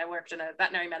 Actually, I worked in a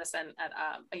veterinary medicine at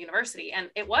a university,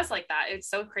 and it was like that. It's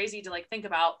so crazy to like think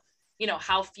about,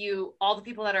 how few, all the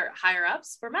people that are higher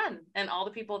ups were men, and all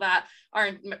the people that are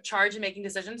in charge of making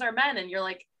decisions are men. And you're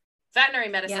like, veterinary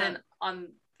medicine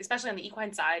especially on the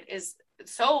equine side is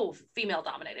so female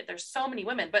dominated. There's so many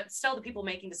women, but still the people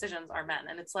making decisions are men.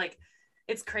 And it's like,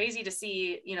 it's crazy to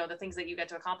see, the things that you get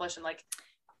to accomplish. And like,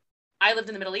 I lived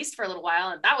in the Middle East for a little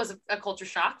while, and that was a culture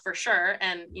shock for sure.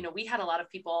 And, we had a lot of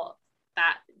people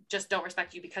that just don't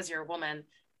respect you because you're a woman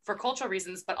for cultural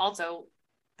reasons, but also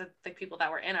the people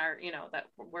that were in our, that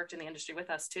worked in the industry with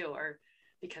us too, or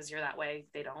because you're that way,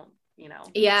 they don't,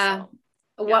 Yeah. So.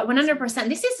 100%.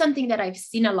 This is something that I've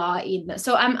seen a lot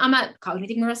so I'm a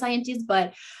cognitive neuroscientist,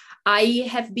 but I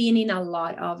have been in a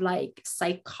lot of like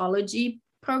psychology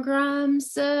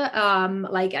programs,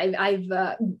 like I've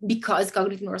because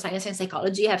cognitive neuroscience and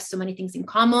psychology have so many things in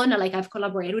common. Like I've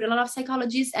collaborated with a lot of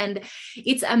psychologists, and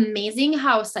it's amazing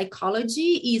how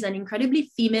psychology is an incredibly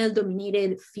female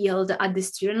dominated field at the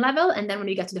student level, and then when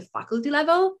you get to the faculty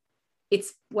level,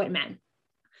 it's white men.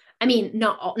 I mean,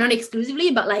 not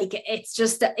exclusively, but like, it's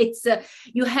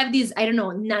you have this, I don't know,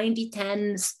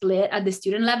 90-10 split at the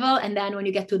student level. And then when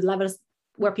you get to the levels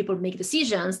where people make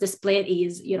decisions, the split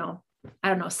is, I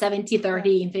don't know,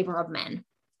 70-30 in favor of men.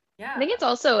 Yeah. I think it's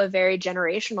also a very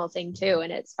generational thing too.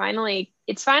 And it's finally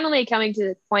coming to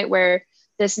the point where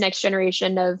this next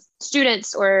generation of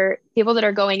students or people that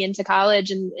are going into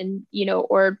college and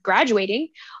or graduating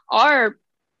are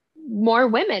more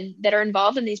women that are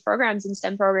involved in these programs and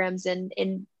STEM programs and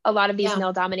in a lot of these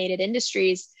male dominated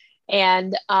industries.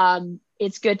 And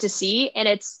it's good to see. And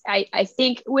I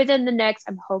think within the next,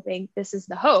 I'm hoping this is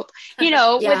the hope,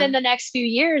 within the next few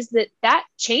years that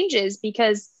changes,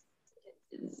 because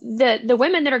the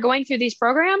women that are going through these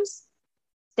programs,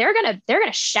 they're going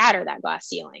to shatter that glass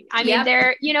ceiling. I mean,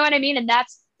 they're, you know what I mean? And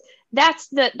that's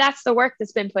the work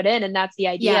that's been put in, and that's the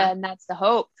idea and that's the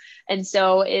hope. And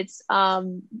so it's,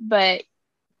 but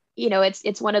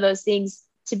it's one of those things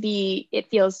it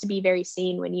feels to be very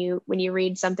seen when you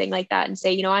read something like that and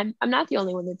say, I'm not the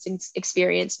only one that's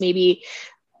experienced maybe,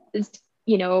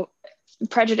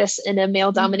 prejudice in a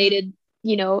male dominated,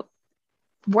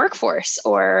 workforce,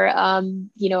 or,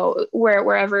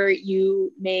 wherever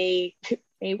you may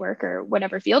work, or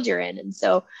whatever field you're in. And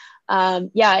so,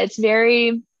 it's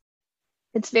very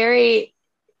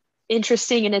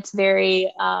interesting, and it's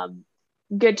very,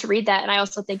 good to read that. And I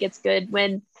also think it's good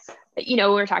when,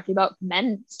 we're talking about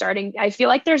men starting, I feel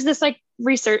like there's this like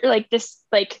research, like this,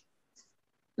 like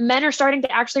men are starting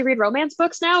to actually read romance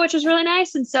books now, which is really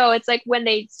nice. And so it's like when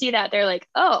they see that, they're like,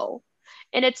 oh,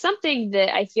 and it's something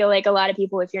that I feel like a lot of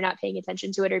people, if you're not paying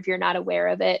attention to it, or if you're not aware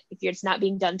of it, if it's not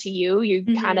being done to you, you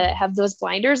kind of have those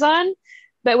blinders on.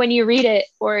 But when you read it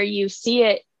or you see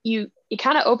it, it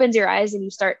kind of opens your eyes and you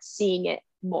start seeing it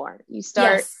more. You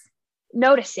start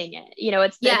noticing it.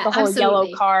 It's the whole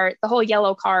absolutely. the whole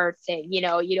yellow car thing. You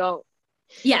don't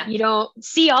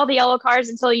see all the yellow cars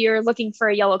until you're looking for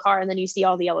a yellow car, and then you see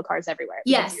all the yellow cars everywhere.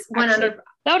 Yes, 100.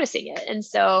 Noticing it. And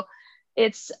so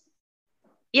it's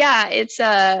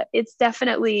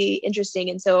definitely interesting.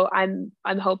 And so I'm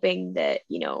hoping that,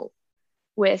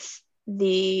 with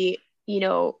the,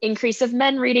 increase of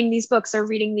men reading these books or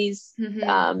reading these,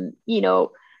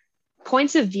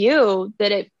 points of view,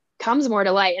 that it comes more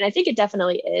to light. And I think it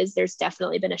definitely is. There's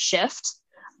definitely been a shift.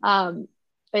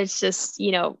 It's just,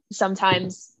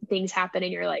 sometimes things happen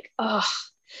and you're like, oh,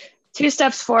 2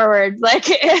 steps forward, like,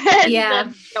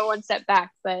 and no 1 step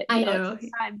back. But I know.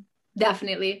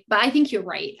 Definitely. But I think you're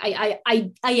right.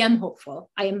 I am hopeful.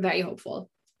 I am very hopeful.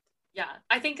 Yeah.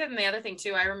 I think, and the other thing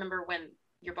too, I remember when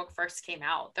your book first came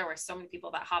out, there were so many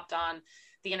people that hopped on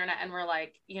the internet and were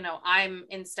like, I'm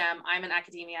in STEM, I'm in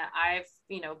academia, I've,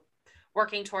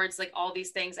 working towards like all these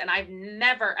things. And I've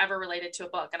never, ever related to a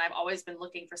book. And I've always been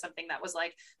looking for something that was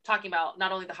like talking about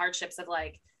not only the hardships of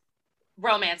like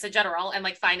romance in general and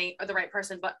like finding the right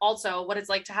person, but also what it's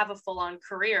like to have a full-on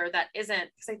career that isn't,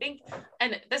 because I think,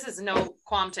 and this is no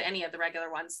qualm to any of the regular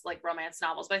ones like romance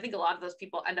novels, but I think a lot of those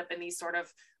people end up in these sort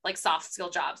of like soft skill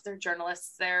jobs. They're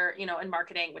journalists, they're, in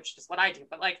marketing, which is what I do,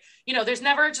 but like, there's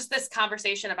never just this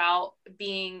conversation about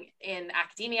being in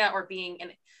academia or being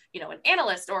an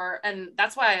analyst, and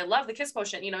that's why I love The Kiss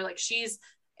Quotient, like she's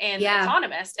an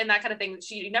economist and that kind of thing.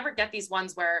 You never get these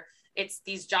ones where it's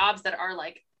these jobs that are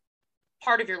like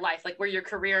part of your life, like where your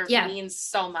career means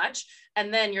so much.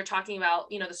 And then you're talking about,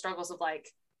 the struggles of like,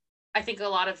 I think a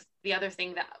lot of the other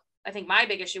thing that I think my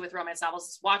big issue with romance novels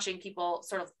is watching people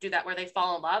sort of do that, where they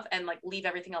fall in love and like leave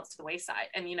everything else to the wayside.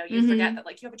 And, you forget that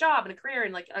like you have a job and a career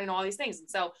and like, all these things. And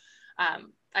so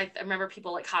I remember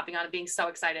people like hopping on and being so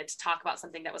excited to talk about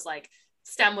something that was like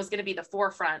STEM was going to be the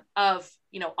forefront of,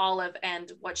 Olive and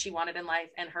what she wanted in life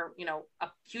and her, a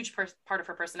huge part of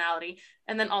her personality.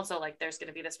 And then also like, there's going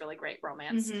to be this really great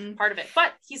romance part of it,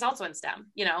 but he's also in STEM,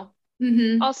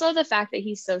 Also the fact that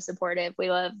he's so supportive. We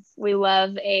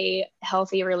love a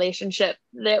healthy relationship.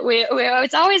 That we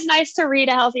it's always nice to read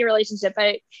a healthy relationship.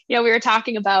 But, we were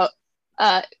talking about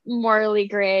morally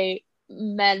gray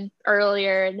men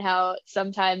earlier and how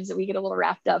sometimes we get a little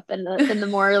wrapped up in the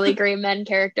morally gray men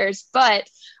characters, but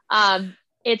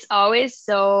it's always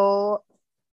so,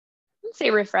 I wouldn't say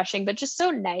refreshing, but just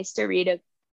so nice to read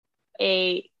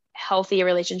a healthy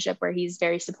relationship where he's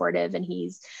very supportive and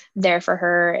he's there for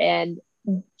her and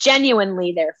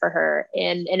genuinely there for her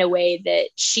in a way that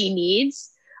she needs,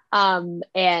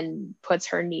 and puts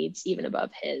her needs even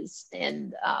above his,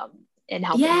 and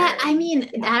helping her. I mean,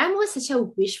 Adam was such a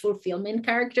wish fulfillment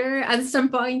character at some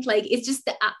point. Like, it's just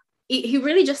he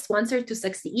really just wants her to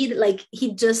succeed. Like,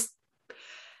 it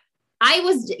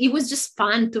was just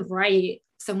fun to write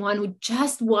someone who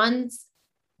just wants,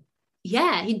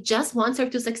 he just wants her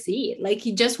to succeed. Like,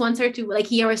 he just wants her to, like,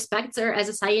 he respects her as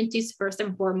a scientist first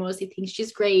and foremost. He thinks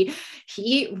she's great.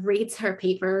 He reads her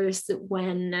papers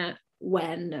when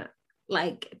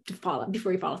like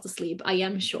before he falls asleep, I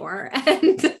am sure.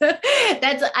 And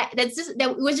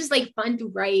that was just like fun to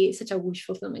write such a wish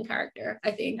fulfillment character,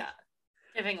 I think.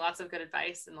 Giving lots of good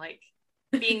advice and like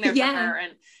being there for her.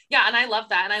 And and I love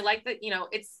that. And I like that,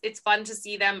 it's fun to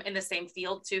see them in the same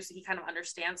field too. So he kind of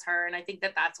understands her. And I think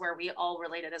that that's where we all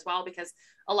related as well, because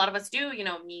a lot of us do,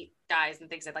 meet guys and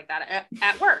things like that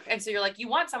at work. And so you're like, you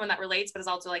want someone that relates, but is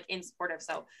also like in supportive.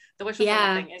 So the wish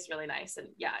fulfillment thing is really nice. And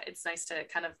it's nice to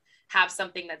kind of have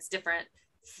something that's different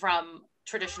from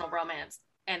traditional romance,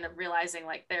 and realizing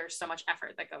like there's so much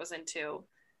effort that goes into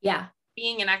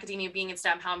being in academia, being in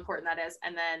STEM, how important that is.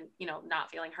 And then,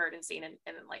 not feeling heard and seen, and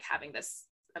like having this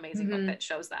amazing book that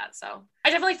shows that. So I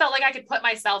definitely felt like I could put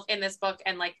myself in this book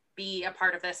and like be a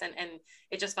part of this. And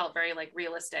it just felt very like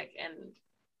realistic and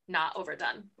not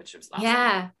overdone, which was awesome.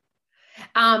 Yeah.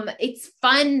 It's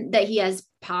fun that he has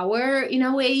power in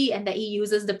a way, and that he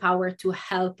uses the power to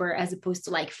help her as opposed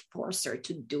to like force her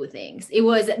to do things.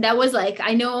 That was like,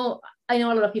 I know a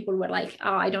lot of people were like,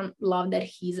 oh, I don't love that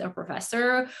he's a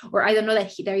professor, or I don't know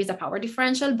that there is a power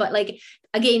differential, but like,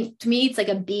 again, to me, it's like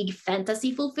a big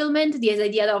fantasy fulfillment. The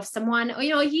idea of someone,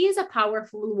 he is a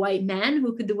powerful white man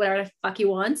who could do whatever the fuck he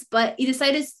wants, but he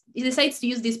decides to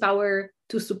use this power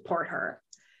to support her.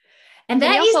 And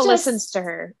that he also listens to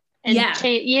her. And,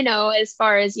 as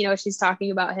far as, she's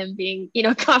talking about him being,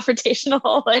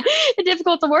 confrontational and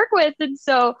difficult to work with. And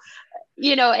so,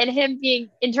 and him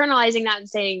internalizing that and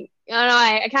saying, oh, no,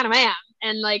 I kind of am.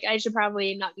 And like, I should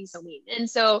probably not be so mean. And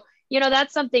so,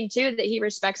 that's something too, that he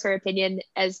respects her opinion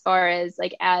as far as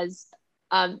like, as,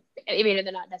 I mean,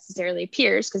 they're not necessarily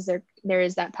peers because there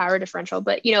is that power differential,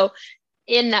 but,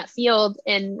 in that field,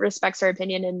 and respects her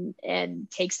opinion and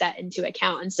takes that into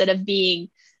account instead of being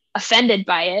offended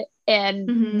by it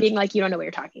and being like, you don't know what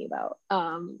you're talking about,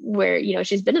 where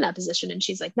she's been in that position and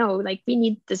she's like, no, like we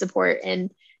need the support,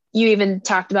 and you even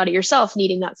talked about it yourself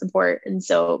needing that support, and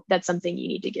so that's something you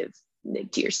need to give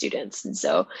to your students. And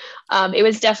so it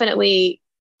was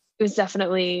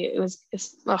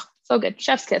so good.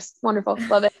 Chef's kiss. Wonderful.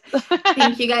 Love it.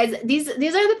 Thank you guys. These are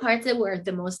the parts that were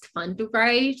the most fun to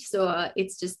write, so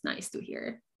it's just nice to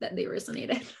hear that they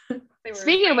resonated.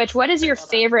 Speaking of which, what is your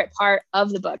favorite part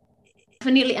of the book?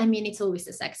 Definitely, I mean, it's always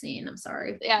the sex scene. I'm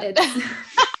sorry. Yeah. It's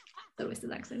always the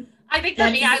sex scene. I think for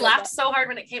me, I laughed so hard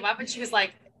when it came up and she was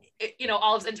like,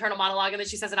 Olive's internal monologue, and then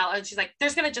she says it out loud, and she's like,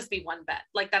 there's gonna just be one bed.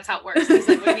 Like, that's how it works. He's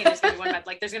like, what do you mean there's gonna be one bed?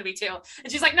 Like, there's gonna be two.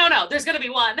 And she's like, no, there's gonna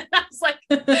be one. And I was like,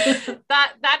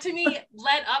 that to me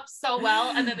led up so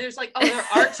well. And then there's like, oh, there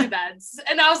are two beds.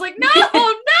 And I was like, no.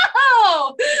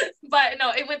 But no,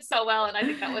 it went so well. And I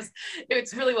think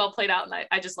it's really well played out. And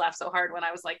I just laughed so hard when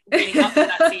I was like reading up to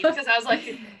that scene, because I was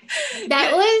like,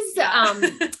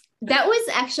 that was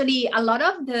actually a lot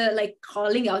of the like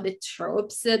calling out the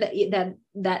tropes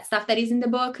that stuff that is in the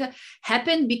book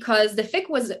happened because the fic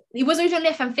was originally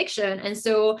a fan fiction, and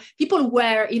so people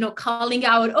were calling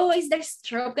out, oh, is this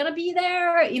trope gonna be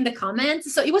there in the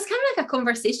comments? So it was kind of like a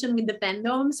conversation with the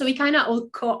fandom. So we kind of all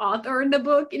co-authored the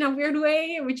book in a weird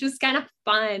way, which was kind of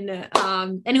fun,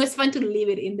 and it was fun to leave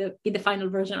it in the final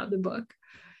version of the book.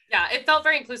 Yeah, it felt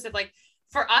very inclusive. Like,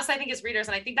 for us, I think as readers,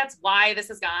 and I think that's why this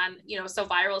has gone, so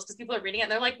viral, is because people are reading it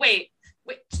and they're like, wait,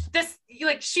 this,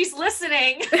 like, she's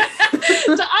listening to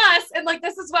us, and like,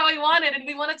 this is what we wanted, and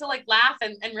we wanted to like laugh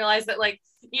and realize that like,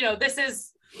 this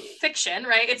is fiction,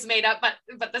 right? It's made up,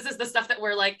 but this is the stuff that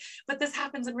we're like, but this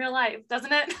happens in real life,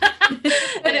 doesn't it?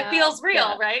 And it feels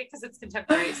real, right? Because it's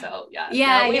contemporary. So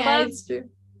it's true.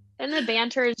 And the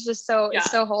banter is just so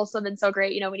wholesome and so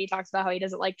great. When he talks about how he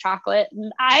doesn't like chocolate,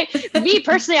 and me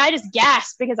personally, I just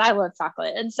gasped because I love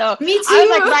chocolate. And so me too. I was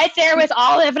like right there with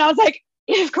Olive, and I was like,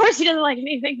 of course he doesn't like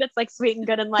anything that's like sweet and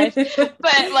good in life.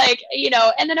 But like,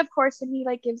 and then of course when he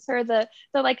like gives her the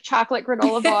like chocolate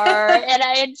granola bar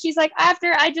and she's like,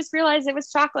 after I just realized it was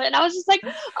chocolate, and I was just like,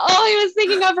 oh, he was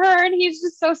thinking of her, and he's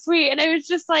just so sweet. And it was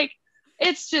just like,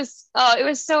 it's just, it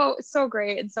was so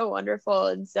great and so wonderful.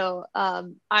 And so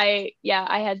I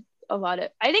had I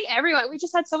think everyone, we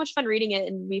just had so much fun reading it,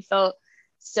 and we felt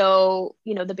so,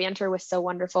 the banter was so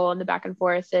wonderful, and the back and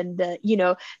forth, and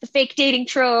the fake dating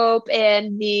trope,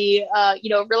 and the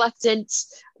reluctant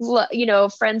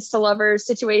friends to lovers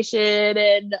situation,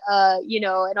 and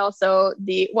and also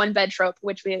the one bed trope,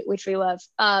 which we love,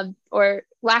 or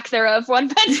lack thereof, one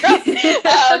bed trope.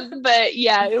 But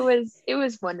yeah, it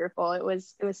was wonderful. It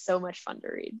was so much fun to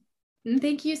read.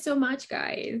 Thank you so much,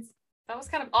 guys. That was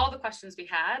kind of all the questions we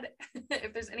had.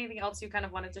 If there's anything else you kind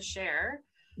of wanted to share.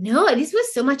 No, this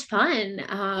was so much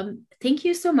fun. Thank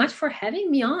you so much for having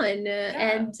me on.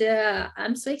 And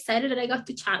I'm so excited that I got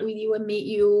to chat with you and meet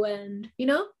you, and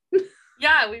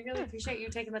Yeah, we really appreciate you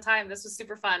taking the time. This was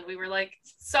super fun. We were like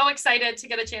so excited to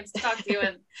get a chance to talk to you,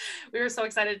 and we were so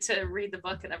excited to read the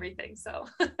book and everything. So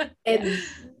and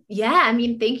I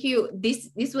mean, thank you. This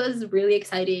was really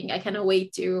exciting. I cannot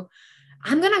wait to.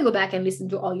 I'm gonna go back and listen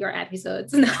to all your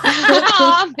episodes.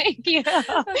 Oh, thank you.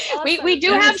 Awesome. We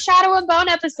do have Shadow and Bone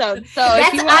episodes. So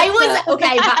but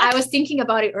I was thinking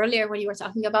about it earlier when you were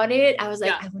talking about it. I was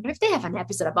like, I wonder if they have an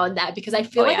episode about that, because I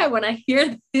feel I want to hear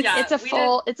this. Yeah, it's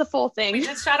a full thing. We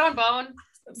did Shadow and Bone,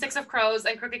 Six of Crows,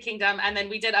 and Crooked Kingdom, and then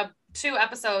we did a 2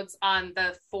 episodes on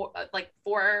the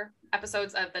 4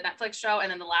 episodes of the Netflix show, and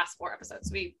then the last 4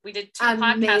 episodes. We did 2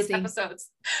 podcast episodes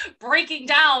breaking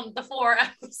down the 4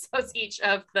 episodes each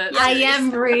of the I series.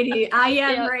 am ready. I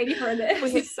am ready for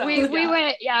this. We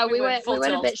went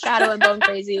a bit shadow and bone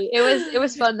crazy. It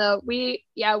was fun though. We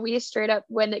straight up,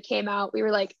 when it came out, we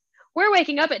were like, we're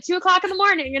waking up at 2:00 in the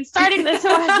morning and starting this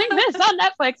and watching this on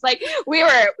Netflix. Like we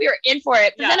were in for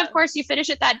it. But then of course you finish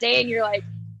it that day and you're like,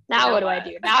 now what do I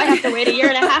do? Now I have to wait a year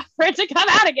and a half for it to come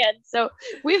out again. So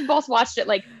we've both watched it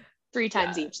like 3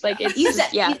 times each. Like it's is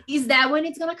that when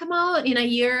it's gonna come out, in a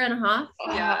year and a half?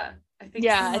 Yeah. I think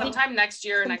sometime next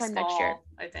year, next fall,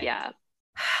 I think. Yeah.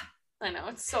 I know,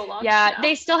 it's so long. Yeah,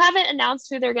 they still haven't announced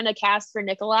who they're gonna cast for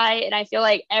Nikolai, and I feel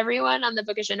like everyone on the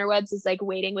bookish interwebs is like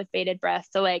waiting with bated breath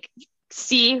to like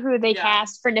see who they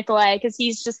cast for Nikolai, because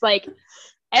he's just like,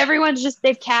 everyone's just,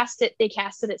 they casted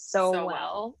it so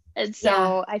well. And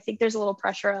so I think there's a little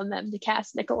pressure on them to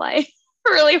cast Nikolai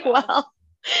really well.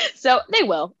 So they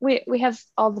will. We have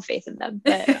all the faith in them.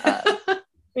 But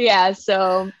thank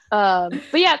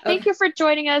you for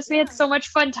joining us. We had so much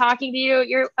fun talking to you.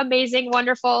 You're amazing,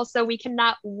 wonderful. So we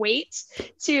cannot wait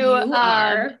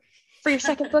to for your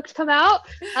second book to come out.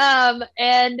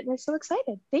 And we're so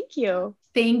excited. Thank you.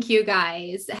 Thank you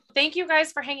guys. Thank you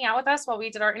guys for hanging out with us while we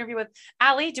did our interview with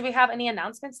Ali. Do we have any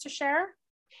announcements to share?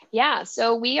 Yeah,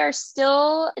 so we are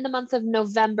still in the month of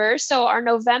November. So our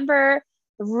November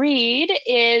read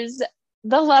is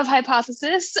The Love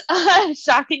Hypothesis,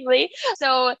 shockingly.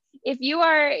 So if you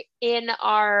are in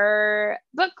our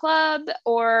book club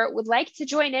or would like to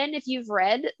join in, if you've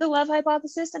read The Love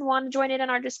Hypothesis and want to join in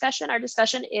our discussion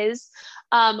is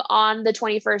on the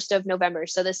 21st of November.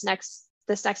 So this next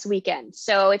weekend.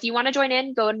 So if you want to join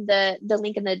in, go to the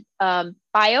link in the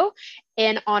bio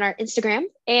and on our Instagram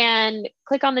and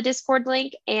click on the Discord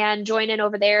link and join in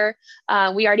over there.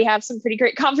 We already have some pretty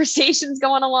great conversations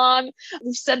going along.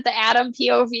 We've sent the Adam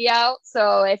POV out.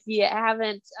 So if you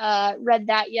haven't read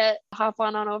that yet, hop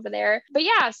on over there. But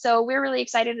yeah, so we're really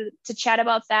excited to chat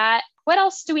about that. What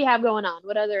else do we have going on?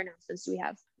 What other announcements do we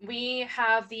have? We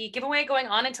have the giveaway going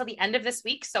on until the end of this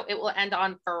week. So it will end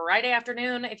on Friday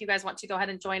afternoon. If you guys want to go ahead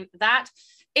and join that.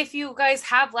 If you guys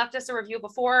have left us a review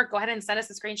before, go ahead and send us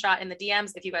a screenshot in the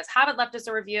DMs. If you guys haven't left us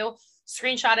a review,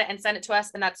 screenshot it and send it to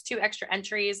us. And that's 2 extra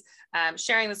entries,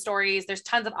 sharing the stories. There's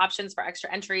tons of options for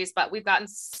extra entries, but we've gotten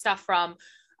stuff from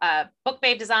Book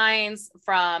Babe Designs,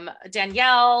 from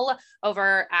Danielle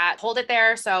over at Hold It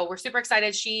There. So we're super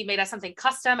excited. She made us something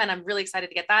custom and I'm really excited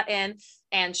to get that in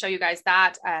and show you guys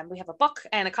that. We have a book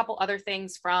and a couple other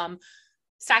things from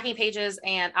Stacking Pages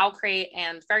and Owlcrate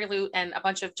and Fairy Loot and a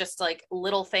bunch of just like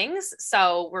little things.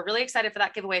 So we're really excited for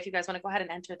that giveaway if you guys want to go ahead and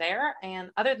enter there.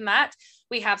 And other than that,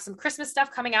 we have some Christmas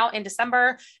stuff coming out in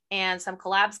December and some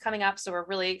collabs coming up. So we're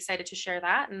really excited to share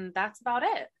that. And that's about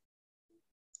it.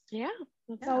 Yeah,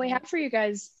 that's all we have for you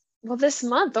guys. Well, this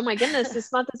month, oh my goodness,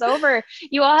 this month is over.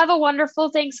 You all have a wonderful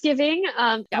Thanksgiving.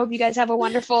 I hope you guys have a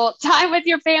wonderful time with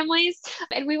your families,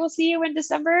 and we will see you in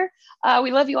December.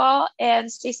 We love you all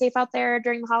and stay safe out there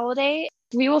during the holiday.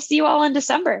 We will see you all in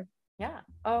December. Yeah.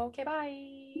 Okay,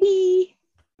 bye. Bye.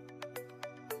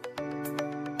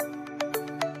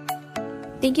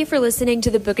 Thank you for listening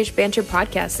to the Bookish Banter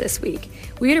podcast this week.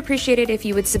 We would appreciate it if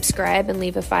you would subscribe and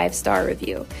leave a 5-star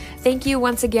review. Thank you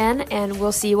once again, and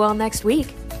we'll see you all next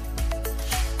week.